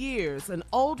many years. An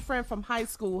old friend from high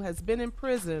school has been in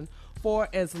prison for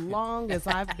as long as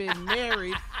I've been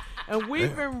married, and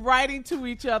we've been writing to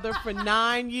each other for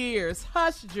 9 years.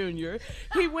 Hush, Junior.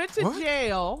 He went to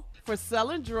jail for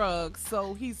selling drugs,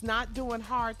 so he's not doing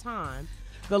hard time.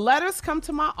 The letters come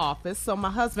to my office, so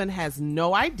my husband has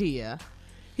no idea.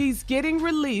 He's getting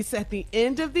released at the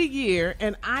end of the year,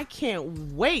 and I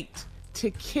can't wait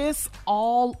to kiss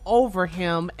all over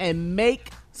him and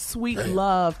make sweet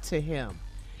love to him.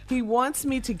 He wants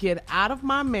me to get out of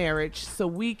my marriage so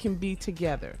we can be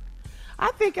together.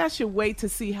 I think I should wait to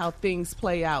see how things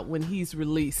play out when he's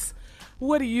released.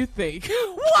 What do you think?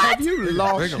 What? Have you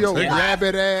lost your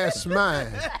rabbit ass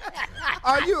mind?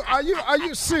 Are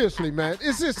you seriously, man?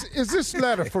 Is this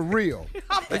letter for real?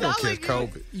 They gonna catch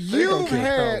COVID. You've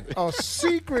had a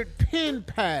secret pen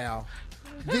pal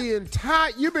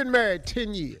you've been married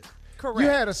 10 years. Correct. You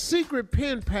had a secret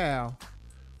pen pal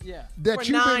that For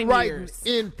you've 9 been writing years.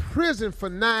 in prison for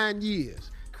 9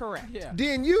 years. Correct. Yeah.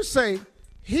 Then you say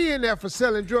he in there for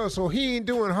selling drugs, so he ain't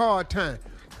doing hard time.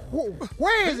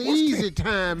 Where is easy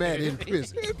time at in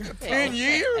prison? 10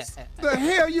 years? The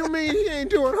hell you mean he ain't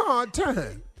doing hard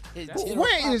time?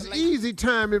 Where is easy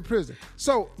time in prison?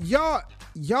 So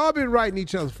y'all been writing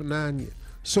each other for 9 years.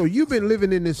 So you've been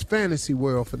living in this fantasy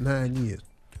world for 9 years.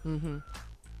 Mm-hmm.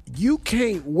 You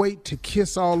can't wait to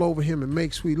kiss all over him and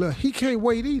make sweet love. He can't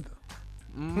wait either.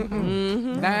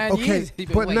 Mm-hmm. 9 years. He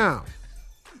been But waiting. now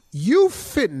you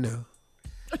finna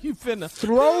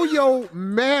throw your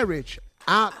marriage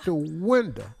out the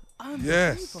window.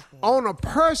 Yes. On a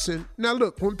person. Now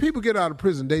look, when people get out of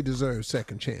prison, they deserve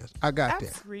second chance. I got that.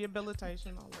 That's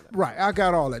rehabilitation, all of that. Right, I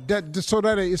got all that.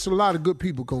 It's a lot of good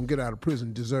people gonna get out of prison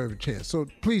and deserve a chance. So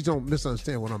please don't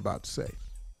misunderstand what I'm about to say.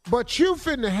 But you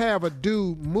finna have a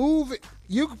dude move it.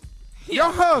 Your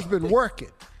husband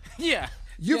working. Yeah.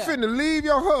 You finna leave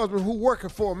your husband who working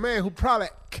for a man who probably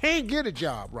can't get a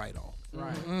job right off.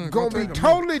 Right. Gonna be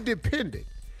totally dependent.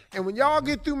 And when y'all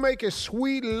get through making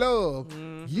sweet love,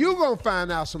 you gonna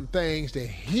find out some things that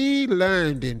he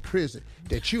learned in prison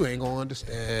that you ain't gonna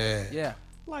understand. Yeah.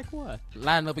 Like what?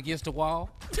 Lining up against the wall.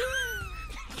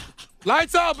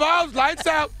 Lights out, Bobs. Lights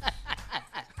out.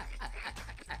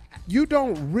 You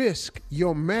don't risk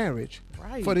your marriage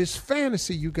for this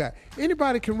fantasy you got.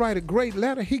 Anybody can write a great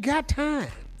letter. He got time.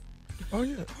 Oh,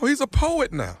 yeah. Oh, he's a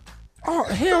poet now. Oh,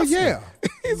 hell yeah.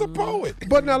 He's a poet.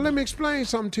 But now let me explain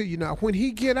something to you now. When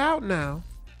he get out now,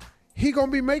 he going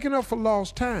to be making up for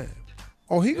lost time.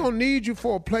 Or he going to need you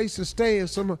for a place to stay in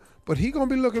summer. But he going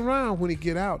to be looking around when he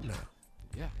get out now.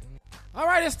 Yeah. All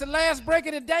right, it's the last break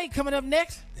of the day. Coming up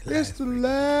next. It's the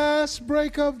last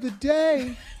break of the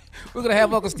day. We're going to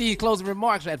have Uncle Steve closing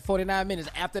remarks at 49 minutes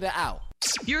after the hour.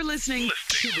 You're listening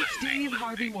to the Steve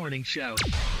Harvey Morning Show.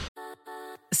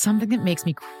 Something that makes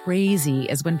me crazy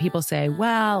is when people say,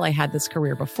 well, I had this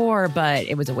career before, but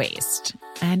it was a waste.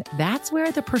 And that's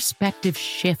where the perspective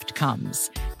shift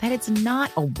comes, that it's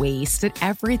not a waste, that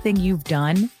everything you've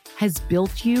done has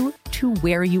built you to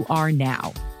where you are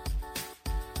now.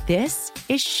 This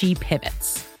is She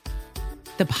Pivots,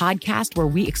 the podcast where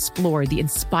we explore the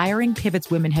inspiring pivots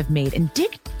women have made and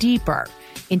dig deeper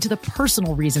into the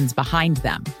personal reasons behind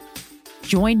them.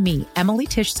 Join me, Emily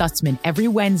Tish Sussman, every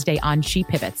Wednesday on She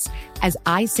Pivots as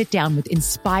I sit down with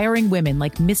inspiring women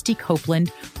like Misty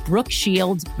Copeland, Brooke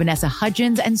Shields, Vanessa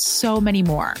Hudgens, and so many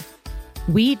more.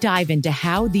 We dive into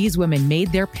how these women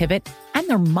made their pivot and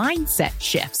their mindset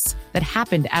shifts that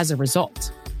happened as a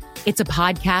result. It's a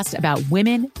podcast about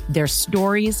women, their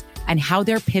stories, and how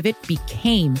their pivot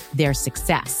became their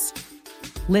success.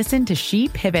 Listen to She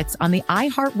Pivots on the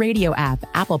iHeartRadio app,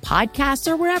 Apple Podcasts,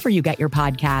 or wherever you get your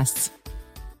podcasts.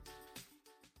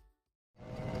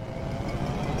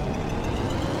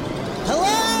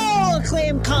 Hello,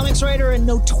 acclaimed comics writer and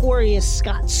notorious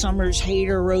Scott Summers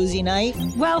hater, Rosie Knight.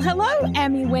 Well, hello,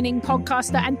 Emmy-winning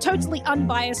podcaster and totally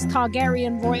unbiased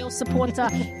Targaryen royal supporter,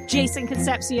 Jason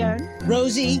Concepcion.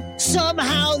 Rosie,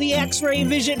 somehow the X-Ray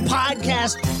Vision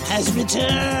podcast has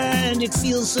returned. It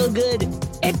feels so good.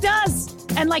 It does.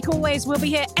 And like always, we'll be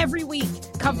here every week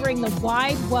covering the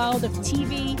wide world of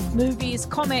TV, movies,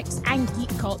 comics, and geek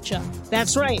culture.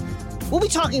 That's right. We'll be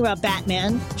talking about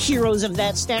Batman, heroes of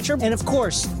that stature, and of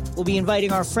course, we'll be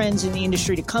inviting our friends in the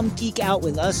industry to come geek out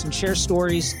with us and share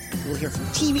stories. We'll hear from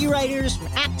TV writers, from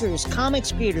actors,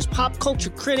 comics creators, pop culture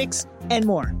critics, and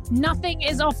more. Nothing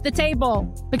is off the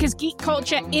table because geek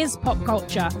culture is pop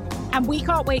culture, and we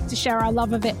can't wait to share our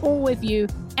love of it all with you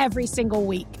every single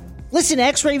week. Listen to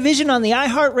X-Ray Vision on the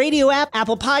iHeartRadio app,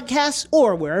 Apple Podcasts,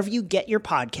 or wherever you get your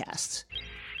podcasts.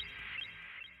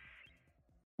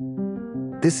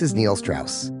 This is Neil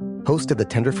Strauss, host of the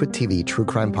Tenderfoot TV True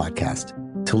Crime Podcast,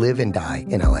 To Live and Die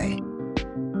in LA.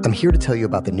 I'm here to tell you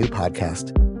about the new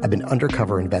podcast I've been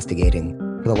undercover investigating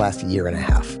for the last year and a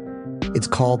half. It's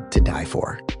called To Die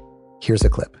For. Here's a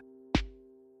clip.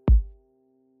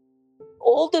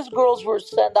 All these girls were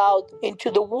sent out into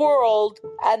the world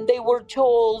and they were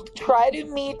told, try to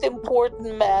meet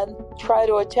important men, try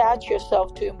to attach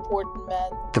yourself to important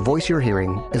men. The voice you're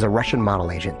hearing is a Russian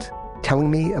model agent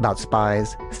telling me about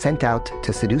spies sent out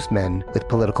to seduce men with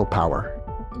political power.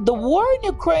 The war in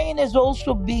Ukraine is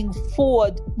also being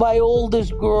fought by all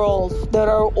these girls that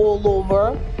are all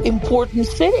over important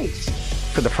cities.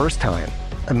 For the first time,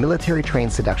 a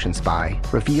military-trained seduction spy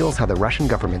reveals how the Russian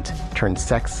government turned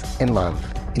sex and love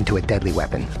into a deadly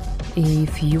weapon.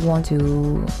 If you want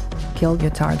to kill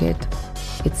your target,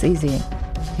 it's easy.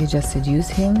 You just seduce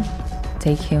him,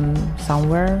 take him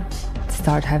somewhere,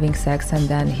 start having sex, and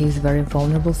then he's very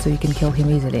vulnerable, so you can kill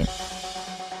him easily.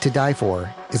 To Die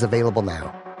For is available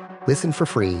now. Listen for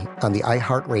free on the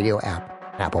iHeartRadio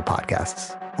app, Apple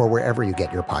Podcasts, or wherever you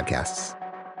get your podcasts.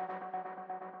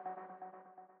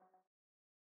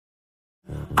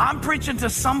 I'm preaching to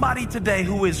somebody today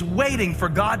who is waiting for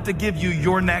God to give you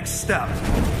your next step.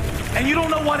 And you don't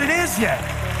know what it is yet.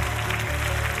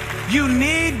 You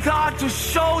need God to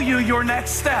show you your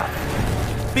next step.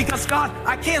 Because God,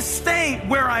 I can't stay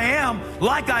where I am,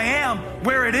 like I am,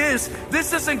 where it is.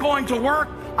 This isn't going to work.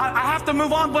 I have to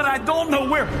move on, but I don't know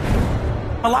where.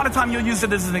 A lot of time you'll use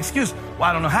it as an excuse. Well,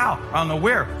 I don't know how. I don't know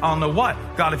where. I don't know what.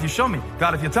 God, if you show me.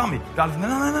 God, if you tell me. God, if...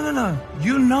 No.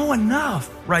 You know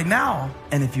enough right now.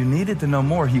 And if you needed to know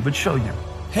more, he would show you.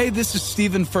 Hey, this is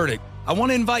Stephen Furtick. I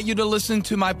want to invite you to listen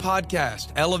to my podcast,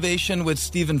 Elevation with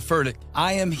Stephen Furtick.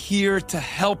 I am here to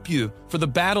help you for the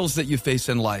battles that you face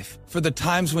in life, for the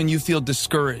times when you feel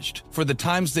discouraged, for the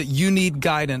times that you need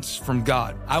guidance from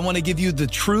God. I want to give you the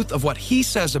truth of what he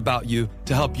says about you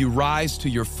to help you rise to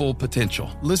your full potential.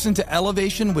 Listen to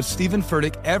Elevation with Stephen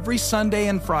Furtick every Sunday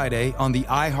and Friday on the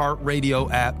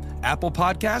iHeartRadio app, Apple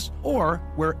Podcasts, or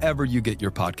wherever you get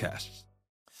your podcasts.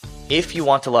 If you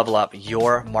want to level up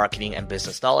your marketing and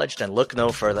business knowledge, then look no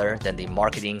further than the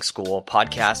Marketing School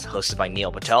podcast hosted by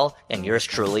Neil Patel and yours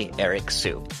truly, Eric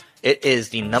Sue. It is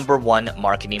the #1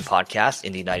 marketing podcast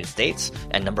in the United States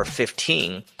and number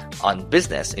 15 on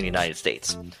business in the United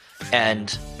States.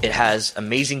 And it has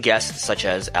amazing guests such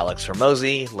as Alex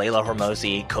Hormozi, Layla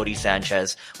Hormozi, Cody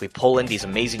Sanchez. We pull in these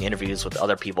amazing interviews with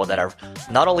other people that are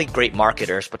not only great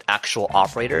marketers, but actual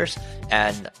operators.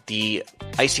 And the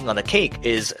icing on the cake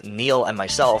is Neil and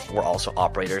myself were also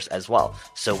operators as well.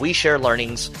 So we share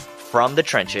learnings from the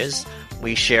trenches.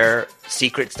 We share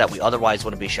secrets that we otherwise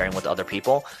wouldn't be sharing with other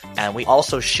people. And we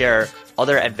also share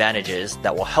other advantages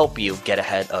that will help you get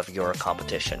ahead of your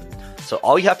competition. So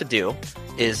all you have to do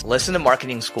is listen to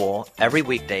Marketing School every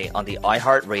weekday on the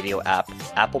iHeartRadio app,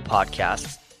 Apple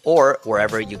Podcasts, or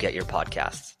wherever you get your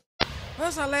podcasts. Well,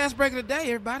 that's our last break of the day,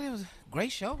 everybody. It was a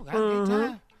great show. Got a great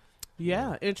time.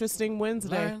 Yeah, interesting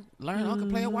Wednesday. Learn how to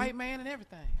play a white man and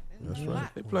everything. That's right.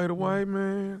 They play the white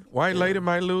man. White lady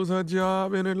might lose her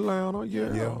job in Atlanta.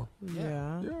 Yeah.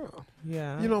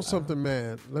 Yeah. You know something,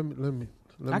 man? Let me.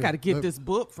 I got to get this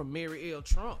book from Mary L.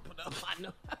 Trump. I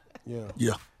know.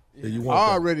 Yeah. You I want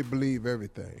that. already believe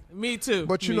everything. Me too.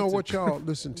 But you Me know too. what, y'all?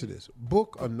 Listen to this.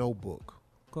 Book or no book.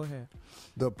 Go ahead.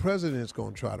 The president's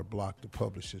going to try to block the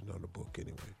publishing of the book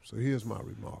anyway. So here's my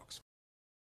remarks.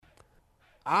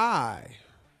 I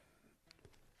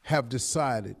have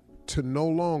decided to no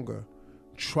longer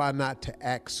try not to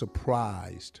act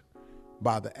surprised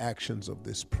by the actions of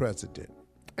this president.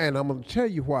 And I'm going to tell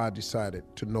you why I decided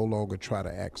to no longer try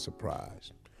to act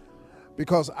surprised.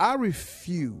 Because I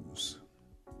refuse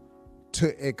to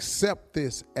accept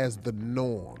this as the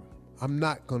norm. I'm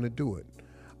not going to do it.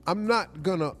 I'm not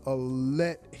going to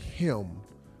let him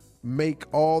make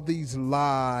all these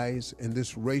lies and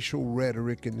this racial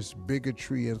rhetoric and this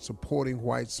bigotry and supporting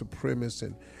white supremacists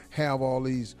and have all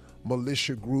these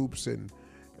militia groups and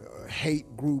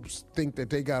hate groups think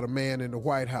that they got a man in the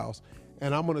White House.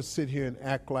 And I'm going to sit here and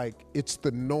act like it's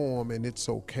the norm and it's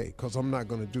okay, because I'm not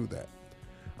going to do that.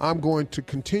 I'm going to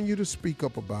continue to speak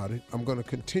up about it. I'm going to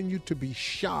continue to be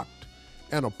shocked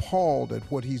and appalled at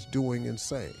what he's doing and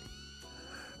saying.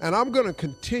 And I'm going to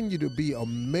continue to be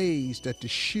amazed at the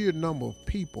sheer number of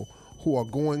people who are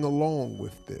going along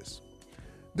with this.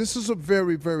 This is a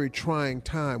very, very trying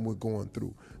time we're going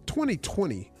through.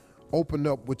 2020 opened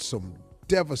up with some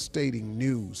devastating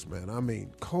news, man. I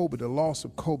mean, the loss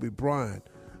of Kobe Bryant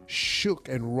shook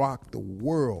and rocked the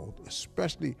world,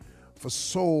 especially for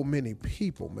so many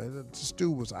people, man. This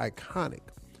dude was iconic.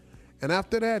 And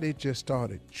after that, it just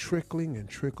started trickling and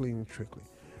trickling and trickling.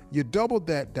 You doubled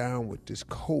that down with this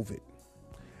COVID.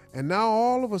 And now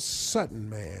all of a sudden,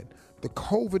 man, the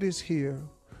COVID is here,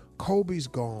 Kobe's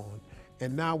gone,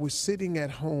 and now we're sitting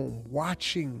at home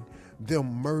watching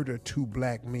them murder 2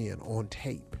 black men on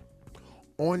tape.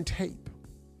 On tape.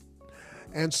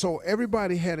 And so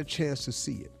everybody had a chance to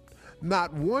see it.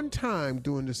 Not one time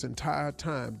during this entire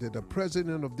time did the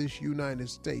president of this United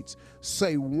States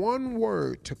say one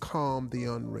word to calm the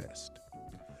unrest.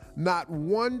 Not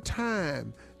one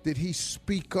time did he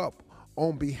speak up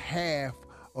on behalf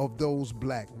of those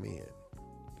black men.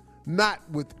 Not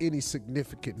with any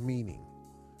significant meaning.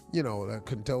 You know, the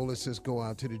condolences go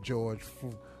out to the George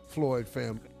Floyd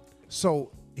family.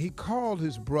 So he called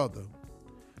his brother,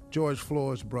 George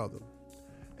Floyd's brother,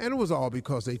 and it was all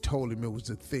because they told him it was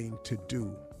the thing to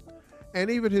do. And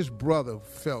even his brother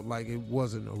felt like it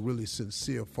wasn't a really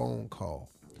sincere phone call.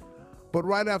 But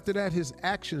right after that, his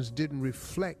actions didn't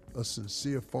reflect a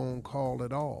sincere phone call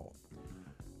at all.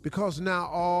 Because now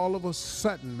all of a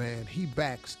sudden, man, he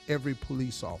backs every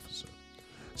police officer.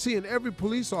 See, and every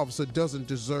police officer doesn't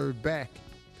deserve backing.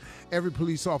 Every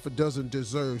police officer doesn't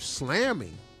deserve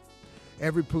slamming.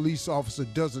 Every police officer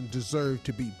doesn't deserve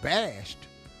to be bashed.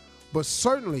 But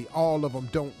certainly all of them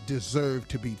don't deserve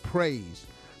to be praised,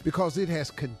 because it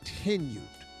has continued.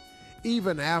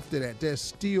 Even after that, there's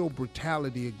still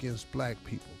brutality against black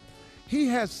people. He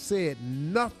has said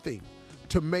nothing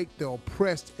to make the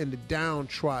oppressed and the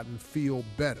downtrodden feel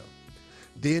better.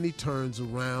 Then he turns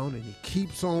around and he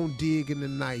keeps on digging the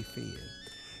knife in.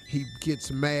 He gets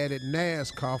mad at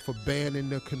NASCAR for banning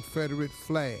the Confederate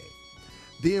flag.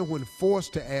 Then when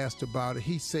Forster asked about it,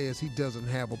 he says he doesn't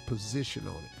have a position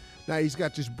on it. Now he's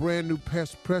got this brand new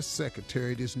press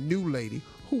secretary, this new lady,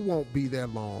 who won't be there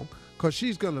long, because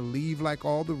she's going to leave like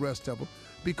all the rest of them,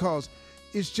 because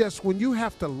it's just when you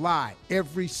have to lie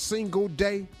every single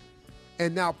day,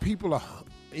 and now people are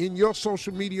in your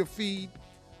social media feed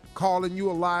calling you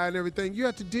a liar and everything, you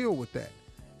have to deal with that.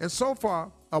 And so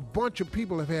far, a bunch of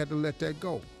people have had to let that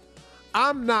go.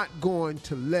 I'm not going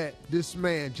to let this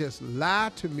man just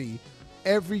lie to me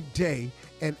every day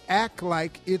and act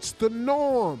like it's the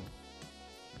norm.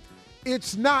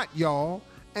 It's not, y'all.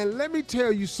 And let me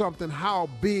tell you something, how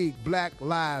big black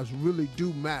lives really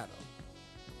do matter.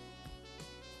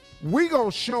 We're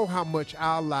going to show how much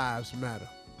our lives matter.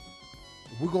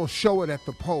 We're going to show it at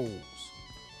the polls.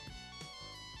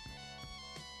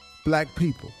 Black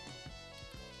people,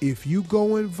 if you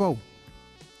go and vote,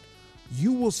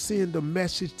 you will send a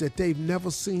message that they've never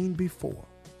seen before.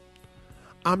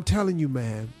 I'm telling you,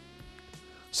 man,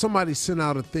 somebody sent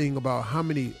out a thing about how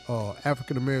many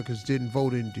African Americans didn't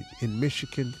vote in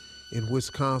Michigan, in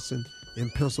Wisconsin,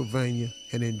 in Pennsylvania,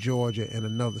 and in Georgia and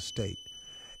another state.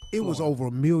 It was over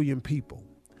 1 million people.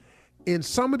 In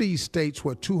some of these states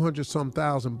where 200-some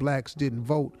thousand blacks didn't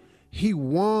vote, he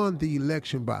won the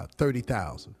election by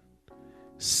 30,000,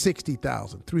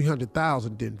 60,000,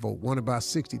 300,000 didn't vote, won it by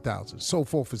 60,000, so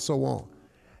forth and so on.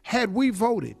 Had we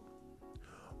voted,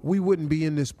 we wouldn't be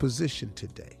in this position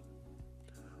today.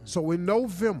 So in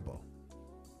November,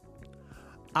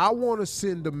 I want to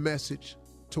send a message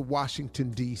to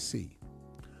Washington, D.C.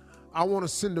 I want to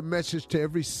send a message to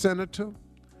every senator,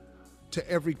 to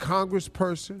every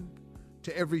congressperson,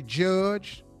 to every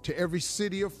judge, to every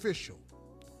city official,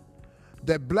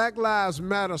 that Black Lives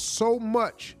Matter so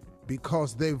much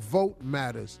because their vote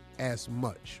matters as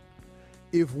much.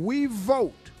 If we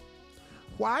vote,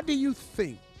 why do you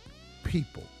think,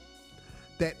 people,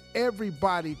 that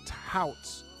everybody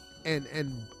touts and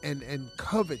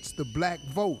covets the black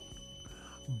vote?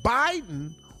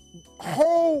 Biden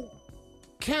whole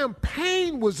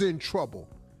campaign was in trouble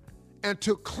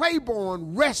until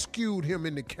Claiborne rescued him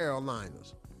in the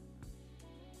Carolinas.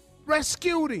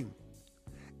 Rescued him.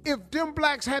 If them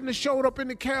blacks hadn't showed up in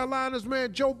the Carolinas,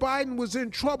 man, Joe Biden was in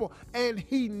trouble, and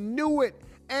he knew it,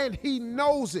 and he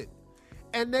knows it.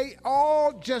 And they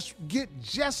all just get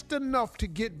just enough to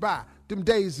get by. Them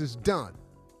days is done.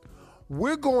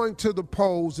 We're going to the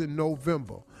polls in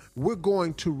November. We're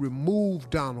going to remove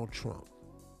Donald Trump.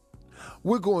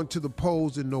 We're going to the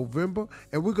polls in November,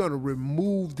 and we're going to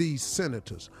remove these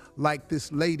senators, like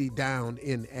this lady down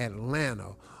in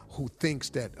Atlanta who thinks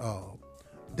that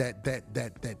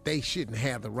that they shouldn't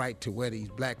have the right to wear these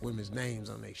black women's names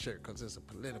on their shirt because it's a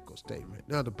political statement.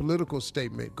 Now, the political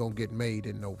statement going to get made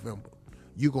in November.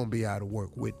 You're going to be out of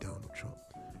work with Donald Trump.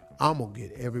 I'm going to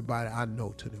get everybody I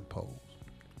know to them polls.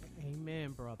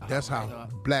 Amen, brother. That's how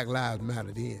Black Lives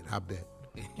Matter then, I bet.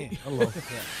 Hello.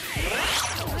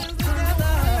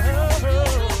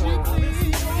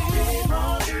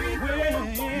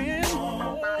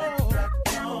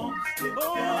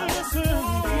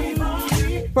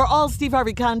 For all Steve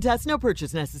Harvey contests, no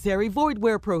purchase necessary, void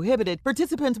where prohibited.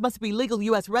 Participants must be legal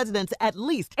U.S. residents at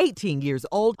least 18 years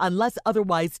old unless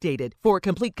otherwise stated. For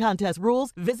complete contest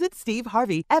rules, visit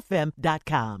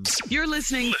SteveHarveyFM.com. You're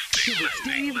listening to the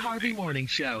Steve Harvey Morning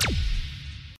Show.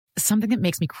 Something that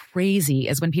makes me crazy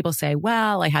is when people say,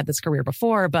 well, I had this career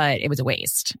before, but it was a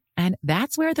waste. And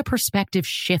that's where the perspective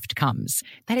shift comes,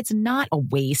 that it's not a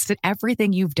waste, that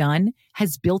everything you've done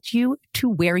has built you to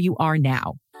where you are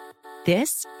now.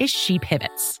 This is She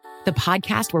Pivots, the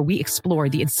podcast where we explore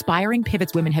the inspiring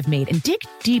pivots women have made and dig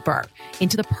deeper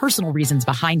into the personal reasons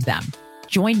behind them.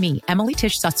 Join me, Emily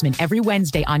Tish Sussman, every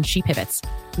Wednesday on She Pivots.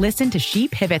 Listen to She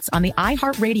Pivots on the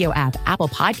iHeartRadio app, Apple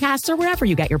Podcasts, or wherever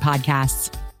you get your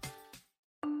podcasts.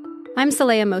 I'm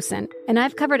Saleha Mohsen, and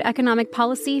I've covered economic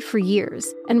policy for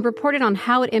years and reported on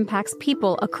how it impacts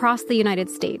people across the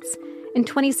United States. In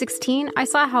 2016, I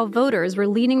saw how voters were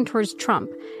leaning towards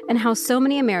Trump and how so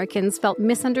many Americans felt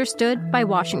misunderstood by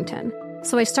Washington.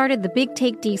 So I started The Big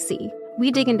Take DC.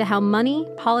 We dig into how money,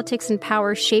 politics, and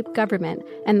power shape government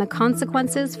and the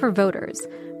consequences for voters.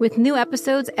 With new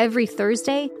episodes every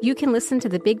Thursday, you can listen to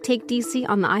The Big Take DC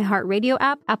on the iHeartRadio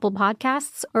app, Apple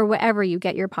Podcasts, or wherever you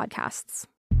get your podcasts.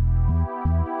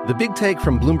 The Big Take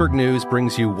from Bloomberg News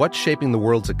brings you what's shaping the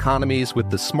world's economies with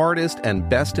the smartest and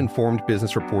best-informed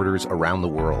business reporters around the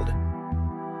world.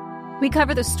 We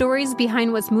cover the stories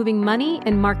behind what's moving money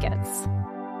and markets,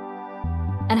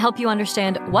 and help you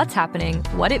understand what's happening,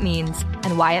 what it means,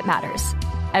 and why it matters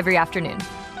every afternoon.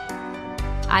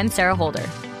 I'm Sarah Holder.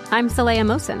 I'm Saleha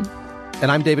Mohsen.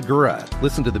 And I'm David Gura.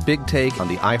 Listen to The Big Take on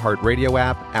the iHeartRadio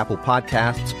app, Apple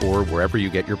Podcasts, or wherever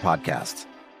you get your podcasts.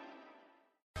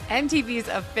 MTV's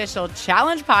official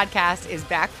Challenge podcast is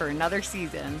back for another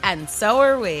season. And so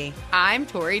are we. I'm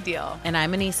Tori Deal. And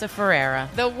I'm Anissa Ferreira.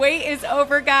 The wait is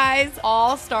over, guys.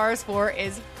 All Stars 4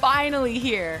 is finally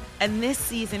here. And this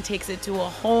season takes it to a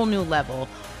whole new level.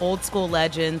 Old school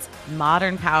legends,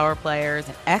 modern power players,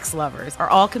 and ex-lovers are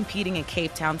all competing in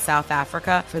Cape Town, South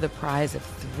Africa for the prize of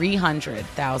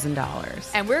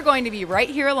 $300,000. And we're going to be right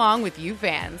here along with you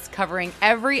fans, covering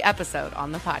every episode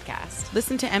on the podcast.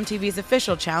 Listen to MTV's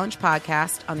official Challenge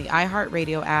podcast on the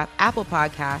iHeartRadio app, Apple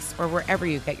Podcasts, or wherever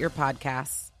you get your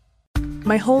podcasts.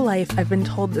 My whole life, I've been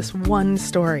told this one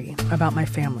story about my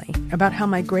family, about how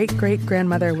my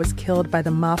great-great-grandmother was killed by the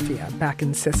mafia back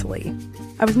in Sicily.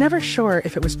 I was never sure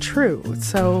if it was true,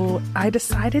 so I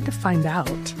decided to find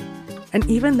out. And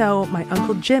even though my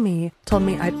Uncle Jimmy told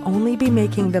me I'd only be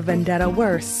making the vendetta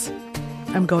worse,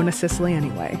 I'm going to Sicily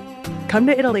anyway. Come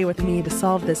to Italy with me to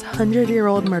solve this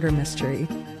 100-year-old murder mystery.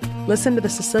 Listen to The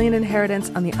Sicilian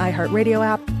Inheritance on the iHeartRadio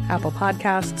app, Apple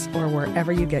Podcasts, or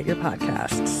wherever you get your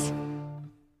podcasts.